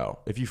the show,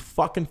 if you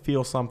fucking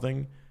feel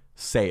something,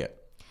 say it.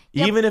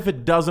 Yep. Even if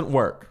it doesn't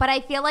work. But I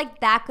feel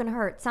like that can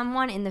hurt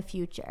someone in the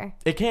future.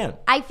 It can.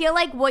 I feel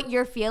like what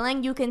you're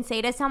feeling, you can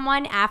say to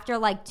someone after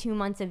like 2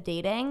 months of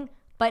dating,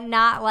 but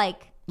not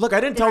like... Look,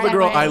 I didn't tell the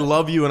girl Right. I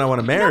love you and I want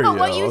to marry but you.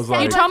 what you I was said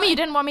like, You told me you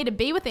didn't want me to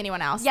be with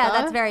anyone else. Yeah, though.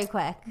 that's very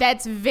quick.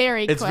 That's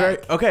very it's quick.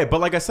 very okay,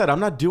 but like I said, I'm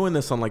not doing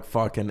this on like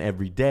fucking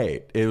every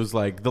date. It was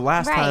like the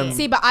last Right. time.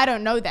 See, but I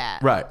don't know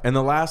that. Right. And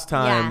the last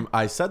time Yeah.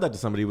 I said that to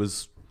somebody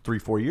was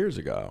 3-4 years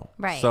ago.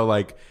 Right. So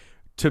like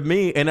to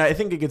me, and I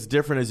think it gets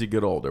different as you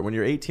get older. When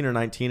you're 18 or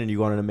 19 and you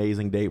go on an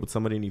amazing date with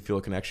somebody and you feel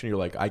a connection, you're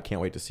like, I can't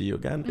wait to see you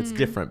again. It's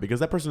different because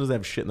that person doesn't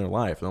have shit in their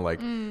life. And they're like,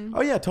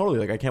 oh yeah, totally.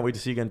 Like I can't wait to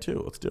see you again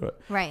too. Let's do it.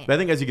 Right. But I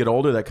think as you get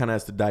older, that kind of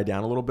has to die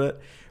down a little bit.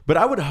 But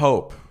I would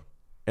hope,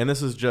 and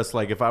this is just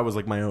like if I was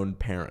like my own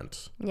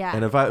parent. Yeah.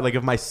 And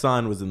if my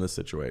son was in this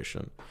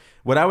situation,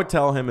 what I would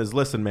tell him is,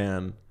 listen,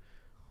 man,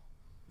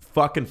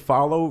 fucking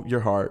follow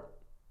your heart.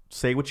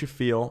 Say what you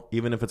feel,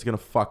 even if it's going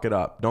to fuck it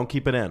up. Don't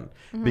keep it in.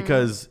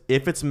 Because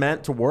if it's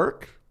meant to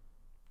work,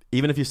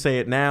 even if you say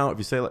it now, if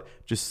you say,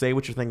 just say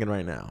what you're thinking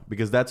right now.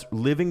 Because that's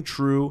living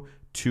true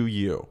to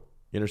you.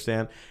 You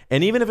understand?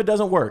 And even if it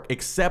doesn't work,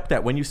 accept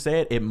that when you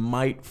say it, it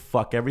might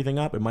fuck everything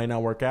up. It might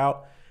not work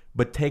out.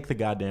 But take the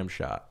goddamn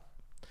shot.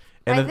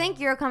 And I think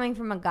you're coming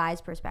from a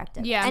guy's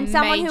perspective. Yeah, and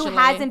someone who majorly.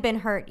 hasn't been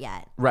hurt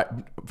yet. Right.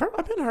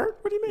 I've been hurt.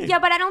 What do you mean? Yeah,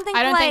 but I don't think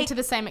I don't like, think to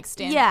the same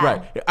extent.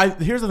 Yeah.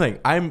 Right. Here's the thing.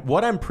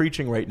 What I'm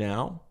preaching right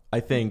now,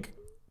 I think...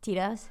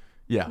 Tito's?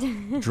 Yeah.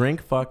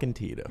 Drink fucking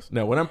Tito's.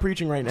 No, what I'm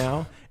preaching right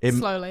now,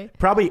 Slowly.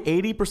 probably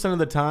 80% of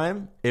the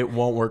time, it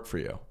won't work for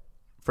you.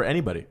 For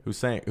anybody who's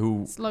saying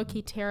it's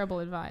low-key terrible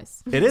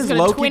advice. It is got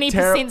low-key a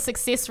 20%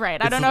 success rate.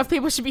 I don't know if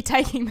people should be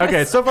taking this.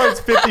 Okay, so far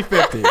it's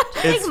 50-50.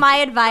 Take my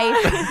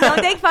advice.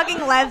 Don't take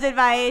fucking Lev's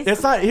advice.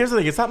 It's not. Here's the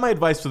thing. It's not my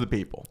advice to the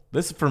people.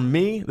 This for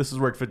me. This has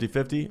worked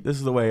 50-50. This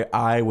is the way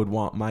I would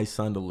want my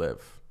son to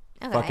live.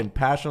 Okay. Fucking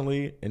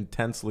passionately,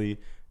 intensely,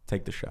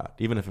 take the shot,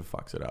 even if it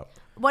fucks it up.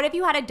 What if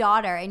you had a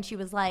daughter and she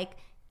was like,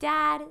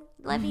 Dad,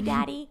 love you,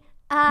 Daddy.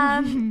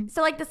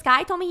 So like this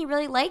guy told me he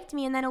really liked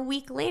me, and then a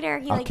week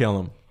later I'll kill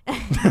him. No,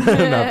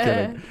 I'm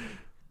kidding.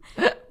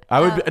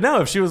 I would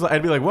no. If she was,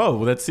 I'd be like, "Whoa,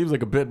 well, that seems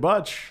like a bit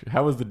much.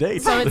 How was the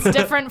date?" So it's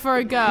different for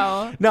a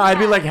girl. No, I'd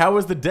be like, "How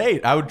was the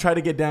date?" I would try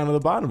to get down to the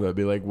bottom of it. I'd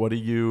be like, "What do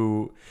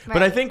you?" Right.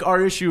 But I think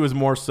our issue is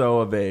more so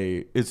of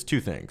it's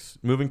two things: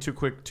 moving too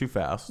quick, too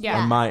fast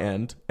on my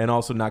end, and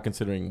also not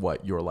considering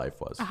what your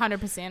life was.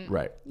 100%.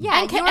 Right.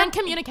 Yeah, and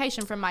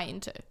communication from my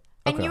end too.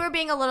 And you were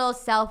being a little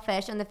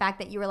selfish in the fact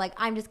that you were like,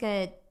 I'm just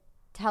gonna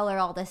tell her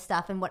all this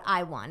stuff and what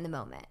I want in the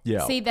moment.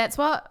 Yeah. See, that's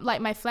what like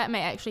my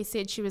flatmate actually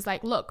said. She was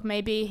like, look,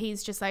 maybe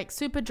he's just like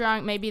super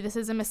drunk. Maybe this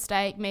is a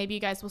mistake. Maybe you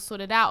guys will sort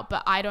it out.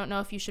 But I don't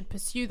know if you should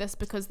pursue this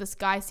because this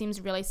guy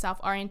seems really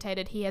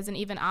self-orientated. He hasn't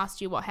even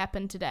asked you what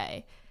happened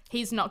today.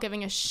 He's not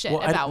giving a shit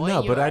about what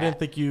you but were I didn't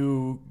think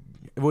you...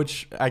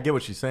 Which, I get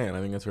what she's saying.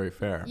 I think that's very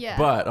fair. Yeah.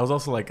 But I was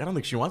also like, I don't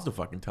think she wants to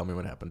fucking tell me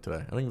what happened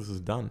today. I think this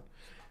is done.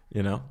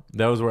 You know?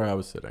 That was where I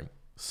was sitting.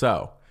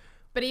 So...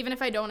 But even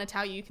if I don't want to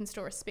tell you, you can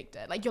still respect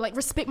it. Like, you're like,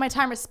 respect my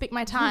time.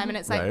 And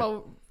it's like,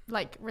 well,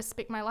 like,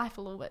 respect my life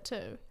a little bit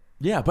too.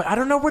 Yeah, but I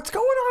don't know what's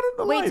going on in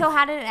the life. Wait, so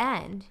how did it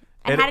end?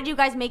 And how did you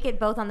guys make it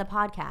both on the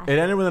podcast? It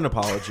ended with an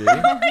apology.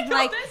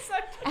 Like,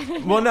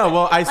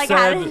 I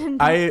said,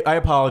 I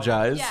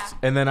apologized. Yeah.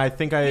 And then I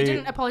think You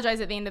didn't apologize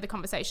at the end of the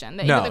conversation.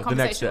 The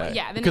next day.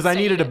 Yeah. Because I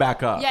needed to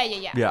back up. Yeah.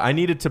 Yeah, I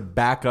needed to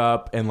back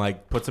up and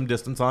like put some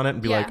distance on it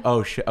and be like,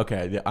 oh shit,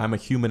 okay, I'm a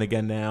human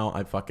again now.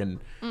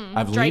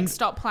 Drake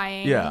stopped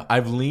playing. Yeah,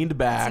 I've leaned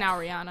back. It's now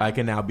Rihanna. I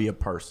can now be a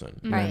person.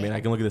 You know what I mean?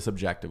 I can look at this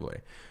objectively.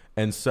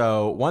 And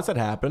so once that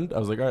happened, I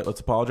was like, all right, let's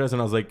apologize. And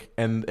I was like,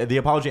 and the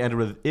apology ended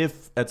with,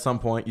 if at some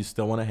point you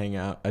still want to hang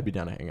out, I'd be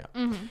down to hang out.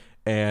 Mm-hmm.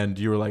 And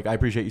you were like, I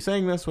appreciate you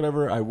saying this,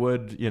 whatever. I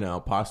would,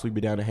 possibly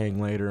be down to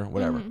hang later,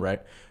 whatever,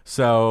 right?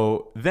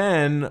 So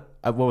then,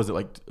 what was it,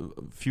 like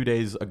a few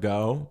days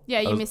ago?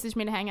 Yeah, you messaged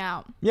me to hang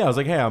out. Yeah, I was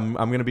like, hey, I'm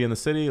going to be in the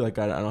city. Like,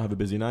 I don't have a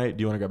busy night.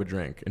 Do you want to grab a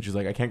drink? And she's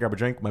like, I can't grab a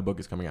drink. My book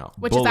is coming out.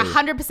 Which is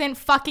 100%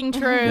 fucking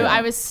true. Yeah.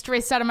 I was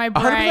stressed out of my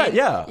brain. 100%,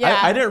 yeah.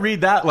 I didn't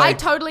read that like, I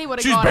totally would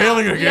have she's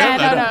bailing again.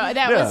 Yeah, no.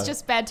 That was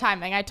just bad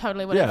timing. I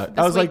totally would have.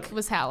 This week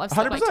was hell. I've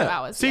slept like 2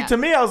 hours. See, to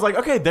me, I was like,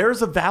 okay,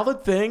 there's a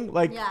valid thing.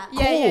 Like,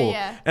 cool.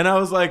 Yeah. And I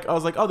was like,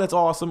 oh, that's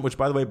awesome. Which,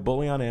 by the way,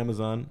 bully on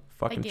Amazon.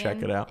 Fucking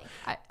check it out.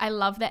 I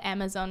love the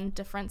Amazon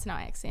difference in our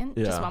accent.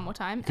 Yeah. Just one more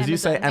time. Because you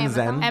say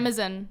Amazon.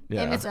 Amazon.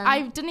 Yeah. Amazon.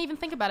 I didn't even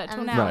think about it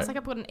till now. It's like I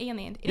put an E on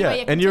the end. Anyway,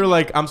 yeah, and you're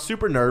like, I'm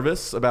super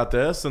nervous about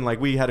this. And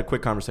like, we had a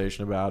quick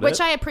conversation about it. Which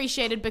I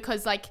appreciated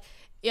because like,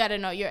 I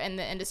don't know, you're in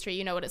the industry.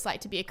 You know what it's like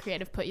to be a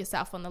creative, put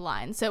yourself on the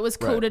line. So it was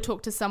cool to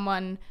talk to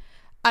someone,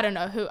 I don't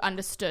know, who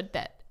understood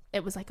that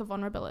it was like a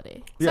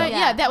vulnerability. So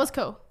yeah, that was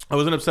cool. I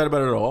wasn't upset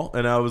about it at all.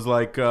 And I was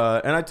like,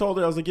 and I told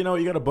her, I was like, you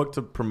got a book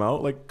to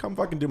promote. Like, come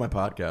fucking do my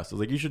podcast. I was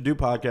like, you should do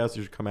podcasts.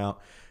 You should come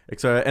out.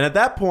 etc. And at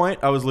that point,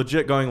 I was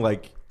legit going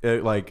like, I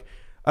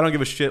don't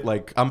give a shit.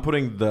 Like, I'm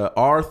putting the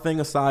R thing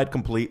aside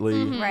completely.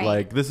 Mm-hmm. Right.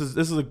 Like, this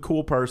is a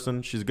cool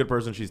person. She's a good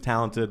person. She's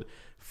talented.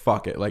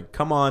 Fuck it. Like,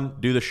 come on,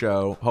 do the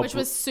show. Hopefully. Which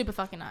was super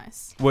fucking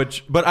nice.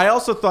 But I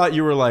also thought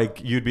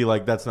you'd be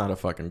like, that's not a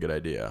fucking good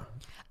idea.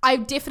 I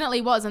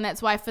definitely was, and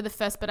that's why for the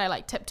first bit I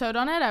like tiptoed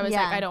on it. I was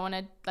like, I don't want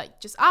to like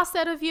just ask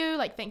that of you.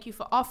 Like, thank you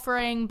for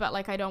offering, but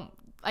like I don't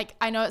like.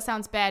 I know it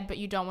sounds bad, but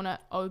you don't want to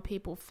owe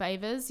people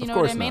favors. You know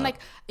what I mean? Not.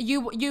 Like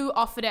you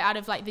offered it out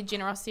of like the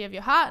generosity of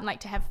your heart and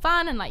like to have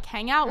fun and like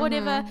hang out,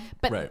 whatever.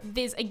 But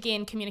there's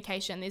again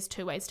communication. There's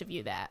two ways to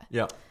view that.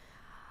 Yeah.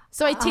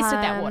 So I tested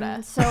that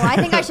water. So I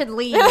think I should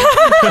leave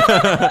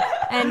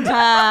and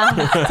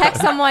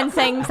text someone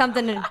saying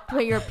something to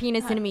put your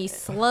penis into me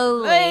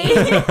slowly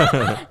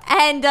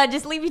and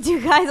just leave you two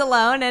guys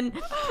alone and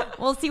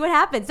we'll see what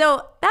happens.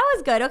 So that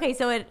was good. Okay,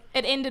 so it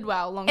ended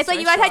well. It's like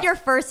you guys had your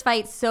first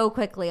fight so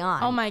quickly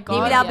on. Oh my God.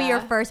 Maybe that'll be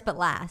your first but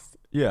last.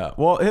 Yeah,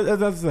 well,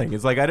 that's the thing.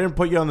 It's like, I didn't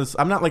put you on this.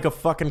 I'm not like a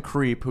fucking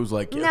creep who's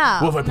like,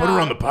 well, if I put her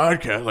on the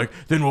podcast, like,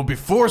 then we'll be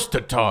forced to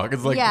talk.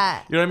 It's like, you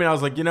know what I mean? I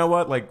was like, you know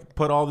what? Like,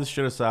 put all this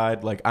shit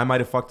aside. Like, I might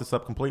have fucked this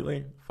up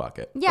completely. Fuck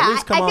it. Yeah,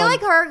 I feel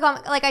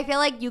like I feel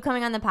like you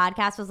coming on the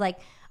podcast was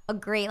like a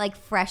great, like,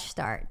 fresh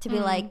start to be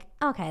like,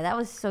 okay, that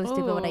was so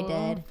stupid what I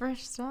did.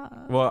 Fresh start.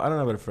 Well, I don't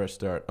know about a fresh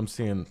start. I'm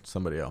seeing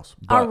somebody else.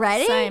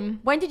 Already? Same.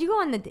 When did you go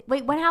on the date?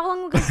 Wait, how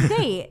long ago was the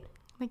date?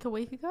 Like a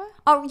week ago.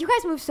 Oh, you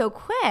guys moved so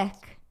quick.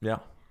 Yeah.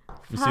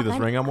 You see this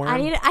ring I'm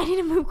wearing? I need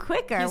to move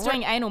quicker. He's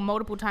doing anal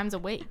multiple times a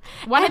week.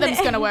 One of them's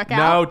going to work out.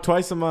 No,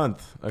 twice a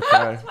month.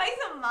 Okay. Twice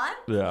a month?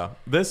 Yeah.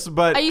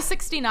 But are you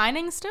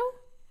 69ing still?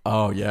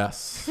 Oh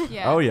yes.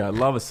 Yeah. Oh yeah, I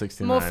love a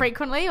 69. More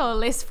frequently or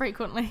less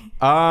frequently?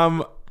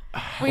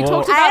 We Well,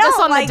 talked I about this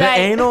don't on like the the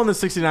date. anal and the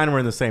 69 were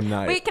in the same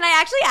night. Wait, can I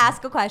actually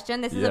ask a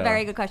question? This is Yeah. a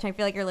very good question. I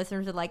feel like your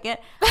listeners would like it.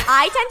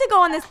 I tend to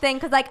go on this thing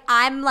because, like,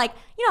 I'm like,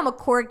 I'm a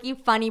quirky,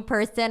 funny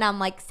person. I'm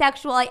like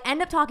sexual. I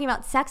end up talking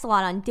about sex a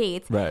lot on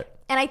dates. Right.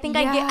 And I think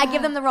Yeah. I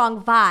give them the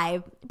wrong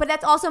vibe, but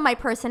that's also my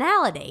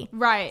personality.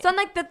 Right. So on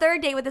like the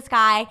third date with this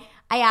guy,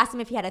 I asked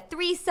him if he had a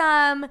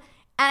threesome,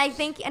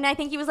 and I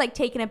think he was like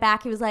taken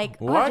aback. He was like,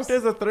 What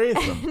is a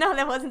threesome? No,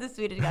 that wasn't the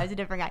Swedish guy. It was a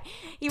different guy.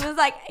 He was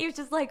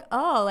just like,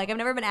 oh, like I've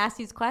never been asked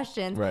these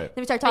questions. Right.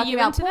 Then we started Are talking you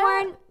about into that?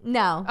 porn.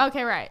 No.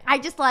 Okay, right.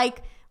 I'm just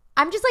like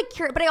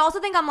curious, but I also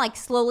think I'm like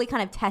slowly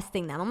kind of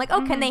testing them. I'm like,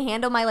 oh, can they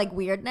handle my like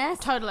weirdness?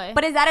 Totally.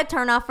 But is that a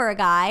turnoff for a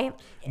guy?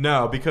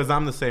 No, because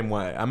I'm the same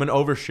way. I'm an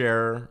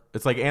oversharer.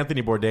 It's like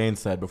Anthony Bourdain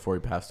said before he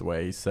passed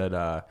away. He said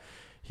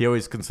he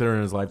always considered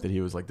in his life that he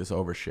was like this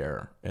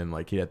oversharer, and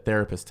like he had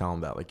therapists tell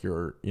him that like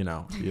you're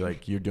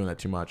doing that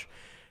too much.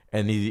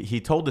 And he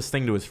told this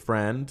thing to his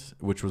friend,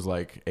 which was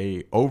like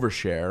a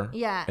overshare.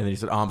 Yeah. And then he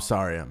said, "Oh, I'm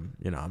sorry.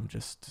 I'm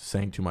just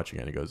saying too much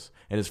again." He goes,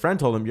 and his friend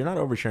told him, "You're not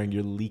oversharing.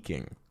 You're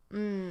leaking."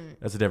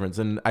 That's the difference.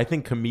 And I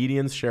think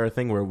comedians share a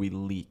thing where we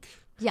leak.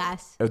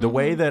 Yes. The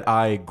way that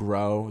I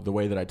grow, the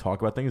way that I talk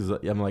about things is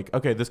I'm like,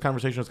 okay, this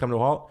conversation has come to a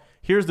halt.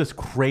 Here's this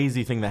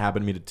crazy thing that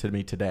happened to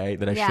me today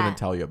that I shouldn't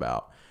tell you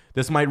about.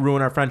 This might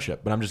ruin our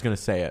friendship, but I'm just going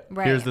to say it.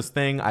 Right. Here's this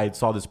thing. I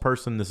saw this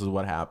person. This is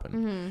what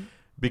happened.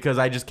 Because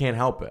I just can't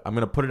help it. I'm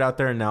going to put it out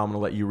there, and now I'm going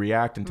to let you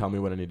react and tell me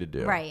what I need to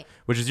do. Right.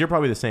 Which is, you're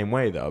probably the same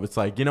way, though. It's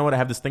like, you know what? I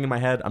have this thing in my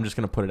head. I'm just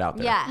going to put it out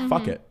there. Yeah.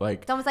 Fuck it.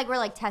 Like, It's almost like we're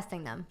like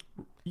testing them.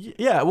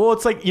 yeah. Well,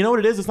 it's like, you know what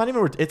it is? It's not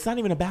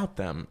even about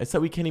them. It's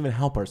that we can't even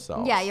help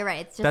ourselves. Yeah, you're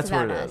right. It's just That's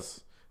about what it us.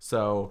 is.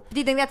 So, Do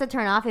you think that's a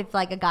turn off if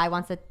like a guy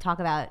wants to talk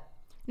about?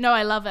 No,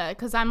 I love it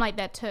because I'm like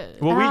that too.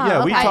 well, we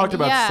okay. talked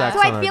about Yeah. sex So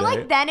on I our feel date.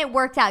 like then it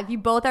worked out if you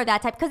both are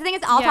that type. Because the thing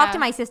is, I'll Yeah. talk to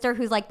my sister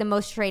who's like the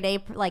most straight A,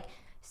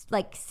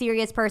 like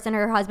serious person.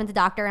 Her husband's a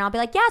doctor, and I'll be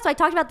like, yeah. So I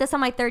talked about this on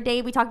my third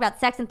date. We talked about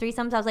sex and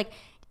threesomes. I was like,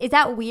 is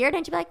that weird?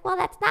 And she'd be like, well,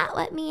 that's not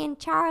what me and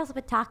Charles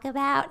would talk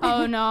about.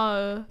 Oh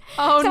no.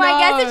 Oh So no. I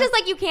guess it's just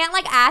like you can't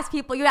like ask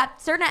people. You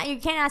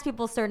can't ask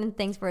people certain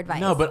things for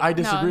advice. No, but I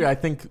disagree. No. I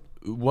think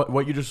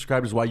what you just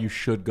described is why you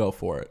should go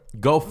for it.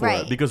 Go for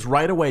Right. it, because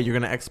right away you're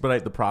going to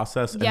expedite the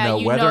process and yeah, know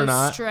you whether know or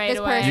not straight this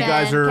away. you person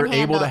guys are can able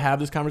handle to it. have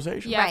this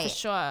conversation. Yeah, Right. for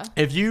sure.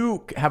 If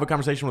you have a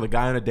conversation with a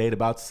guy on a date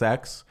about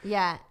sex,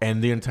 Yeah.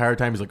 and the entire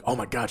time he's like, "Oh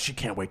my god, she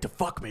can't wait to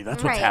fuck me.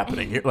 That's what's Right.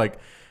 happening." You're like,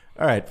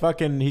 "All right,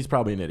 fucking, he's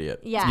probably an idiot."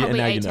 Yeah. and Probably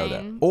now you know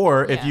 18. that.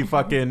 Or if Yeah.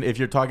 if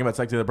you're talking about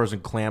sex, the other person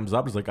clams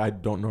up. He's like, "I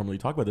don't normally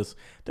talk about this."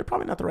 They're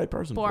probably not the right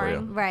person for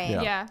Boring. you. Right.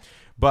 Yeah.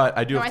 But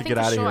I do No, have I to think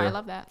get for out of sure. here. I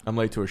love that. I'm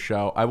late to a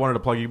show. I wanted to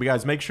plug you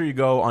guys. Make sure you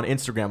go on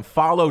Instagram.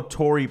 Follow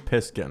Tori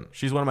Piskin.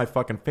 She's one of my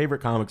fucking favorite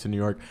comics in New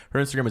York.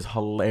 Her Instagram is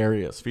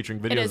hilarious, featuring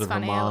It videos is of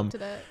funny. her I mom. looked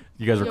at it.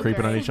 You guys are You're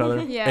creeping on great. each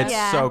other. Yeah. It's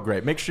Yeah. so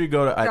great. Make sure you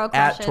go to Girl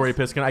at crushes. Tori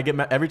Piskin. I get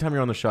every time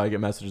you're on the show, I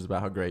get messages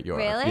about how great you are.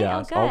 Really?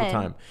 Yeah, Oh, all the good.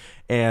 time.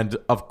 And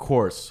of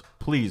course,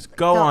 please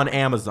go on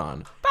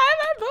Amazon. Buy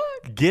my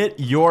book. Get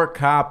your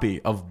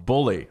copy of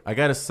Bully. I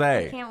gotta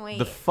say, can't wait.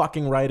 the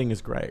fucking writing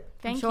is great.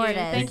 Thank sure you. it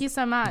is. Thank you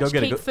so much. Go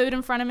get it. Keep Go- food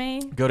in front of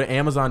me. Go to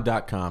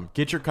Amazon.com.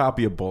 Get your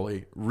copy of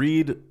Bully.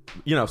 Read,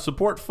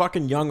 support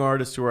fucking young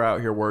artists who are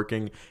out here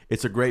working.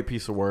 It's a great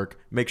piece of work.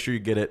 Make sure you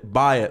get it.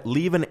 Buy it.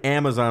 Leave an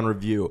Amazon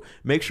review.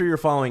 Make sure you're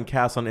following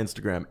Cass on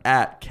Instagram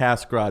at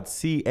Cassgrod,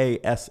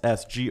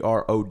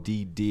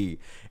 CASSGRODD.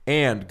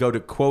 And go to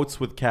Quotes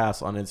with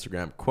Cass on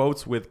Instagram.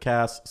 Quotes with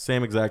Cass,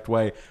 same exact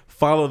way.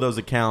 Follow those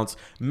accounts.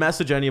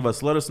 Message any of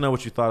us. Let us know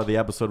what you thought of the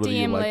episode, whether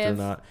you DM liked it or Liv.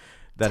 not.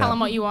 Tell him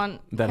what you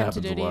want That him happens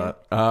to do a to you.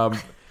 lot.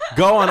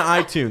 Go on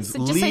iTunes. So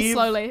just say Leave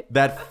slowly.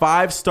 that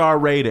 5-star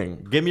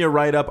rating. Give me a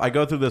write-up. I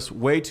go through this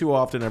way too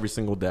often every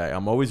single day.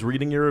 I'm always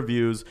reading your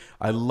reviews.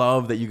 I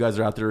love that you guys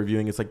are out there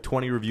reviewing. It's like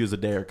 20 reviews a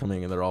day are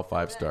coming, and they're all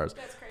 5 stars.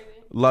 That's crazy.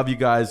 Love you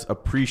guys.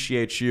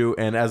 Appreciate you.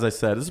 And as I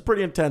said, this is a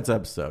pretty intense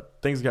episode.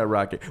 Things got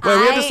rocky. Wait,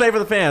 we have to say for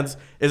the fans,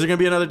 is there going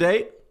to be another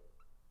date?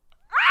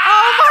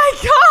 Oh my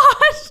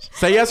gosh.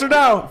 Say yes or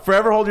no.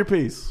 Forever hold your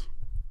peace.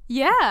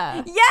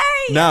 Yeah.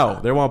 Yay! No,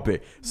 there won't be.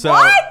 So,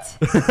 What?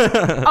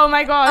 Oh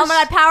my gosh. Oh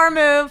my god, power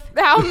move. Yes.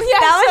 That I was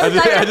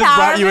just, such a I just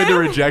brought you in to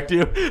move. reject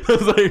you. I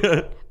was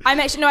like, I'm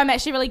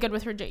actually really good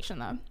with rejection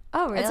though.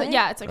 Oh really?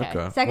 It's okay.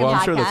 okay. Second well,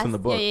 I'm sure podcast. that's in the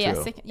book Yeah.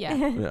 too. Second, yeah.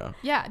 Yeah.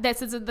 Yeah.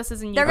 This is a new.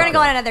 They're gonna book. go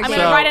on another I'm date.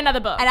 gonna So- write another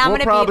book. And I'm we'll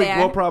gonna probably, be there.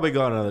 We'll probably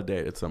go on another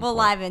date at some We'll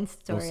point. live in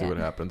story. We'll see what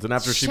happens. And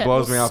after she Shit,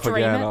 blows we'll me off stream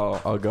again, it.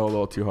 I'll go a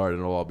little too hard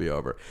and it'll all be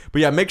over.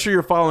 But yeah, make sure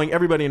you're following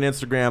everybody on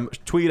Instagram.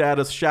 Tweet at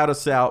us, shout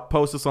us out,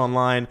 post us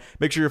online.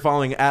 Make sure you're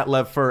following at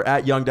LevFur,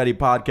 at Young Daddy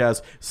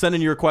Podcast. Send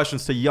in your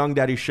questions to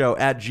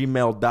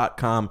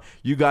youngdaddyshow@gmail.com.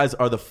 You guys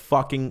are the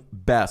fucking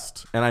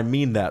best. And I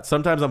mean that.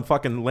 Sometimes I'm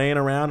fucking laying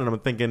around and I'm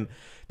thinking,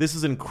 this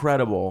is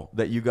incredible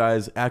that you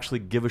guys actually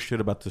give a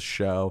shit about the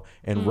show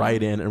and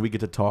write in and we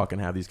get to talk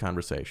and have these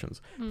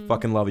conversations.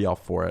 Fucking love y'all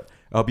for it.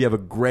 I hope you have a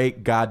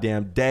great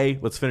goddamn day.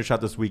 Let's finish out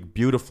this week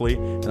beautifully,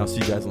 and I'll see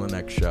you guys on the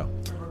next show.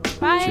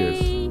 Bye.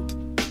 Cheers.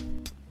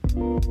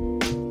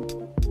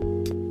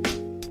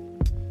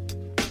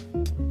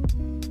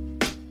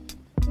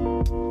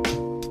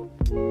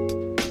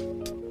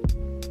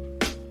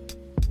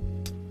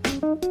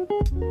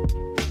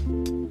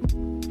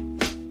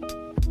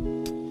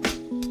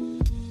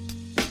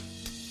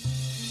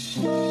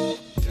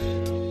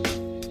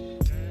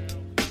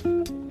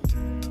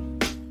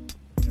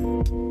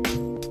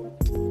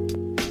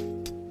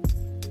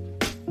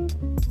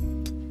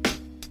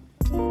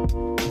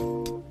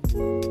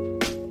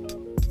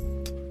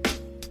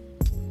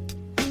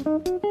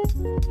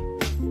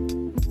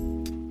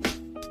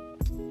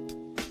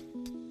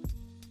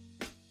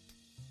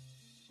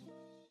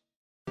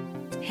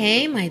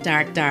 Hey, my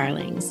dark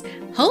darlings.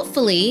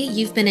 Hopefully,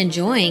 you've been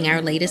enjoying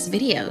our latest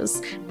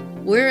videos.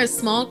 We're a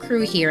small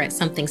crew here at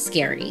Something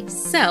Scary,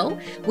 so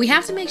we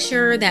have to make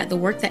sure that the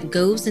work that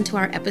goes into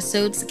our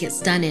episodes gets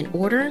done in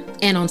order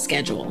and on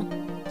schedule.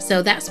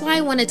 So that's why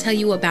I want to tell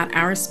you about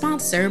our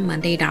sponsor,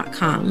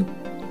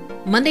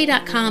 Monday.com.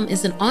 Monday.com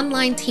is an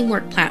online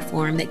teamwork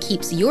platform that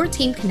keeps your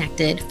team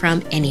connected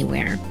from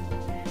anywhere.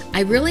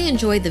 I really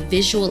enjoy the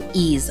visual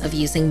ease of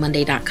using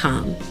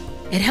Monday.com.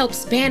 It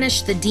helps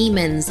banish the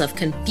demons of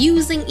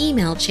confusing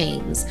email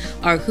chains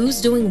or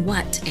who's doing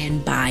what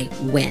and by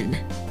when.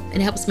 It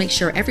helps make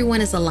sure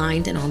everyone is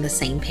aligned and on the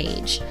same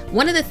page.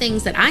 One of the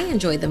things that I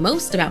enjoy the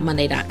most about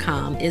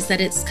Monday.com is that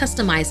it's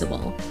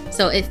customizable,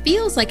 so it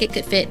feels like it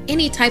could fit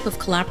any type of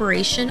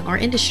collaboration or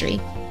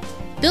industry.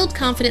 Build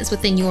confidence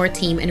within your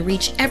team and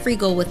reach every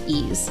goal with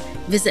ease.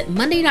 Visit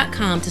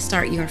Monday.com to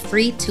start your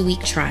free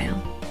 2-week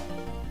trial.